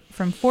clock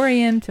from 4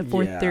 a.m. to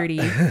 4:30,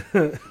 yeah.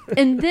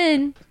 And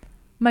then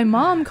my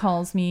mom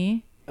calls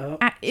me.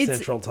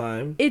 Central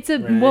Time. It's a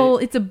right? Well,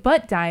 it's a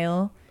butt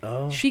dial.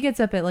 Oh. She gets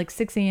up at like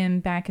 6 a.m.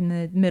 back in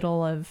the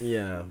middle of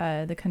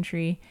the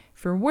country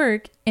for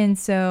work, and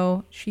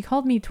so she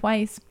called me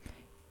twice,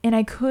 and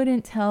I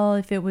couldn't tell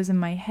if it was in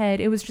my head.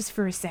 It was just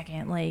for a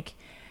second, like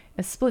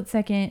a split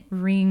second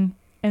ring,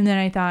 and then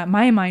I thought,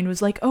 my mind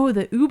was like, oh,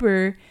 the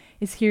Uber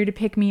is here to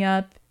pick me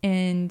up,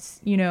 and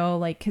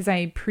like, because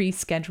I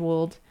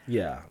pre-scheduled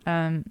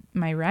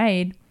my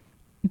ride.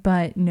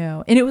 But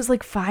no. And it was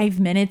like 5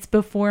 minutes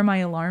before my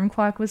alarm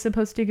clock was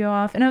supposed to go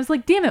off. And I was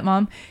like, damn it,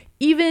 Mom.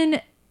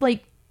 Even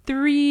like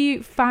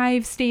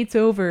 3-5 states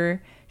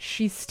over,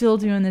 she's still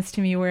doing this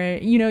to me where,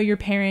 your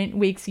parent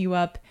wakes you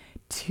up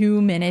 2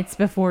 minutes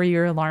before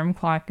your alarm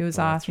clock goes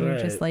off. And you're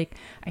just like,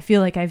 I feel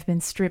like I've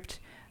been stripped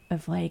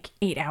of like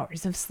 8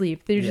 hours of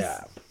sleep. There's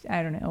just,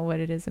 I don't know what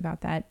it is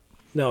about that.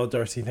 No,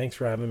 Darcy, thanks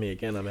for having me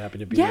again. I'm happy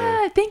to be here.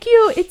 Yeah, thank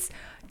you. It's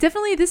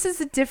definitely, this is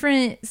a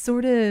different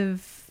sort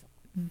of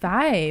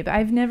vibe.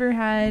 I've never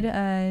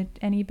had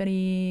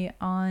anybody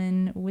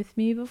on with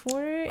me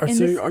before.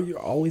 Are you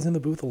always in the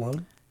booth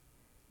alone?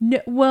 No,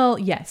 well,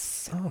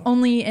 yes.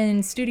 Only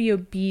in Studio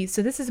B.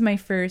 So this is my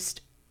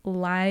first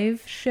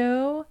live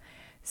show.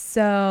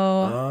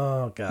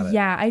 So got it.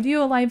 Yeah, I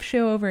do a live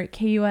show over at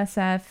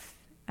KUSF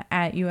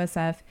at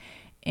USF,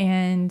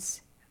 and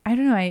I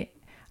don't know,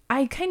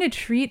 I kind of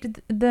treat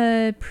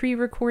the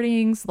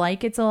pre-recordings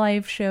like it's a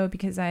live show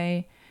because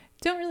I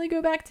don't really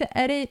go back to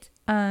edit,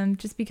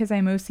 just because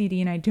I'm OCD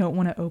and I don't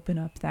want to open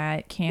up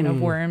that can of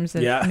worms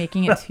of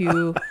making it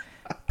too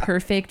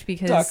perfect.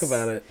 Because talk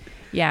about it.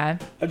 Yeah,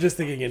 I'm just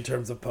thinking in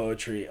terms of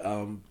poetry.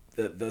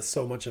 The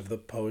so much of the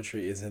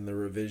poetry is in the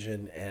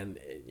revision, and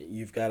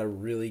you've got to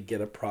really get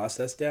a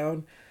process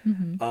down,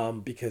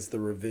 because the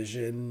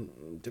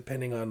revision,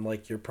 depending on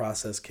like your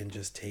process, can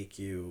just take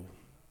you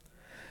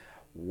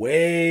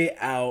way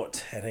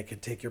out, and it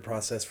could take your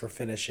process for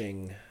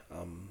finishing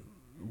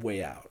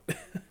way out.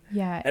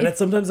 Yeah, and it's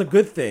sometimes a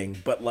good thing,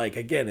 but like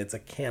again, it's a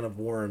can of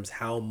worms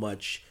how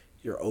much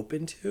you're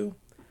open to.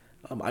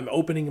 I'm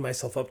opening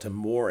myself up to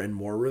more and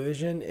more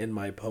revision in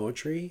my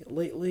poetry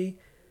lately,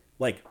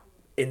 like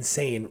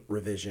insane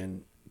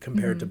revision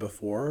compared to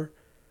before,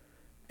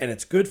 and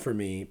it's good for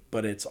me,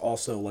 but it's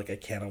also like a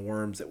can of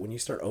worms that when you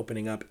start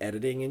opening up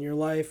editing in your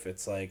life,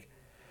 it's like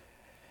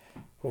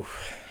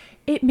oof.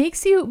 It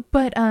makes you,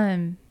 but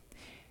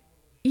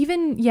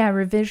even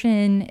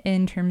revision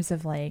in terms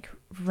of like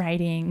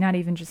writing, not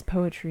even just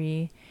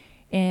poetry,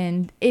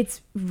 and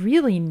it's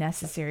really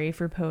necessary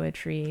for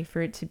poetry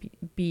for it to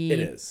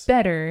be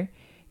better.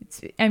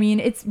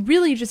 It's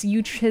really just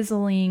you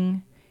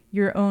chiseling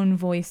your own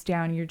voice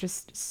down. You're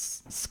just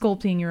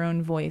sculpting your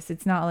own voice.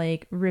 It's not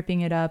like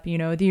ripping it up,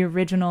 the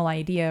original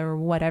idea or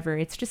whatever.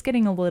 It's just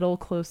getting a little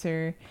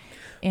closer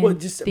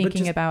and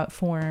thinking about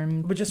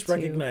form. But just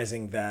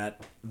recognizing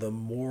that the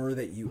more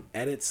that you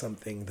edit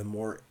something, the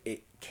more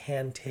it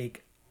can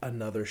take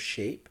another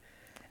shape,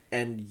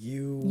 and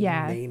you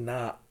may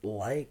not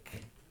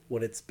like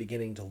what it's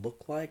beginning to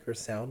look like or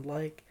sound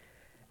like,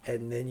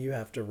 and then you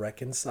have to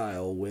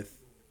reconcile with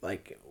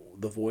like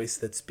the voice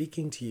that's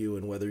speaking to you,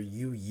 and whether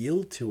you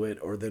yield to it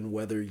or then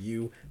whether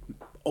you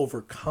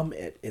overcome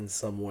it in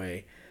some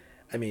way.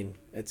 I mean,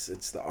 it's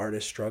the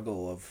artist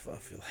struggle of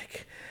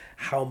like,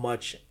 how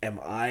much am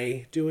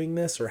I doing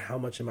this or how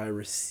much am I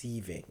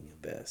receiving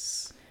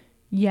this?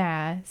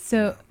 Yeah.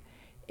 So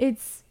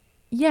it's,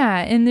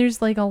 and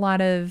there's like a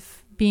lot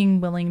of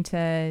being willing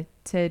to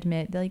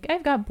admit like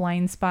I've got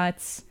blind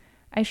spots.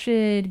 I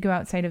should go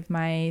outside of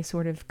my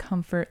sort of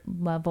comfort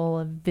level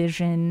of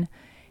vision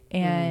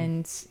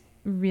and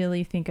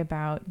really think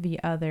about the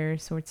other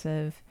sorts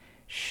of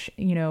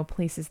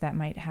places that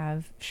might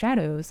have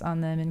shadows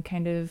on them, and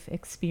kind of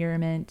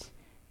experiment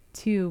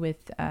too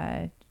with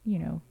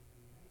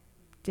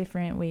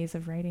different ways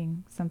of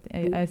writing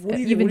something. What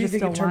do you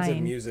think in terms of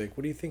music?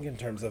 What do you think in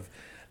terms of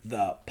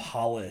the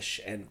polish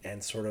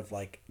and sort of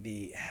like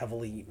the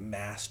heavily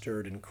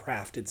mastered and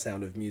crafted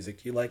sound of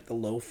music? Do you like the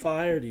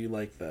lo-fi, or do you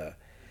like the...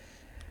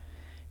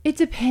 It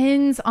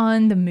depends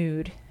on the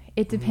mood.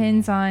 It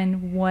depends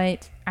on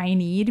what I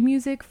need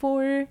music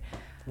for.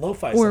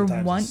 Lo-fi or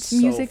sometimes want is so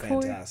music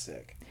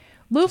fantastic. For.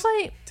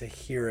 Lo-fi, just to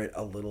hear it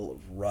a little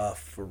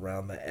rough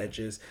around the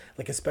edges,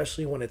 like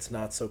especially when it's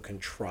not so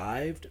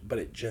contrived, but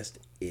it just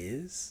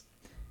is.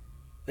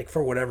 Like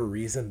for whatever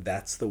reason,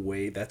 that's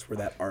where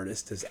that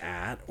artist is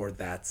at, or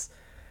that's...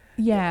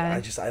 Yeah.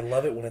 I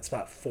love it when it's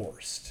not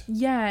forced.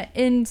 Yeah,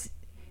 and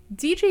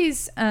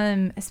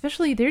DJs,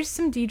 especially, there's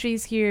some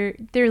DJs here,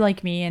 they're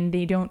like me, and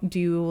they don't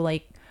do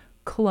like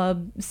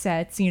club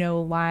sets,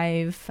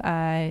 live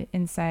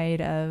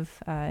inside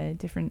of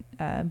different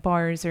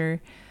bars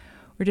or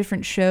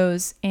different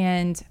shows,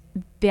 and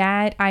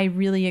that I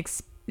really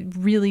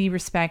really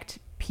respect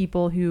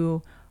people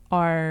who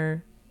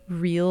are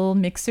real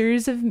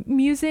mixers of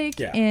music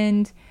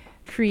and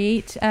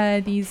create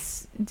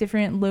these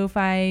different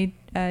lo-fi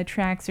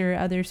tracks or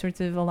other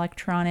sorts of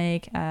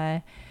electronic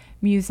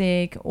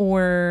music,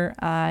 or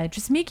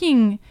just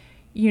making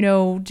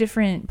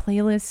different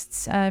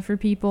playlists for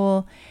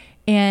people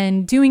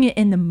and doing it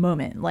in the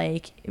moment,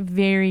 like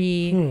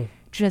very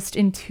just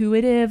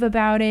intuitive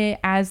about it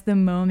as the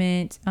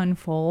moment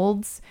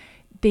unfolds.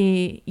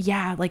 There's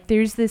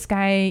this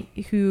guy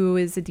who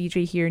is a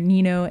DJ here,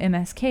 Nino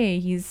MSK.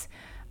 He's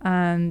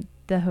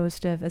the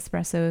host of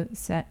Espresso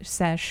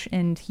Sesh,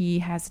 and he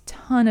has a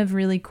ton of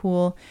really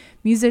cool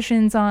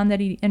musicians on that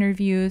he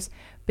interviews.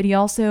 but he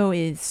also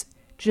is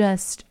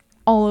just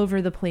all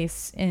over the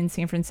place in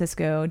San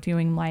Francisco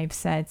doing live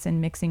sets and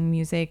mixing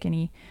music, and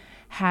he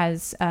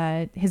has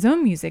his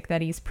own music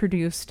that he's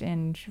produced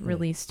and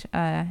released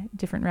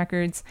different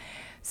records.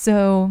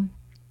 So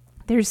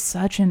there's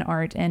such an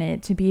art in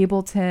it to be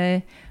able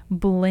to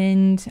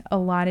blend a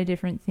lot of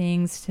different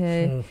things,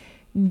 to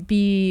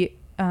be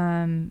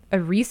a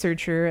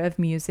researcher of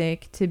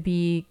music, to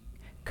be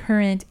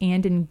current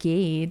and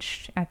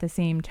engaged at the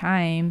same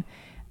time,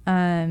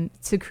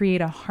 to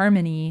create a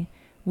harmony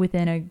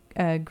within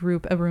a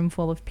group, a room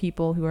full of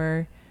people who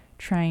are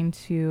trying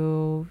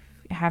to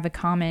have a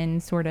common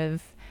sort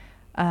of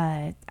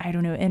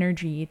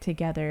energy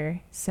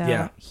together.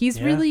 So he's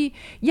really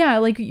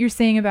like you're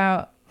saying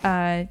about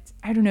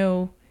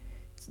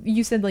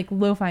you said like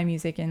lo-fi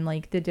music and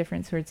like the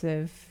different sorts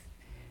of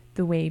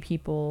the way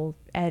people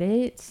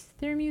edit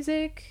their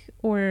music,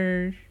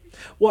 or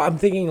well, I'm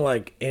thinking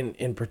like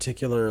in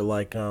particular,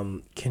 like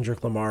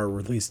Kendrick Lamar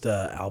released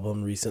an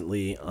album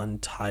recently,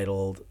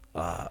 Untitled,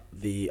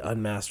 the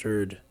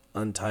unmastered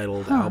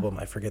Untitled album.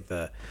 I forget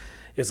it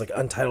was like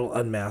Untitled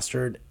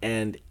Unmastered,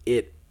 and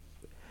it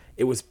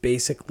was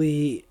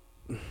basically,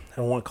 I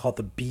don't want to call it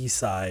the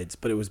B-sides,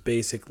 but it was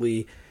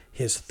basically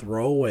his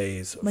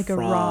throwaways like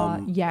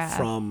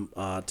from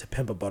To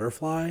Pimp a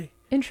Butterfly.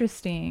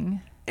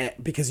 Interesting. And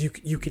because you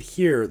could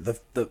hear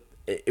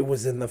it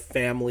was in the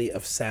family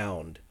of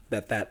sound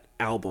that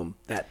album,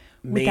 that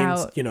main,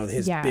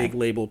 his big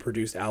label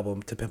produced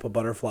album, To Pimp a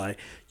Butterfly,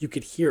 you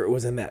could hear it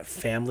was in that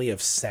family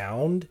of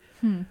sound.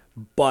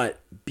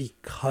 But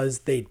because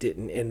they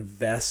didn't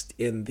invest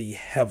in the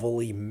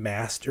heavily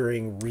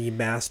remastering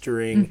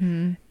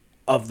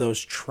of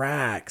those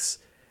tracks,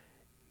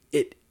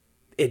 it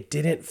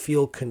didn't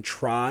feel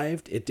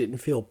contrived. It didn't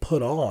feel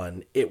put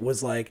on. It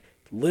was like,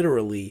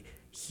 literally,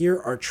 here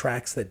are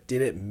tracks that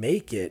didn't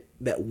make it,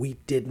 that we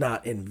did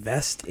not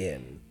invest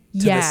in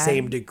to the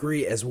same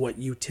degree as what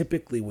you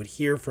typically would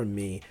hear from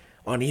me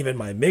on even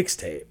my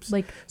mixtapes.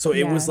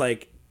 It was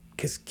like,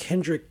 because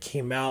Kendrick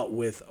came out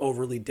with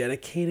Overly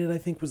Dedicated, I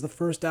think was the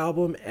first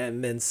album,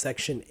 and then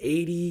Section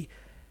 80.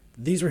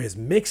 These were his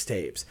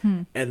mixtapes,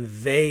 and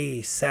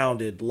they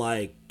sounded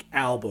like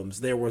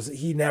albums.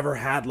 He never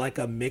had like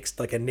a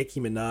Nicki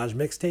Minaj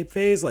mixtape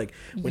phase, like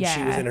when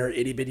she was in her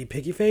Itty Bitty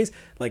Piggy phase,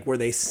 like where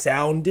they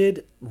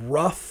sounded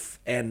rough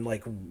and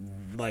like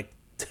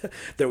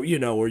there,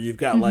 where you've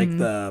got like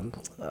the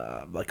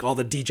like all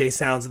the DJ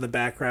sounds in the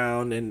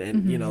background and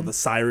the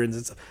sirens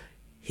and stuff.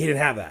 He didn't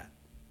have that.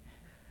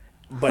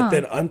 But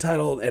then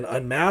Untitled and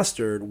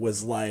Unmastered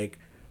was like,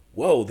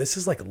 whoa, this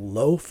is like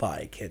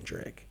lo-fi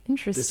Kendrick.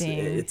 Interesting.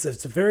 It's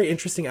a very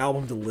interesting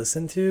album to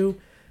listen to,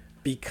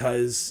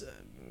 because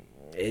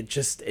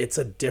it's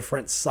a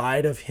different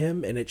side of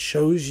him, and it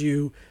shows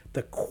you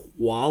the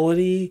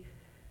quality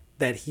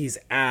that he's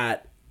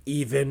at,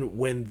 even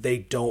when they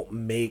don't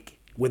meet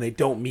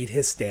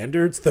his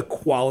standards. The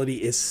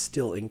quality is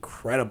still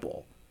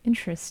incredible.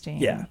 Interesting.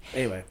 Yeah.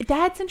 Anyway,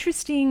 that's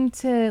interesting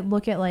to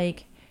look at,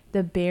 like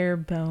the bare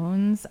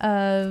bones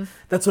of.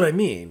 That's what I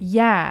mean.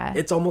 Yeah.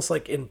 It's almost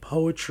like in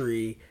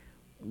poetry.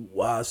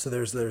 So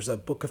there's a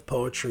book of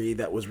poetry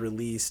that was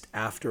released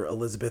after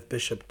Elizabeth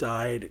Bishop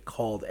died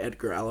called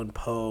Edgar Allan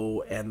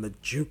Poe and the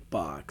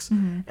Jukebox,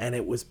 and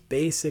it was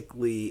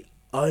basically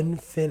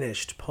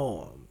unfinished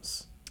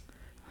poems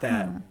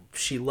that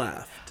she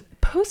left.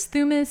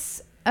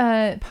 Posthumous,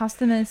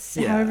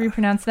 however you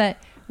pronounce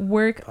that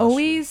work,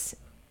 always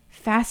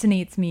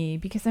fascinates me,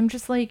 because I'm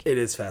just like, it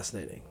is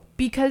fascinating.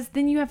 Because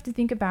then you have to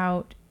think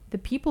about the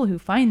people who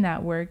find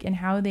that work and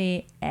how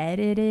they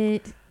edit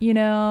it, and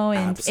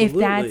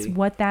Absolutely. if that's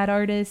what that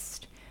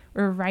artist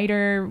or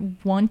writer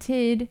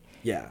wanted.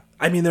 Yeah.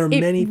 I mean, there are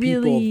many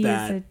people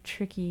that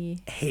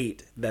tricky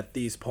hate that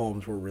these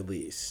poems were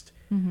released,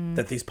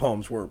 that these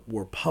poems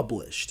were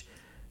published,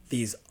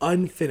 these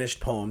unfinished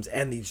poems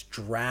and these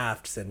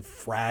drafts and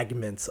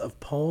fragments of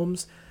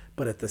poems.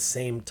 But at the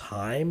same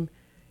time,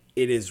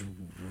 it is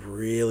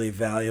really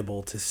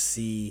valuable to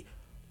see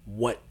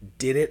what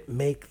didn't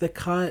make the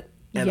cut.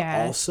 And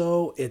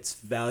also, it's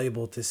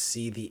valuable to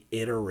see the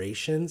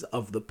iterations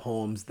of the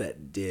poems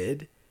that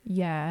did.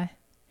 Yeah.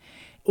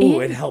 Oh,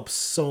 it helps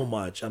so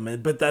much. I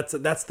mean, but that's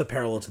the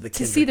parallel to the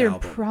Kendrick to see their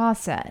album.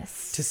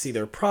 process. To see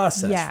their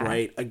process,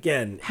 right?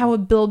 Again, how a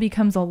bill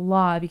becomes a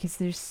law, because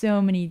there's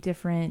so many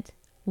different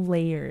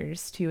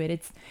layers to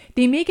it.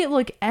 They make it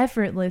look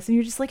effortless, and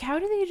you're just like, how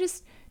do they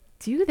just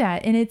do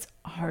that? And it's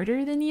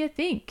harder than you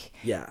think.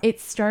 Yeah. It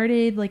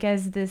started like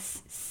as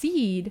this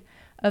seed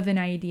of an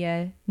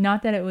idea,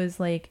 not that it was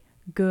like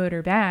good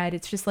or bad.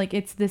 It's just like,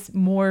 it's this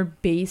more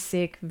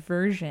basic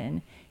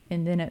version,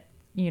 and then it,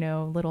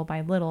 little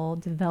by little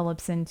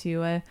develops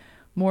into a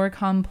more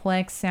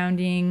complex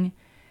sounding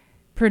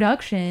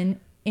production.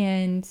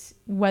 And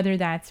whether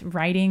that's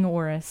writing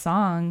or a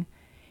song,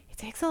 it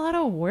takes a lot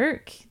of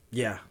work.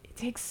 Yeah. It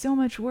takes so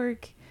much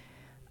work.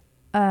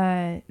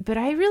 But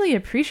I really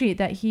appreciate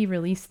that he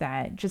released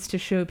that, just to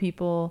show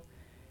people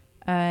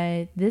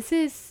this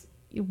is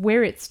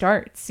where it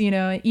starts,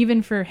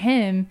 even for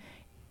him.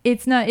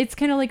 it's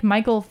kind of like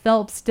Michael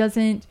Phelps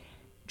doesn't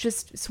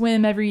just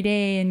swim every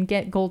day and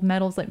get gold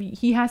medals. Like,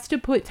 he has to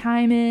put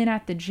time in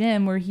at the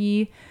gym where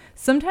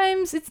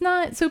sometimes it's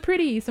not so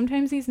pretty.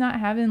 Sometimes he's not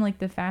having like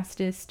the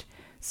fastest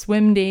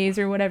swim days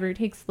or whatever. It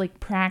takes like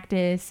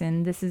practice,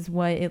 and this is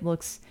what it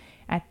looks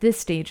at this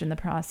stage in the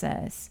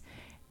process.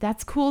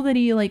 That's cool that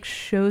he like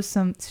shed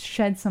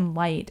some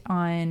light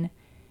on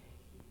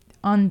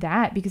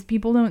that, because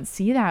people don't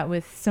see that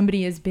with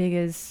somebody as big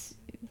as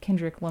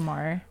Kendrick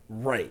Lamar.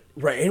 Right.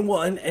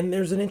 And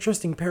there's an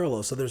interesting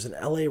parallel. So there's an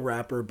LA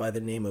rapper by the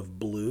name of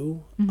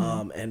Blue,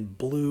 and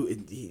Blue,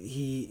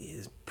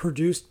 he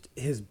produced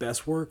his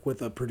best work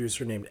with a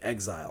producer named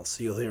Exile.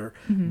 So you'll hear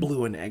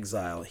Blue in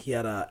Exile. He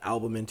had an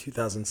album in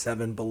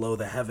 2007, Below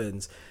the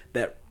Heavens,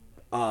 that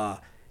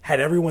had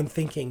everyone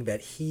thinking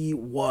that he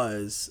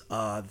was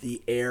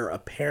the heir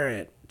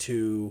apparent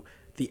to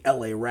the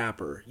LA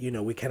rapper. You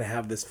know, we kind of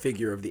have this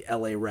figure of the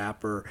LA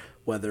rapper,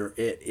 whether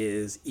it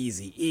is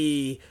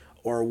Eazy-E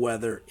or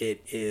whether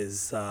it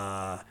is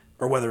or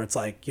whether it's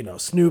like, you know,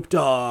 Snoop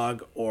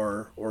Dogg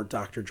or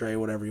Dr. Dre,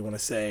 whatever you want to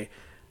say.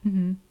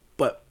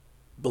 But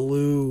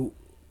Blue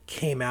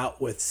came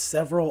out with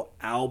several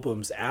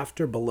albums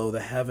after Below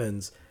the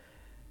Heavens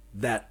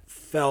that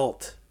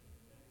felt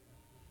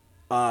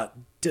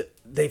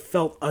they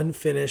felt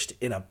unfinished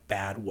in a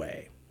bad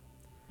way.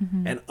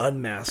 And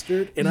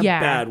unmastered in a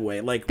bad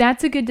way. Like,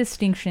 that's a good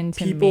distinction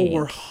to people make.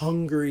 were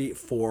hungry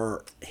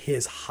for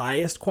his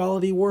highest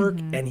quality work,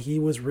 and he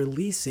was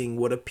releasing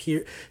what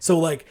appeared. So,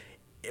 like,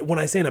 when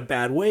I say in a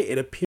bad way, it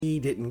appeared he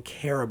didn't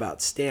care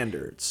about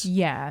standards.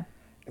 Yeah.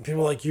 And people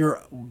are like,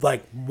 you're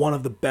like one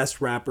of the best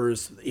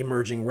rappers,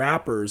 emerging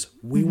rappers.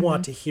 We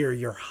want to hear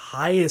your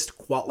highest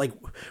quality. Like,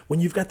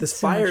 when you've got this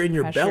So fire much in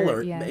your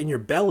pressure, in your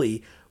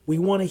belly. We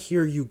want to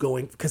hear you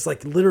going, because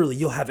like literally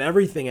you'll have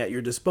everything at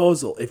your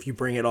disposal if you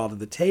bring it all to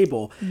the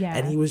table. Yeah.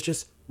 And he was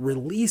just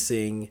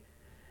releasing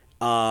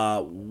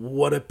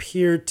what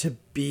appeared to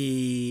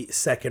be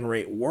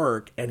second-rate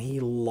work, and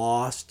he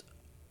lost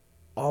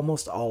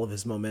almost all of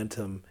his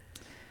momentum.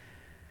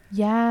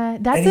 Yeah,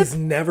 and he's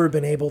never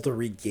been able to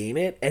regain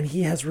it. And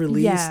he has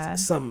released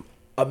some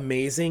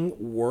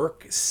amazing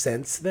work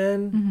since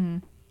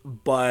then,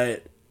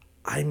 but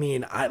I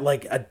mean,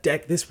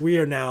 we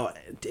are now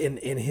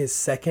in his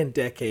second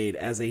decade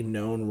as a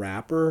known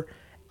rapper,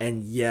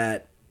 and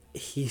yet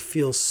he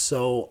feels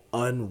so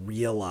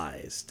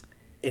unrealized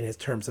in his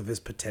terms of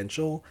his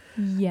potential.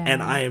 Yeah.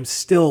 And I am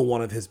still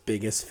one of his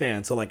biggest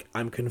fans. So like,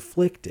 I'm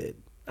conflicted.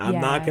 I'm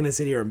not going to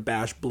sit here and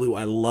bash Blue.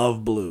 I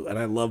love Blue, and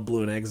I love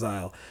Blue in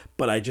Exile,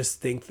 but I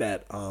just think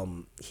that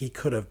he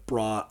could have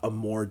brought a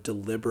more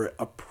deliberate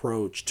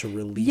approach to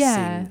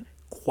releasing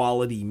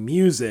quality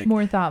music,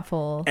 more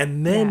thoughtful,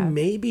 and then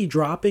maybe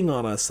dropping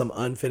on us some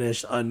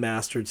unfinished,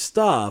 unmastered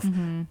stuff,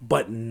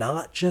 but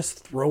not just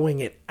throwing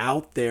it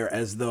out there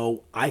as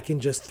though I can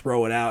just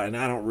throw it out and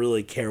I don't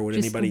really care what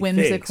just anybody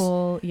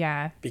whimsical thinks.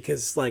 Yeah,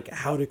 because like,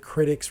 how do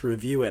critics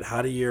review it?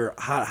 How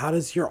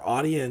does your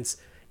audience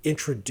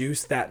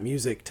introduce that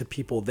music to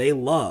people they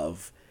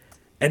love?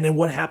 And then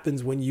what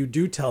happens when you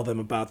do tell them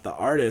about the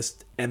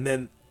artist, and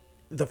then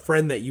the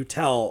friend that you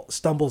tell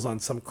stumbles on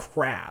some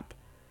crap?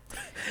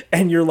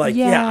 And you're like,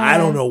 I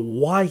don't know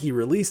why he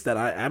released that.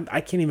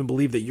 I can't even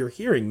believe that you're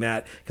hearing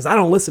that, because I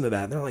don't listen to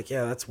that. And they're like,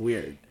 yeah, that's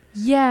weird.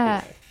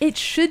 Yeah, it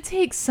should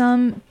take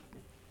some,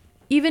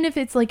 even if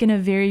it's like in a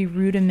very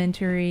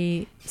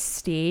rudimentary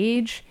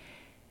stage.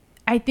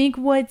 I think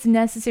what's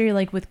necessary,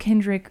 like with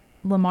Kendrick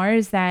Lamar,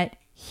 is that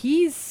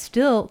he's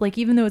still, like,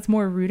 even though it's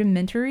more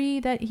rudimentary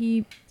that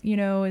he, you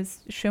know, is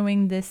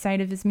showing this side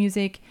of his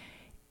music,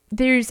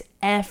 there's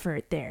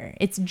effort there.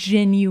 It's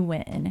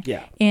genuine.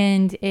 Yeah.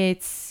 And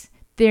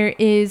there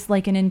is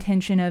like an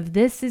intention of,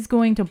 this is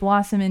going to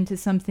blossom into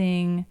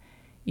something,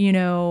 you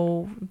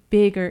know,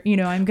 bigger, you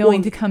know, I'm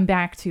going to come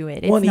back to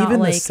it. It's not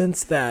even like the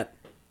sense that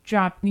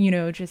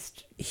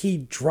he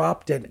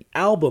dropped an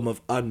album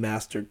of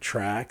unmastered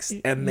tracks,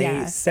 and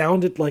they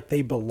sounded like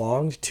they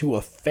belonged to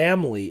a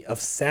family of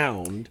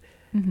sound.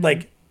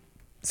 Like,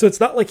 so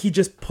it's not like he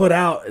just put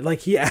out,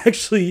 like, he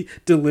actually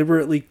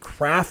deliberately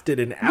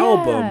crafted an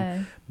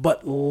album,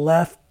 but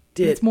left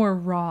it, it's more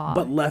raw,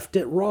 but left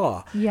it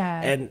raw.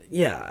 Yeah. And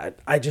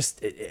I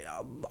just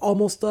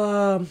almost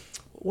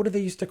what do they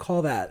used to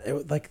call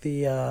that? Like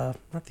the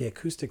not the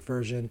acoustic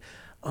version.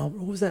 What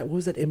was that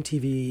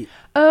MTV?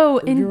 Oh,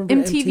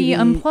 MTV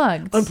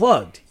Unplugged.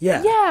 Unplugged,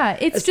 yeah. Yeah,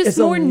 it's just it's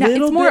more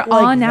it's more like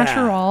all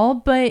natural,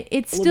 but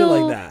it's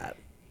still like that.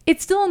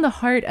 It's still in the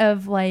heart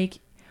of like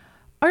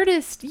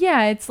artist.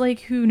 Yeah, it's like,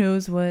 who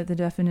knows what the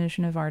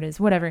definition of art is,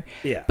 whatever.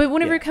 Yeah. But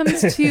whenever it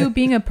comes to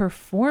being a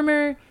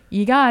performer,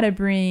 you gotta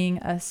bring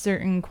a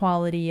certain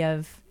quality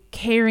of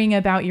caring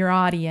about your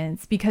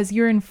audience, because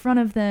you're in front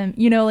of them,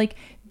 you know, like,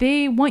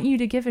 they want you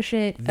to give a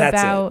shit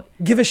about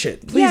it. Give a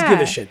shit. Please give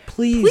a shit.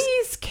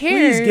 Please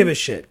care. Please give a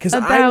shit. Because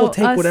I will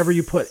take us. whatever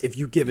you put if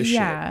you give a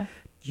Yeah. shit.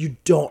 You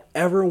don't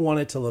ever want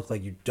it to look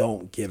like you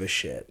don't give a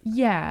shit.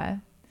 Yeah.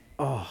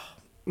 Oh.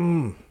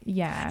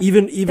 Yeah.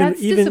 Even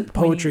That's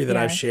poetry that disappointing.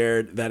 I've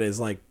shared that is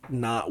like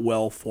not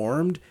well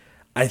formed,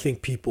 I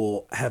think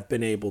people have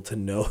been able to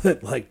know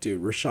that, like,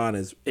 dude, Rashawn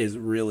is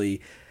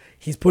really,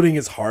 he's putting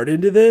his heart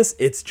into this.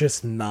 It's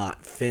just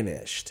not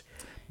finished.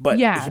 But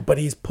but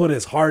he's put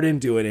his heart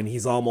into it, and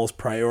he's almost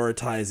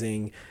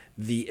prioritizing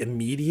the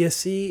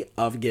immediacy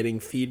of getting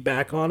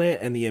feedback on it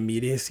and the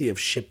immediacy of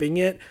shipping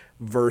it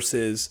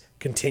versus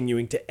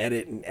continuing to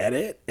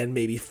edit and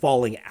maybe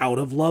falling out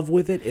of love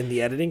with it in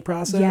the editing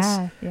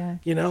process. Yeah.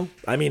 You know,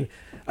 I mean,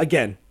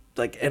 again,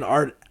 like an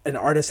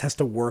artist has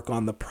to work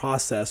on the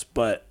process,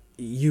 but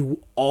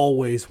you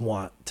always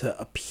want to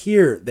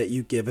appear that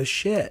you give a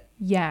shit.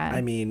 Yeah.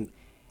 I mean,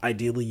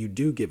 ideally you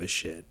do give a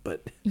shit,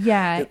 but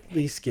at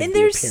least give and the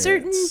there's appearance.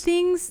 certain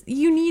things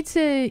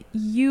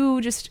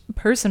you just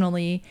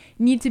personally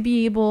need to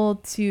be able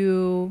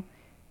to,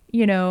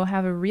 you know,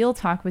 have a real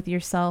talk with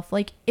yourself.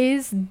 Like,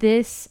 is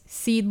this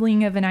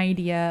seedling of an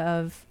idea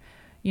of,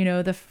 you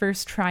know, the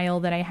first trial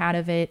that I had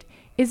of it,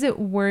 is it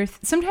worth,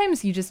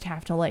 sometimes you just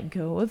have to let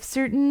go of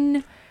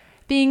certain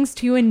things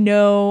too and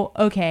know,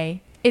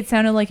 okay, it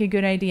sounded like a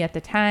good idea at the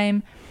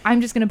time.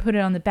 I'm just going to put it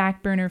on the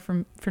back burner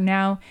for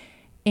now.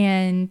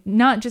 And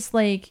not just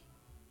like,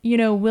 you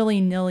know,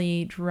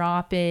 willy-nilly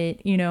drop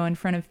it, you know, in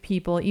front of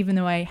people, even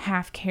though I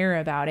half care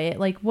about it.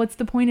 Like, what's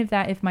the point of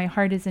that if my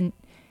heart isn't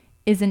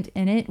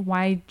in it?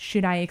 Why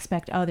should I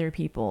expect other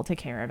people to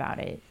care about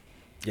it?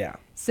 Yeah.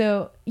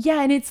 So,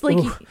 yeah, and it's like...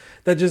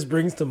 that just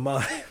brings to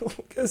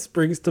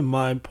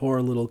mind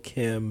poor little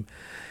Kim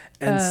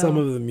and some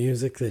of the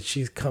music that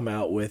she's come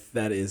out with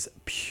that is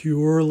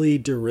purely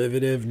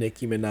derivative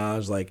Nicki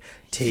Minaj, like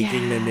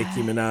taking the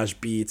Nicki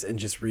Minaj beats and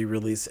just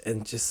re-release,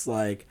 and just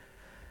like,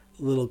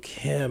 little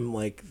Kim,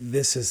 like,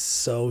 this is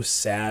so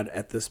sad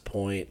at this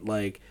point.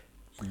 Like,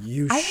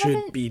 you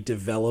should be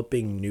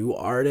developing new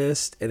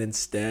artists, and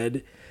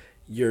instead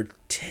you're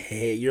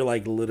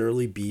like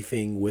literally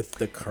beefing with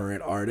the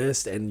current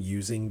artist and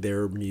using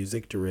their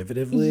music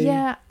derivatively.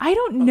 Yeah, I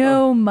don't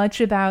know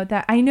much about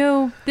that. I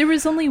know there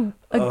was only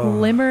a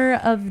glimmer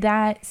of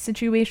that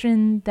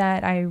situation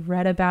that I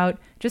read about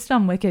just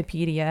on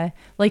Wikipedia,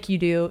 like you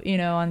do, you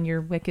know, on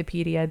your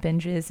Wikipedia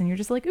binges, and you're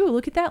just like, ooh,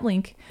 look at that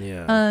link.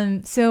 Yeah.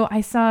 So I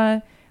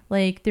saw,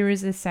 like, there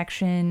was a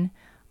section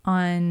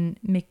on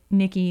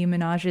Nicki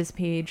Minaj's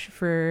page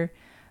for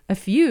a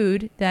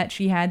feud that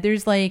she had.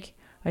 There's like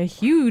a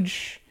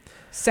huge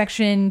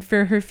section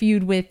for her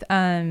feud with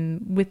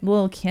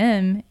Lil'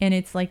 Kim, and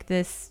it's like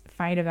this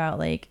fight about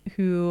like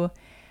who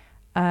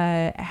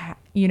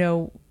you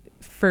know,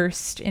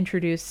 first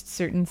introduced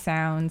certain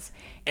sounds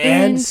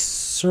and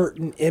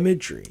certain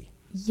imagery.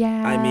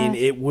 Yeah. I mean,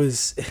 it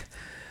was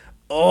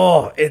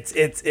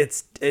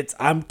it's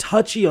I'm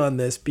touchy on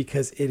this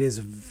because it is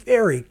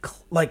very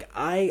like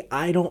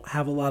I don't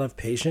have a lot of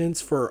patience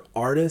for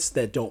artists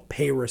that don't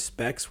pay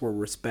respects where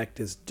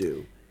respect is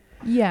due.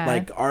 Yeah.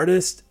 Like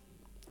artists,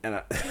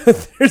 and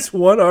there's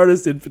one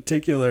artist in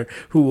particular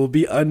who will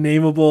be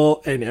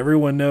unnameable, and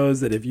everyone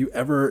knows that if you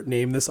ever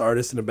name this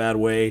artist in a bad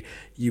way,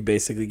 you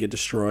basically get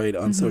destroyed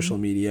on social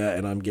media,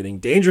 and I'm getting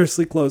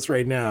dangerously close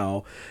right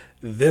now.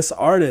 This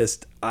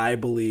artist, I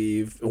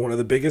believe, one of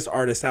the biggest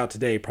artists out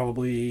today,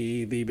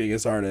 probably the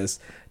biggest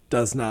artist,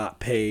 does not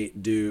pay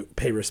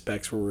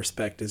respects where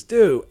respect is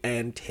due,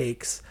 and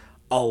takes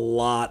a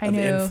lot of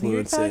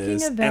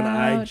influences, and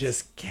I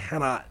just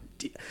cannot.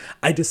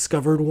 I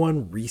discovered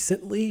one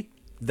recently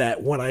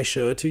that when I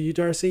show it to you,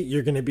 Darcy,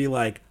 you're going to be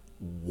like,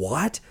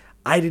 what?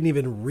 I didn't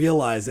even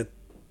realize that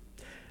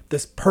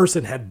this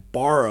person had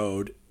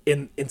borrowed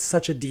in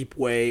such a deep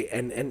way,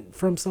 and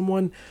from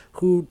someone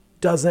who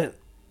doesn't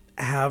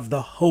have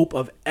the hope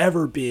of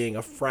ever being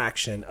a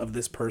fraction of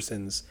this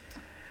person's.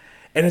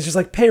 And it's just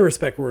like, pay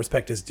respect where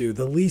respect is due.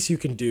 The least you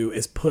can do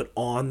is put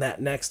on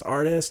that next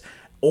artist,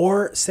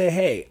 or say,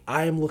 hey,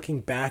 I am looking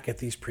back at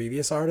these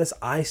previous artists.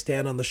 I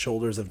stand on the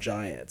shoulders of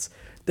giants.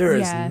 There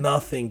is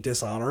nothing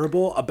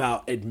dishonorable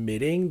about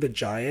admitting the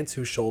giants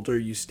whose shoulder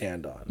you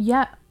stand on.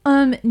 Yeah.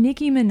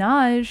 Nicki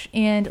Minaj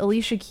and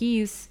Alicia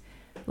Keys,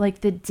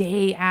 like the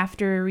day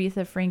after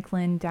Aretha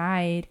Franklin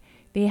died,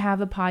 they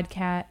have a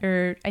podcast,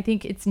 or I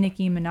think it's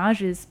Nicki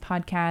Minaj's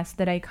podcast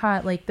that I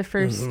caught like the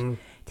first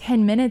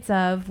 10 minutes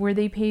of, where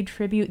they paid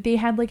tribute. They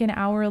had like an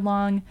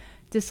hour-long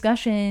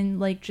discussion,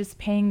 like just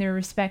paying their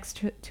respects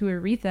to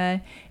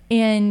Aretha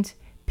and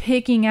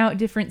picking out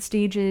different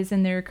stages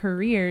in their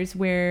careers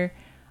where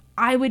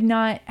I would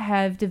not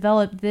have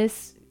developed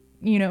this,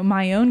 you know,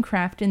 my own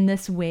craft in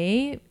this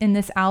way, in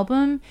this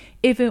album,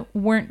 if it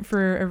weren't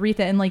for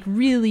Aretha, and like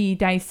really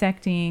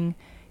dissecting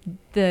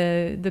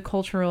the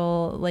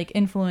cultural like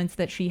influence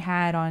that she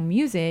had on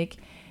music.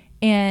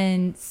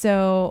 And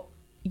so,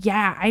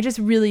 yeah, I just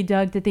really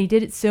dug that they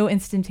did it so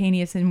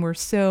instantaneous and were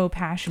so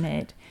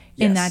passionate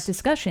in that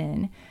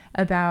discussion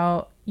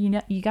about, you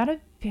know, you gotta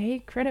pay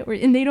credit where,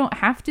 and they don't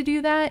have to do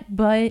that,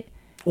 but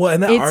well,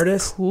 and that it's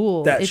artist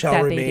cool that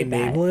shall remain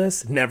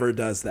nameless never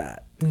does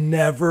that.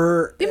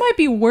 Never. They might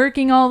be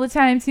working all the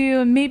time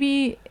too, and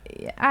maybe,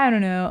 I don't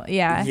know.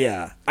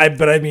 Yeah.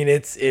 But I mean,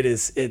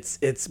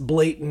 it's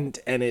blatant,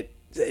 and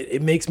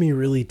it makes me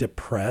really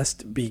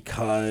depressed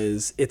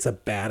because it's a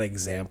bad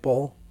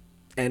example.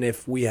 And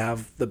if we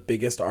have the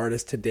biggest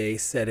artist today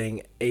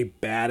setting a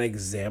bad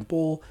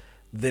example,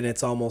 then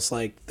it's almost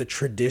like the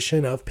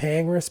tradition of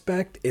paying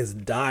respect is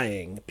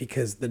dying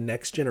because the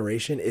next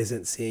generation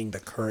isn't seeing the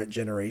current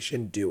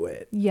generation do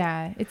it.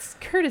 Yeah, it's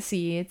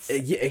courtesy. It's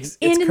it's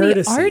and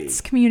courtesy. In the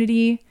arts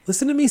community.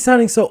 Listen to me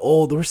sounding so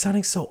old. We're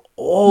sounding so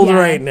old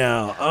right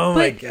now. Oh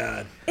my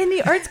God. In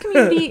the arts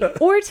community,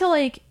 or to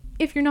like,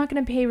 if you're not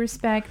going to pay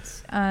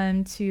respect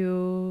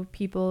to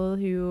people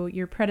who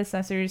your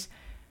predecessors,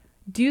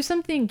 do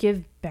something,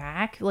 give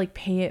back, like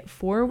pay it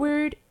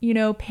forward, you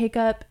know, pick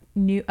up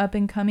new up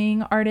and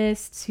coming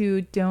artists who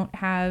don't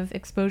have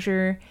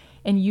exposure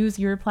and use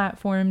your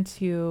platform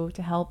to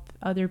help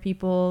other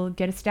people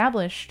get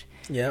established.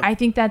 Yeah. I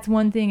think that's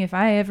one thing. If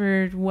I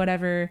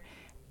ever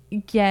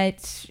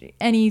get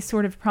any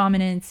sort of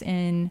prominence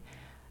in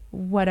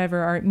whatever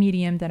art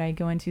medium that I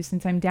go into,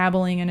 since I'm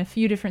dabbling in a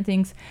few different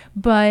things,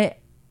 but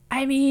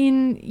I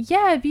mean,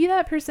 yeah, be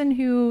that person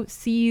who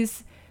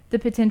sees the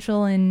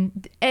potential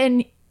and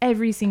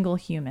every single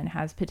human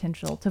has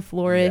potential to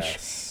flourish.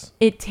 Yes.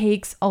 It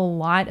takes a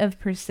lot of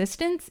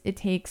persistence. It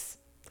takes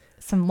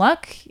some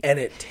luck. And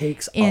it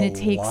takes a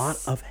lot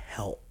of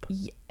help.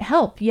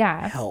 Help,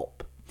 yeah.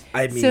 Help.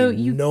 I mean, So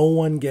no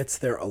one gets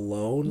there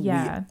alone.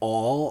 Yeah. We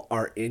all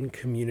are in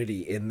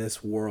community in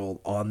this world,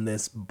 on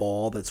this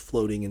ball that's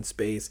floating in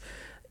space.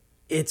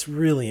 It's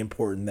really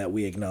important that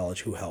we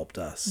acknowledge who helped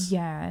us.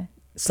 Yeah.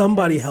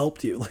 Somebody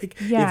helped you. Like,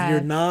 Yeah. if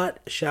you're not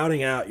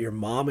shouting out your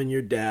mom and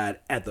your dad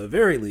at the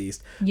very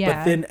least, Yeah.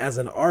 but then as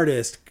an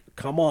artist,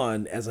 come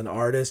on, as an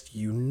artist,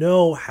 you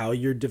know how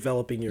you're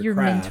developing your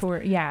craft.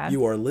 mentor, yeah.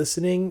 You are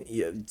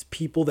listening.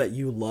 People that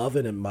you love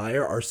and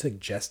admire are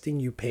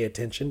suggesting you pay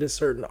attention to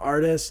certain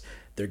artists.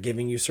 They're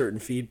giving you certain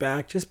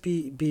feedback. Just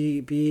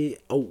be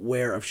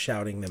aware of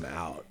shouting them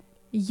out.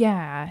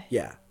 Yeah.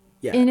 Yeah.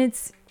 Yeah. And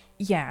it's,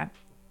 yeah.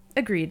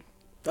 Agreed.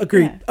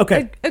 Agreed. Yeah.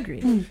 Okay.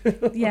 Agreed.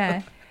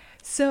 Yeah.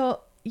 So,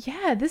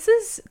 yeah, this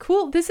is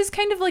cool. This is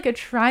kind of like a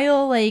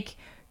trial, like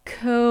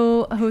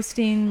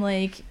co-hosting,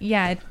 like,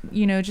 yeah,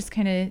 you know, just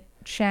kind of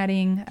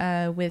chatting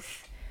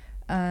with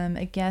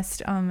a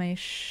guest on my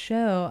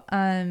show.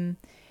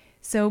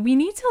 So we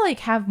need to like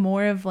have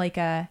more of like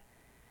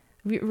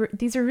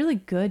these are really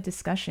good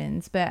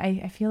discussions, but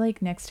I feel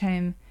like next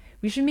time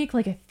we should make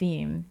like a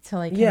theme to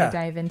like kind of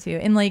dive into,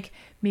 and like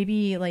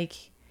maybe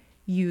like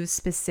use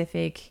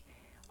specific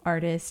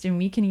artist, and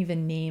we can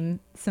even name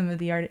some of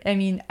the art. I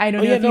mean, I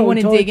don't know if you want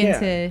to dig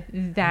into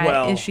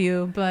that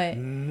issue, but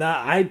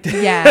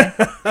yeah,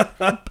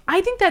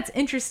 I think that's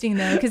interesting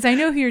though, because I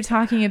know who you're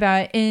talking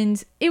about,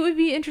 and it would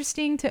be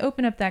interesting to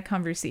open up that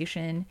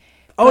conversation.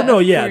 Oh, no,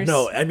 yeah,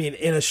 no. I mean,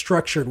 in a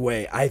structured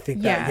way, I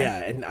think that,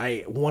 Yeah. and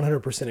I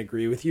 100%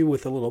 agree with you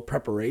with a little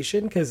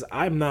preparation, because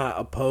I'm not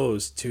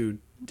opposed to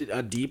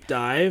a deep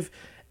dive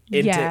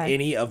into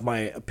any of my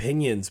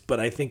opinions, but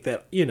I think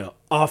that, you know,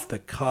 off the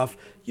cuff,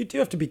 you do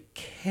have to be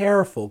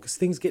careful because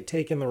things get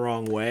taken the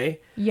wrong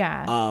way.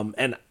 Yeah.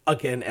 And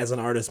again, as an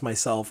artist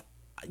myself,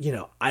 you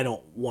know, I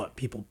don't want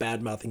people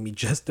bad-mouthing me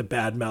just to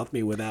bad-mouth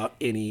me without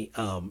any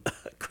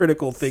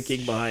critical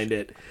thinking behind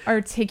it.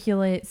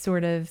 Articulate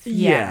sort of.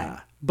 Yeah.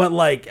 But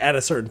like at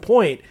a certain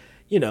point,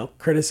 you know,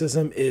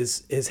 criticism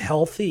is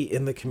healthy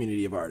in the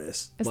community of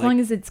artists. As like, long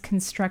as it's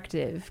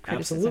constructive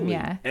criticism, absolutely.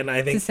 yeah. And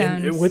I think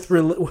sound with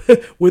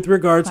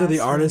regards to the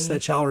classy. artists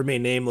that shall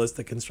remain nameless,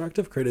 the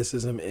constructive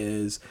criticism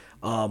is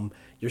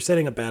you're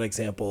setting a bad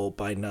example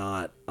by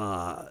not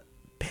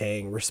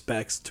paying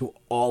respects to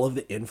all of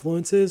the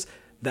influences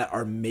that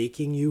are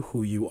making you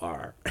who you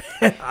are.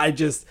 I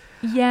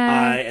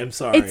am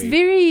sorry. It's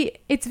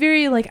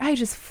very like, I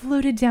just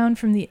floated down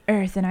from the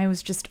earth and I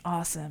was just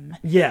awesome.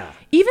 Yeah.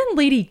 Even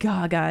Lady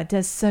Gaga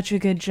does such a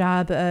good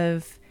job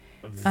of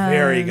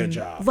very good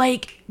job.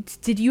 Like,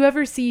 did you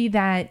ever see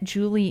that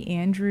Julie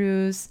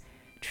Andrews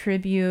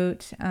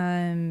tribute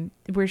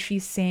where she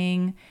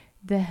sang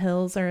 "The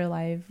Hills Are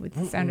Alive with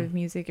the Sound of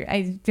Music"?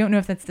 I don't know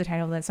if that's the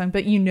title of that song,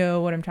 but you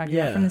know what I'm talking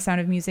about, from The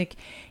Sound of Music.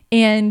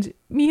 And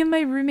me and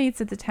my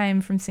roommates at the time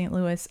from St.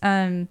 Louis,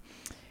 it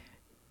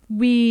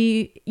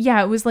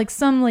was like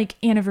some like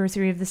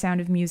anniversary of The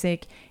Sound of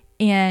Music,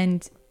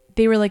 and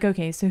they were like,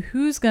 okay, so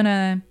who's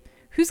gonna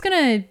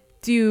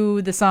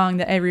do the song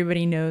that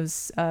everybody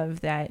knows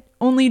of, that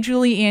only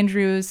Julie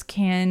Andrews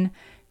can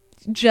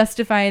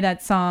justify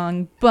that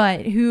song,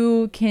 but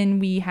who can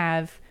we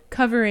have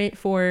cover it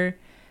for,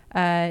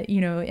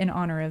 in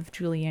honor of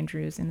Julie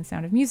Andrews in The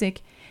Sound of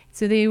Music?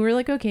 So they were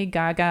like, okay,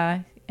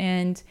 Gaga.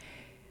 And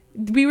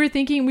we were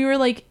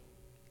like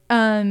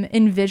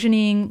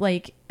envisioning,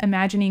 like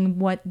imagining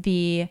what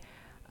the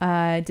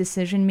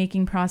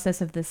decision-making process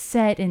of the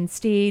set and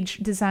stage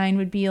design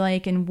would be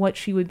like, and what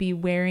she would be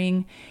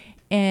wearing.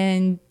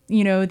 And,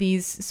 you know,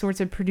 these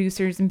sorts of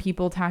producers and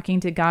people talking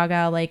to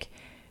Gaga, like,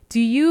 do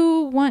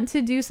you want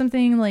to do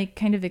something like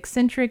kind of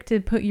eccentric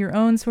to put your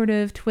own sort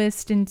of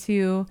twist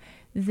into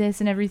this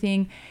and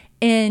everything?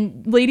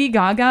 And Lady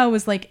Gaga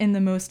was like in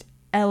the most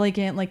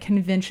elegant, like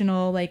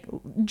conventional, like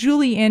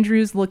Julie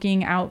Andrews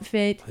looking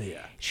outfit.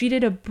 Yeah. She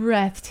did a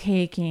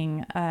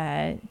breathtaking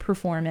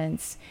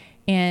performance.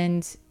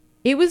 And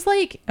it was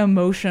like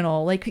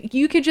emotional. Like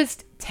you could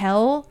just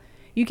tell,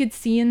 you could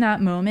see in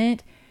that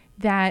moment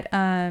that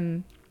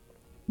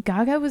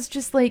Gaga was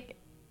just like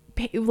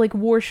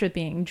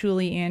worshiping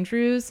Julie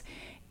Andrews.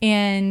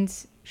 And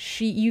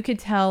you could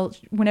tell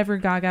whenever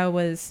Gaga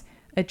was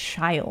a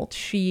child,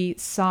 she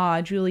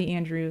saw Julie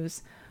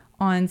Andrews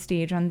on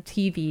stage on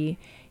TV,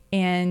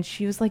 and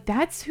she was like,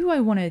 that's who I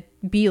want to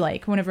be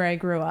like whenever I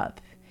grow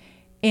up.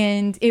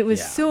 And it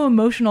was so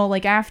emotional.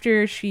 Like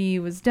after she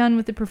was done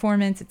with the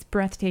performance, it's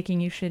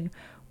breathtaking. You should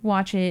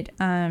watch it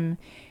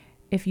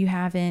if you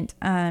haven't.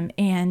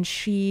 And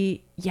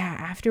she,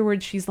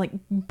 afterwards she's like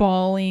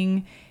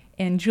bawling,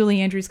 and Julie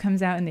Andrews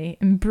comes out and they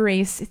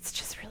embrace. It's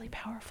just really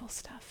powerful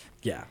stuff.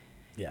 Yeah.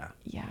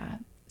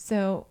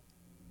 So,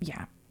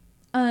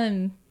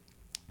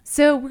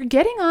 so we're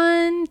getting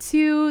on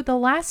to the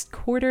last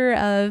quarter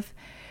of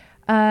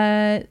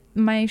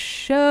my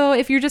show.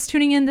 If you're just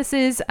tuning in, this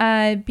is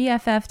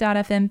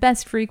BFF.FM,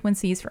 Best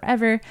Frequencies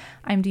Forever.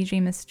 I'm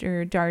DJ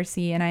Mr.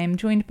 Darcy, and I am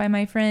joined by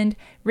my friend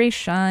Ray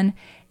Sean.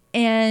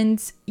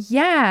 And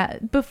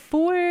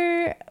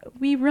before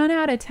we run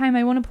out of time,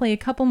 I want to play a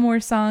couple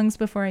more songs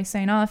before I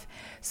sign off.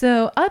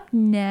 So up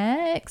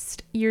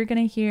next, you're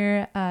going to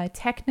hear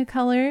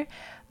Technicolor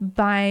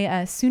by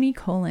Suni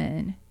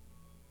Colon.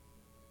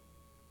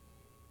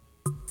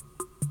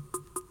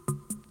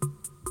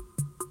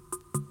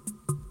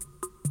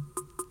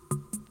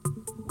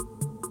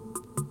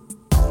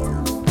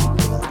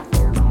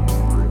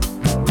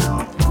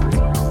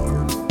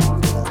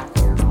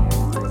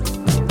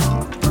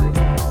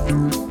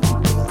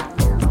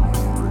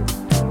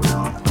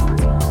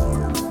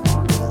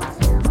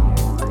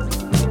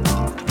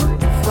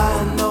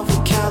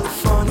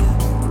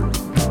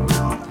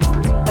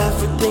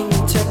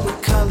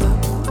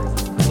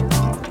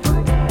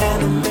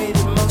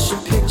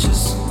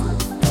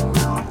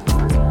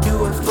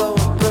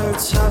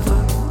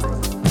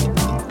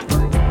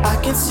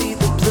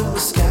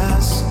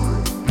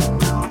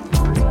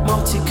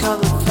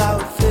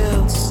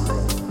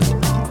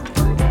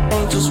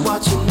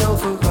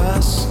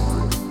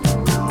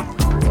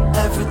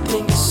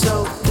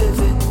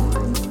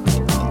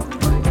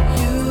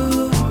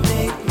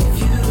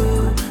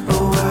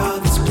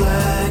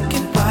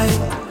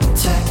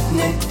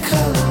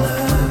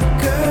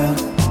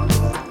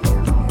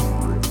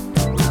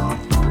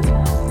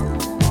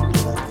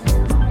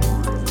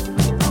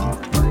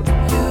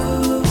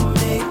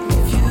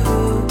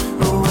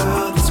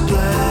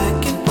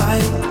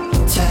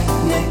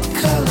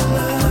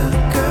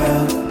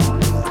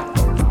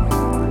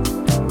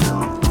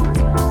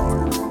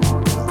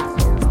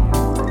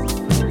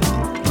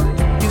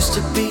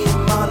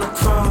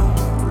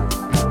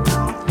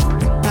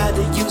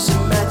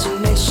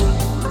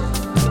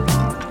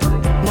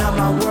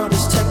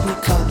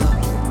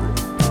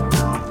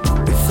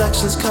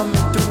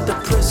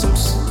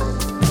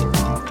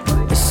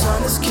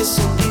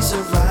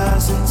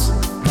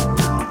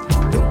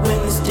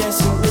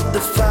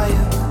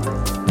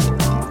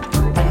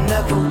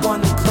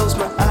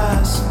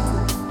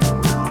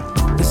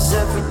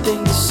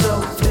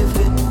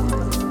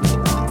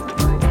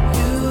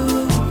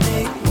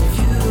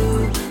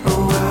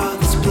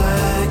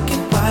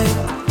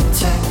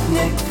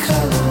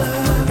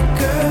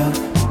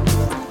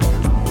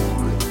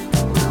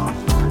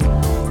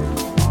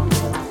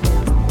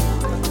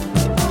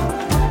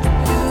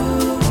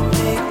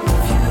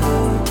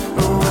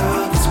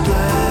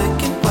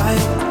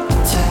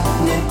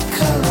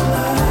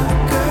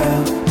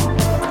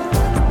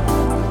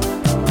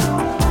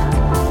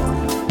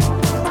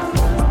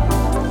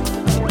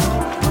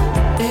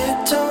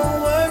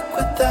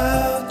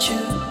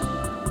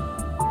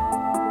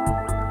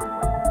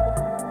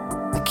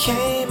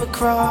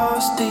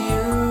 Across the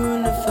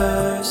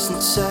universe in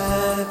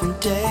 7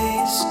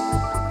 days.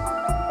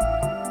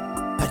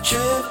 I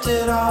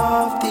drifted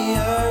off the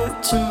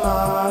earth to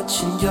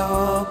march in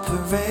your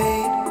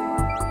parade.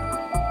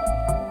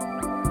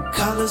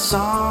 Colors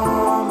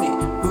on me,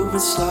 moving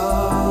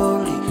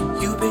slowly.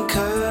 You've been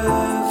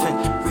curving,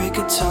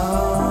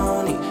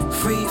 rigatoni,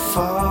 free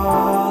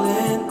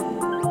falling.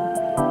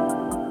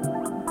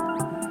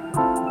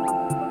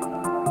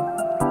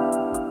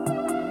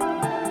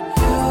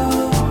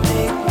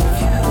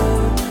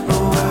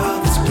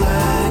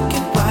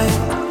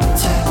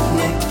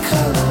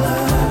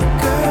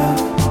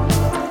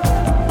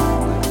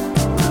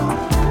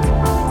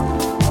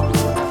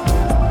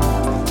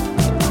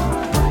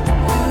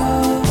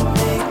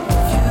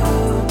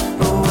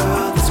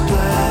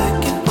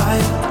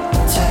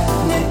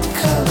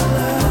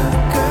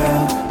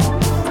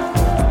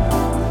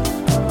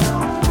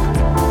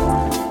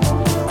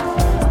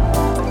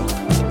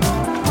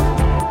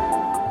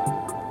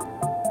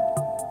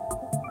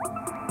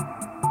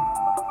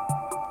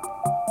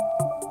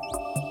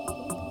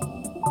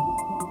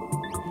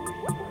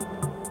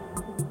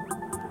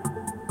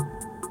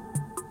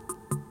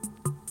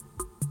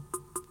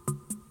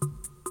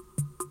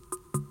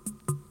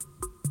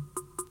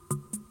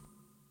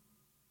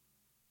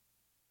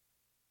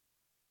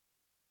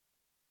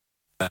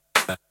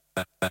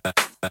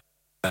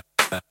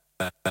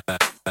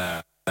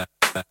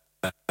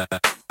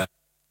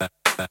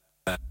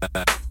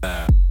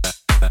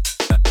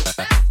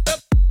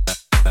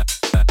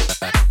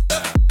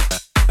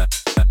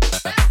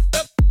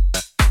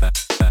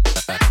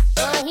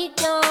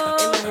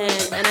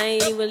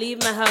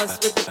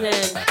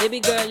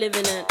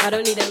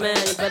 don't need a man,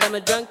 but I'm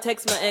a drunk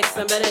text my ex,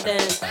 I'm better than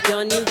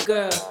your new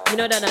girl. You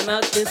know that I'm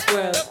out this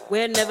world.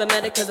 We're never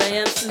met it cause I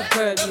am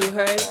superb. You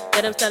heard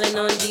that I'm styling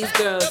on these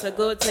girls. So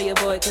go tell your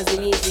boy cause he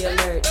needs the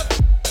alert.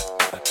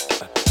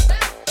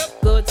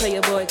 Go tell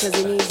your boy cause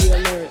he needs the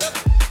alert.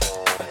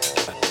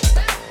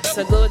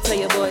 So go tell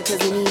your boy cause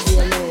he needs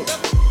the alert.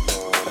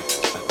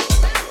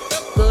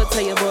 Go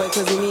tell your boy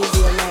cause he needs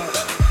the alert.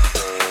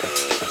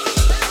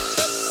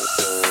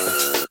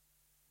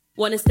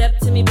 Wanna step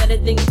to me, better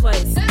think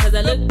twice. Cause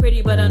I look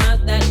pretty, but I'm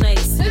not that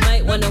nice. You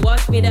might wanna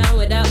wash me down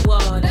with that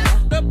water.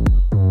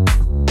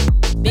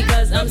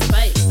 Because I'm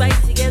spicy.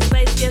 Spicy, get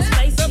spicy, get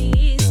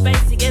spicy.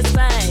 Spicy, get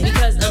spicy.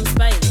 Because I'm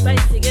spicy.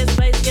 Spicy, get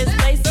spicy, get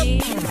spicy.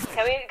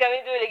 Can we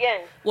do it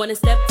again? Wanna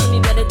step to me,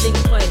 better think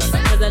twice.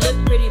 Cause I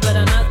look pretty, but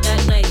I'm not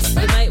that nice.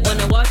 You might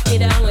wanna wash me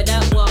down with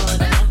that water.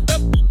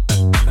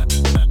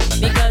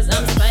 Because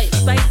I'm spicy.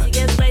 Spicy,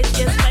 get spicy,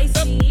 get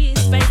spicy.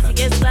 Spicy,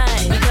 get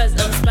spicy. Because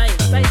I'm spicy.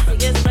 Spicy,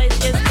 get spicy,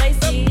 get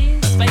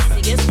spicy.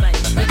 Spicy, get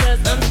spicy. Because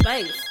I'm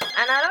spicy.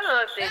 And I don't know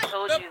if they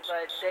told you,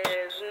 but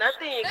there's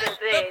nothing you can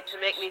say to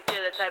make me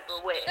feel the type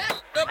of way.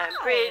 I'm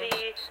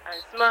pretty, I'm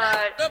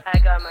smart, I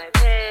got my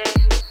pay.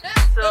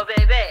 So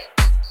baby,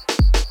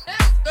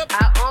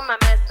 I own my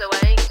mess, so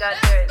I ain't got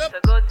dirt. So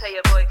go tell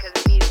your boy cause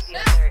he needs the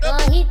alert.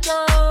 Mojito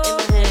in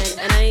my hand,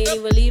 and I ain't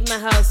even leave my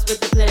house with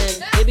the plan.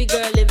 Baby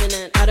girl living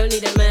it, I don't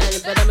need a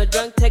man, but I'm a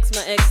drunk text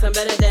my ex, I'm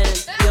better than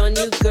your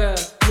new girl.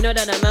 You know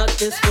that I'm out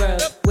this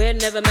world. We're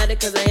never met it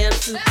cause I am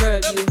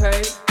superb. You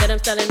heard that I'm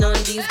styling on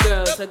these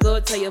girls. So go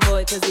tell your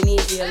boy cause he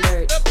needs the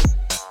alert.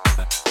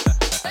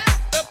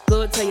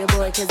 Go tell your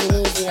boy cause he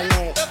needs the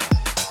alert.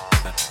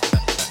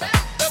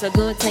 So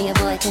go tell your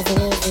boy cause he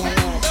needs the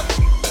alert.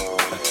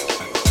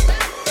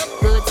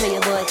 Go tell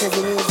your boy cause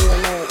he needs the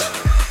alert.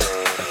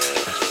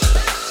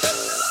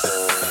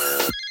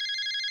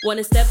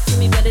 Wanna step to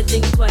me, better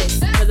think twice.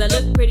 Cause I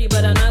look pretty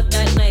but I'm not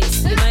that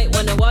nice. You might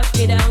wanna wash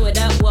me down with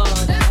that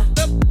water.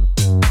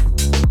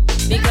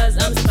 Because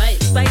I'm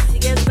spicy. Spicy,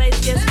 get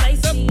spicy, get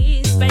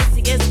spicy.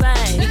 Spicy, get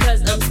spicy.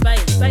 Because I'm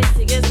spicy.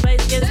 Spicy, get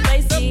spicy, get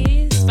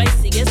spicy.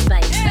 Spicy, get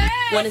spicy.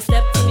 Wanna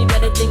step to me,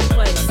 better think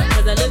twice.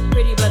 Cause I look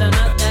pretty but I'm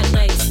not that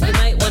nice. You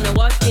might wanna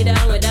wash me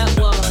down with that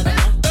water.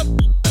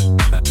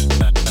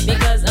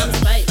 Because I'm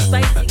spicy.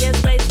 Spicy, get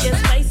spicy, get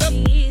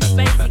spicy.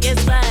 Spicy, get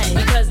spicy.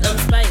 Because I'm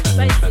spicy.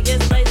 Spicy,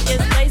 get spicy,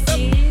 get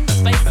spicy.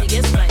 Spicy,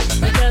 get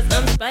spicy. Because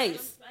I'm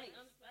spicy.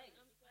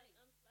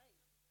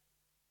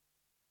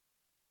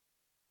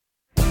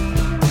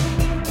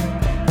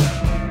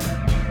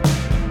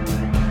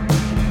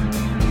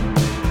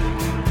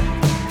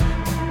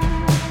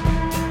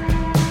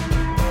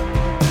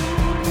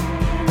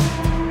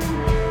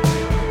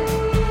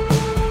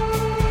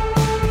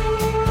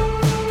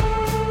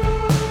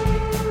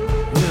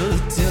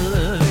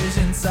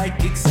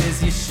 Psychic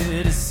says you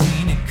should have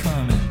seen it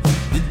coming.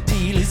 The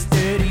dealer's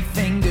dirty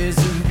fingers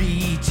are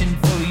reaching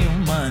for your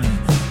money.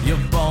 Your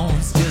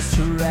bones just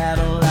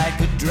rattle like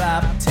a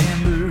drop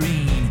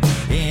tambourine,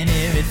 and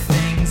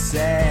everything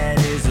sad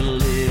is a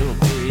little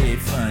bit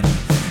funny.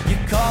 You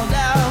called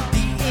out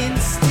the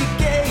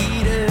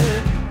instigator,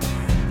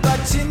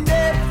 but you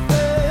never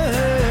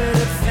heard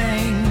a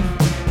thing.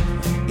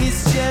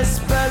 It's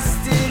just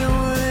busted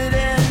wood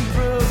and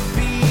broke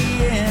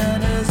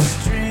piano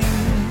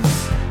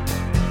strings.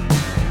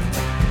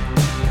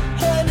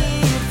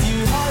 Honey, if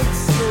your heart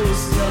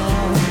slows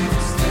down,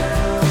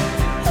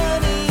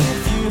 honey,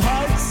 if your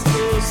heart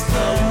slows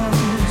down,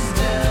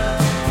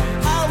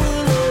 I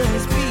will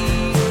always be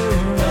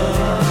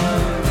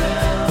around.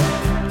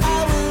 I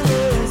will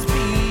always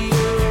be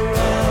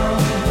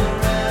around.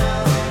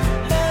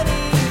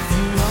 Honey, if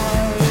your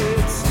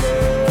heart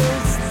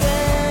slows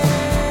down.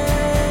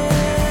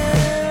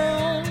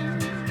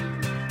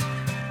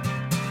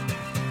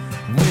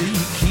 Will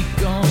you keep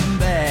going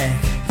back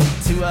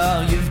to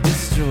all you've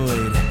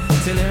destroyed,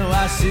 till it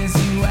washes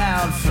you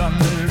out from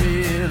the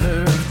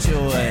river of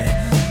joy?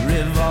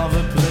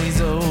 Revolver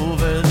plays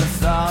over the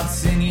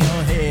thoughts in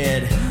your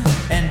head,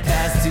 and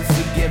paths to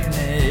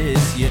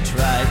forgiveness you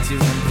try to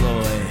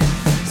employ.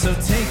 So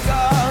take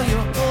all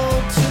your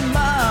old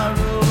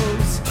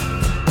tomorrows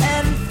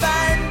and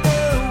find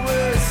the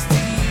worst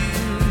to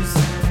use,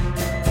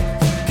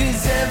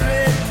 'cause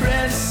every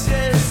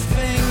precious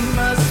thing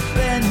must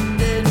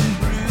bend and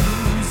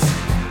bruise.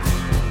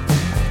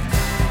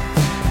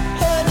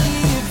 Honey,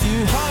 if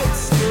your heart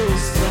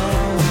slows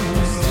down,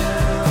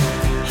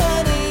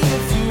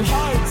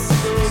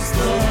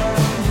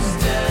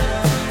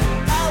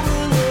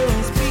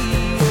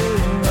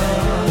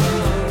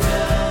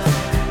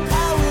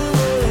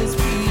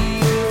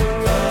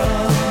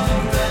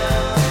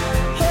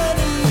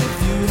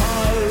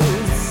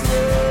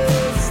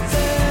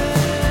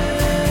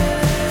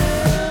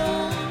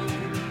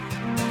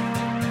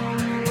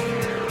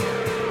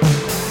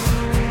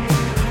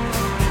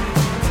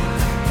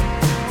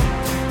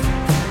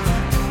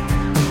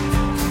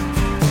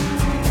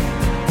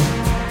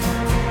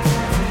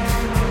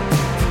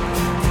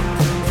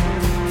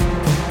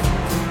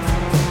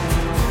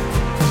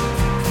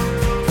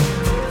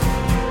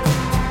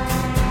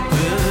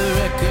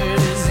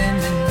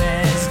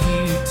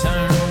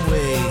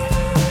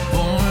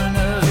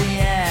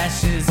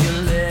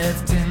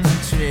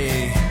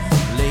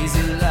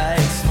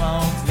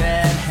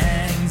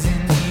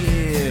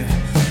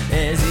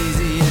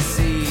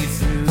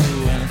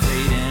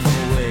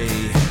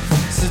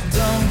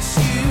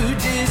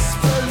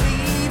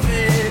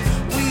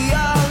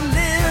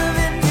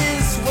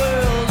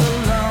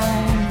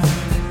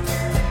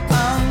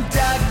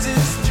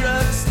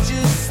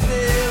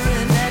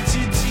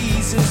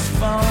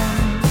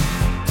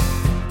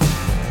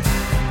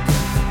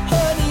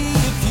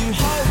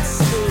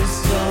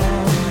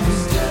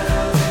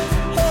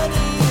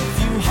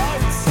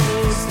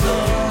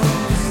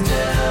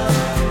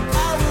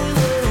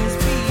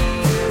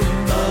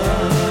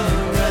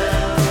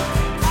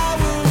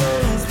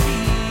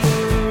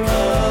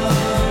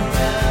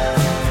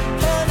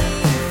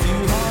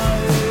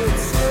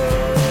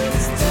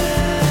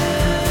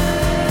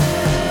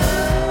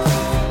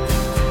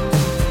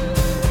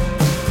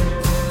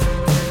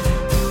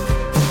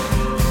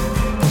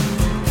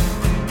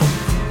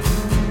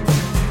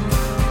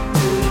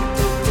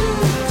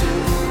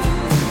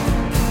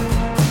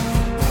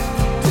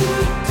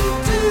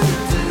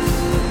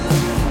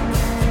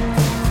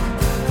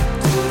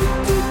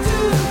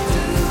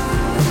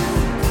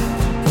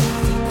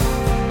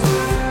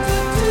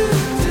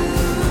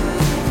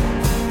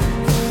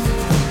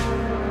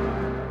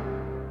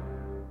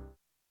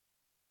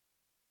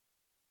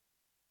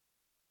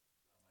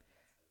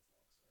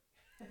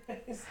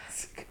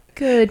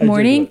 Good I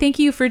morning. genuinely- Thank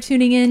you for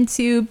tuning in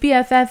to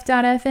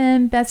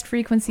BFF.FM, Best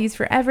Frequencies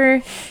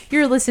Forever.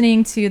 You're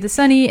listening to the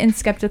Sunny and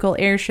Skeptical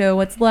Air Show,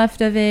 What's Left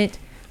of It.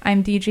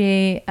 I'm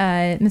DJ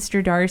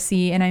Mr.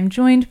 Darcy, and I'm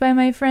joined by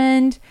my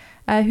friend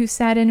who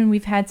sat in, and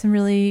we've had some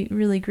really,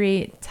 really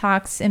great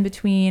talks in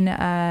between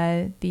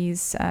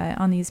these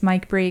on these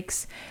mic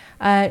breaks.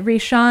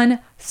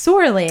 Rayshawn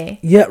Sorley.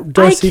 Yeah,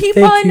 Darcy,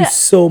 thank you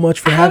so much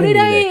for having me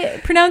today. How did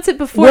I pronounce it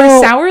before?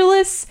 Well,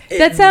 Sourless?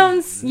 That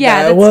sounds,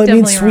 that's well, it definitely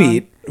means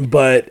sweet, wrong.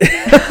 but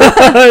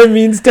it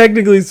means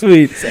technically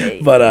sweet.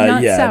 But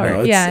Not yeah, sour,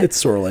 no, yeah.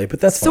 it's Sorley, but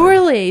that's fine.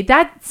 Sorley.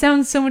 That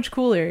sounds so much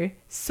cooler.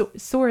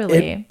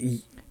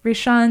 Sorley.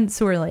 Rayshawn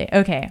Sorley.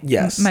 Okay.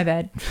 Yes. My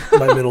bad.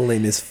 My middle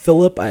name is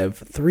Philip. I have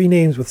 3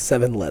 names with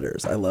 7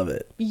 letters. I love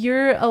it.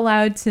 You're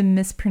allowed to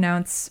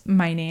mispronounce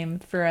my name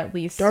for at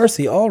least...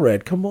 Darcy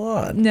Allred, come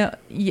on. No,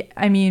 yeah,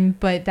 I mean,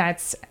 but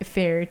that's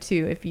fair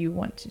too if you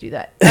want to do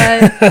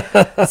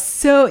that.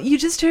 So you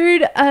just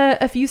heard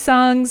a few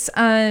songs.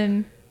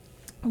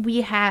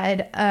 We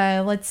had,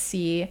 let's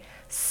see,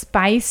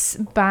 Spice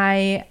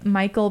by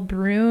Michael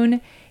Brune.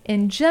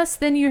 And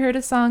just then you heard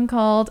a song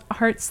called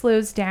Heart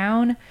Slows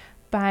Down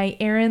by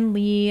Aaron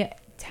Lee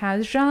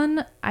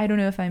Tazjan. I don't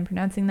know if I'm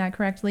pronouncing that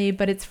correctly,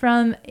 but it's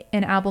from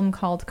an album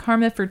called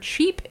Karma for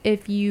Cheap,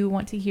 if you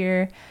want to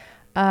hear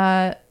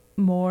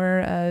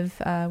more of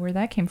where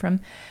that came from.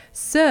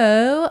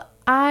 So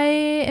I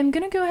am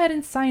going to go ahead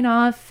and sign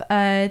off.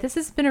 This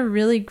has been a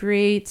really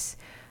great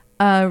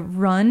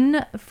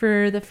run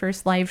for the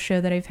first live show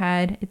that I've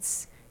had.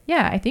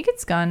 I think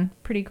it's gone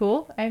pretty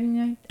cool.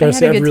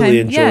 Darcy, I've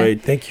really time. Yeah.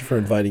 enjoyed. Thank you for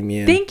inviting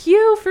me in. Thank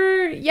you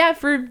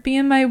for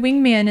being my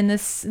wingman in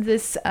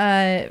this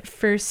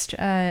first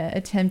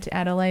attempt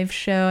at a live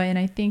show, and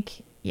I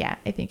think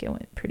it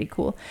went pretty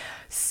cool.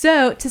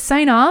 So to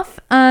sign off,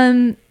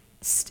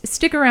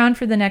 stick around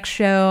for the next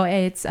show.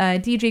 It's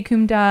DJ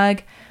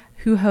Coomdog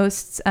who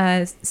hosts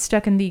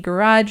Stuck in the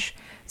Garage.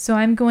 So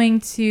I'm going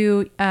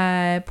to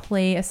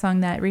play a song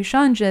that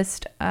Rayshawn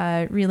just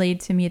relayed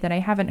to me that I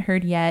haven't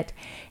heard yet.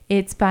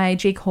 It's by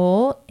J.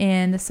 Cole,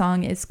 and the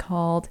song is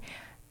called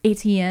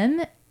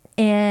ATM.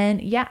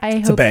 And yeah,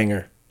 It's a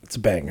banger. It's a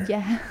banger.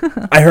 Yeah.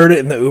 I heard it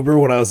in the Uber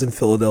when I was in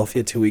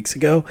Philadelphia 2 weeks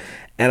ago,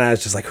 and I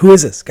was just like, who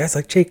is this? Guy's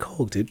like, J.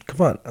 Cole, dude.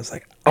 Come on. I was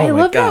like, oh my God.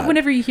 I love that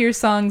whenever you hear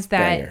songs that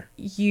Banger.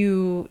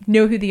 you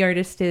know who the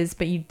artist is,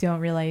 but you don't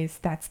realize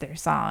that's their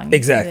song.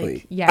 Exactly.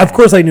 Like, yeah. Of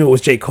course I knew it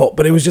was J. Cole,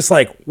 but it was just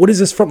like, what is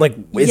this from? Like,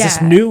 is this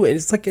Yeah. new?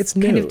 It's like, it's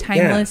new. Kind of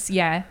timeless.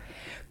 Yeah.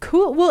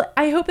 Cool. Well,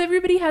 I hope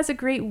everybody has a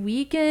great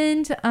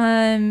weekend.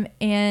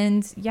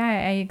 And yeah,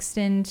 I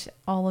extend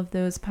all of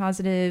those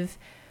positive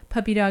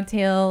puppy dog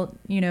tail,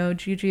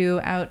 juju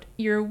out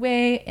your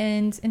way.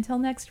 And until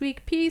next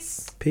week,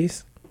 peace.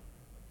 Peace.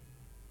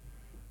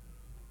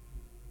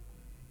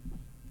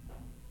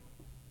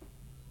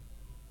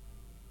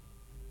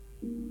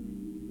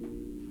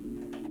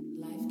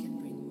 Life can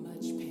bring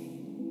much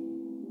pain.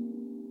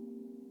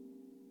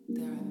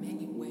 There are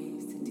many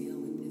ways to deal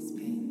with this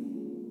pain.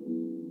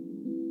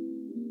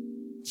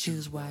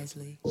 Choose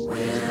wisely. Will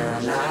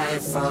I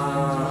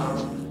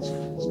fall?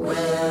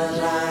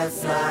 Will I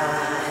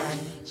fly?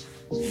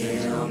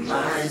 Heal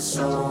my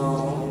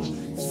soul,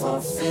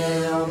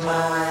 fulfill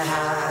my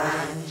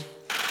high.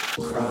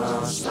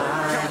 Cross my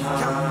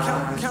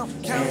heart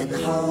and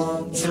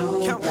hope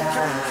to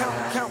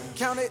die.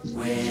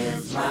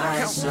 With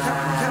my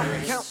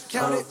slice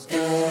of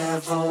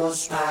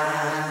devil's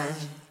pie.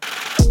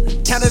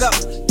 Count it up,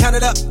 count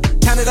it up,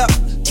 count it up,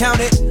 count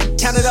it,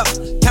 count it up,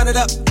 count it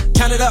up,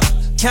 count it up,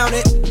 count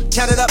it,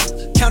 count it up,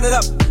 count it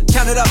up,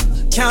 count it up,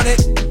 count it.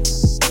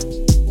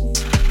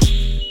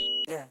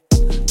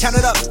 Count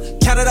it up,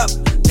 count it up,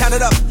 count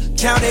it up,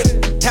 count it,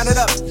 count it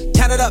up,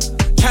 count it up,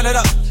 count it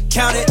up,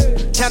 count it,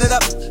 count it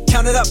up,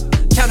 count it up,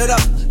 count it up,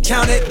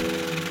 count it.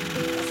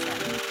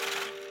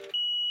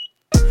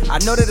 I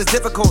know that it's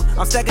difficult.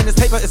 I'm stacking this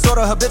paper, it's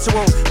sorta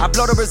habitual. I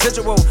blow the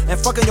residual and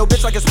fucking your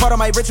bitch like it's part of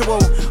my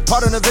ritual.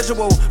 Part of the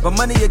visual, but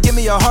money you give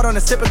me a heart on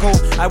it's typical.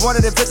 I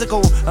wanted it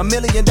physical, $1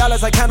 million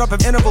I count up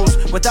in intervals.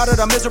 Without it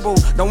I'm miserable,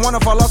 don't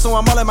wanna fall off so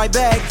I'm all in my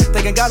bag.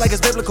 Thinking God like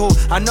it's biblical,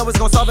 I know it's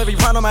gonna solve every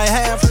problem I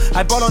have.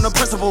 I ball on the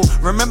principle,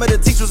 remember the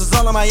teachers was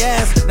all on my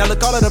ass. Now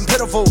look all of them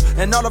pitiful,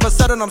 and all of a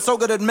sudden I'm so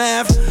good at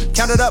math.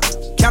 Count it up,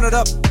 count it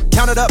up,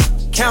 count it up,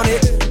 count it,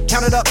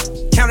 count it up,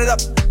 count it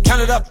up, count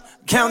it up.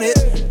 Count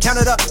it, count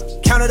it up,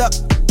 count it up,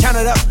 count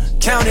it up,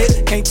 count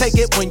it. Can't take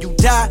it when you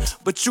die,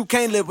 but you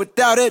can't live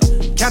without it.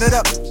 Count it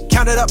up,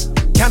 count it up,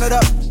 count it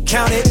up,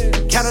 count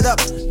it, count it up,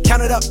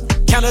 count it up,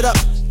 count it up,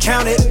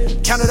 count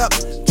it, count it up,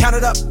 count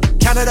it up,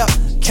 count it up,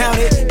 count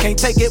it. Can't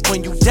take it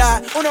when you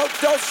die. Uno,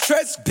 dos,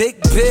 tres.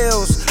 Big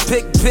bills,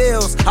 big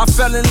bills. I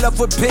fell in love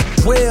with big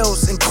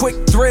wheels and quick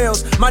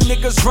thrills. My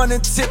niggas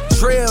running tip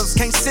drills,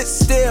 can't sit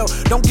still.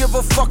 Don't give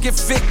a fuck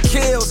if it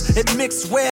kills. It mixed well.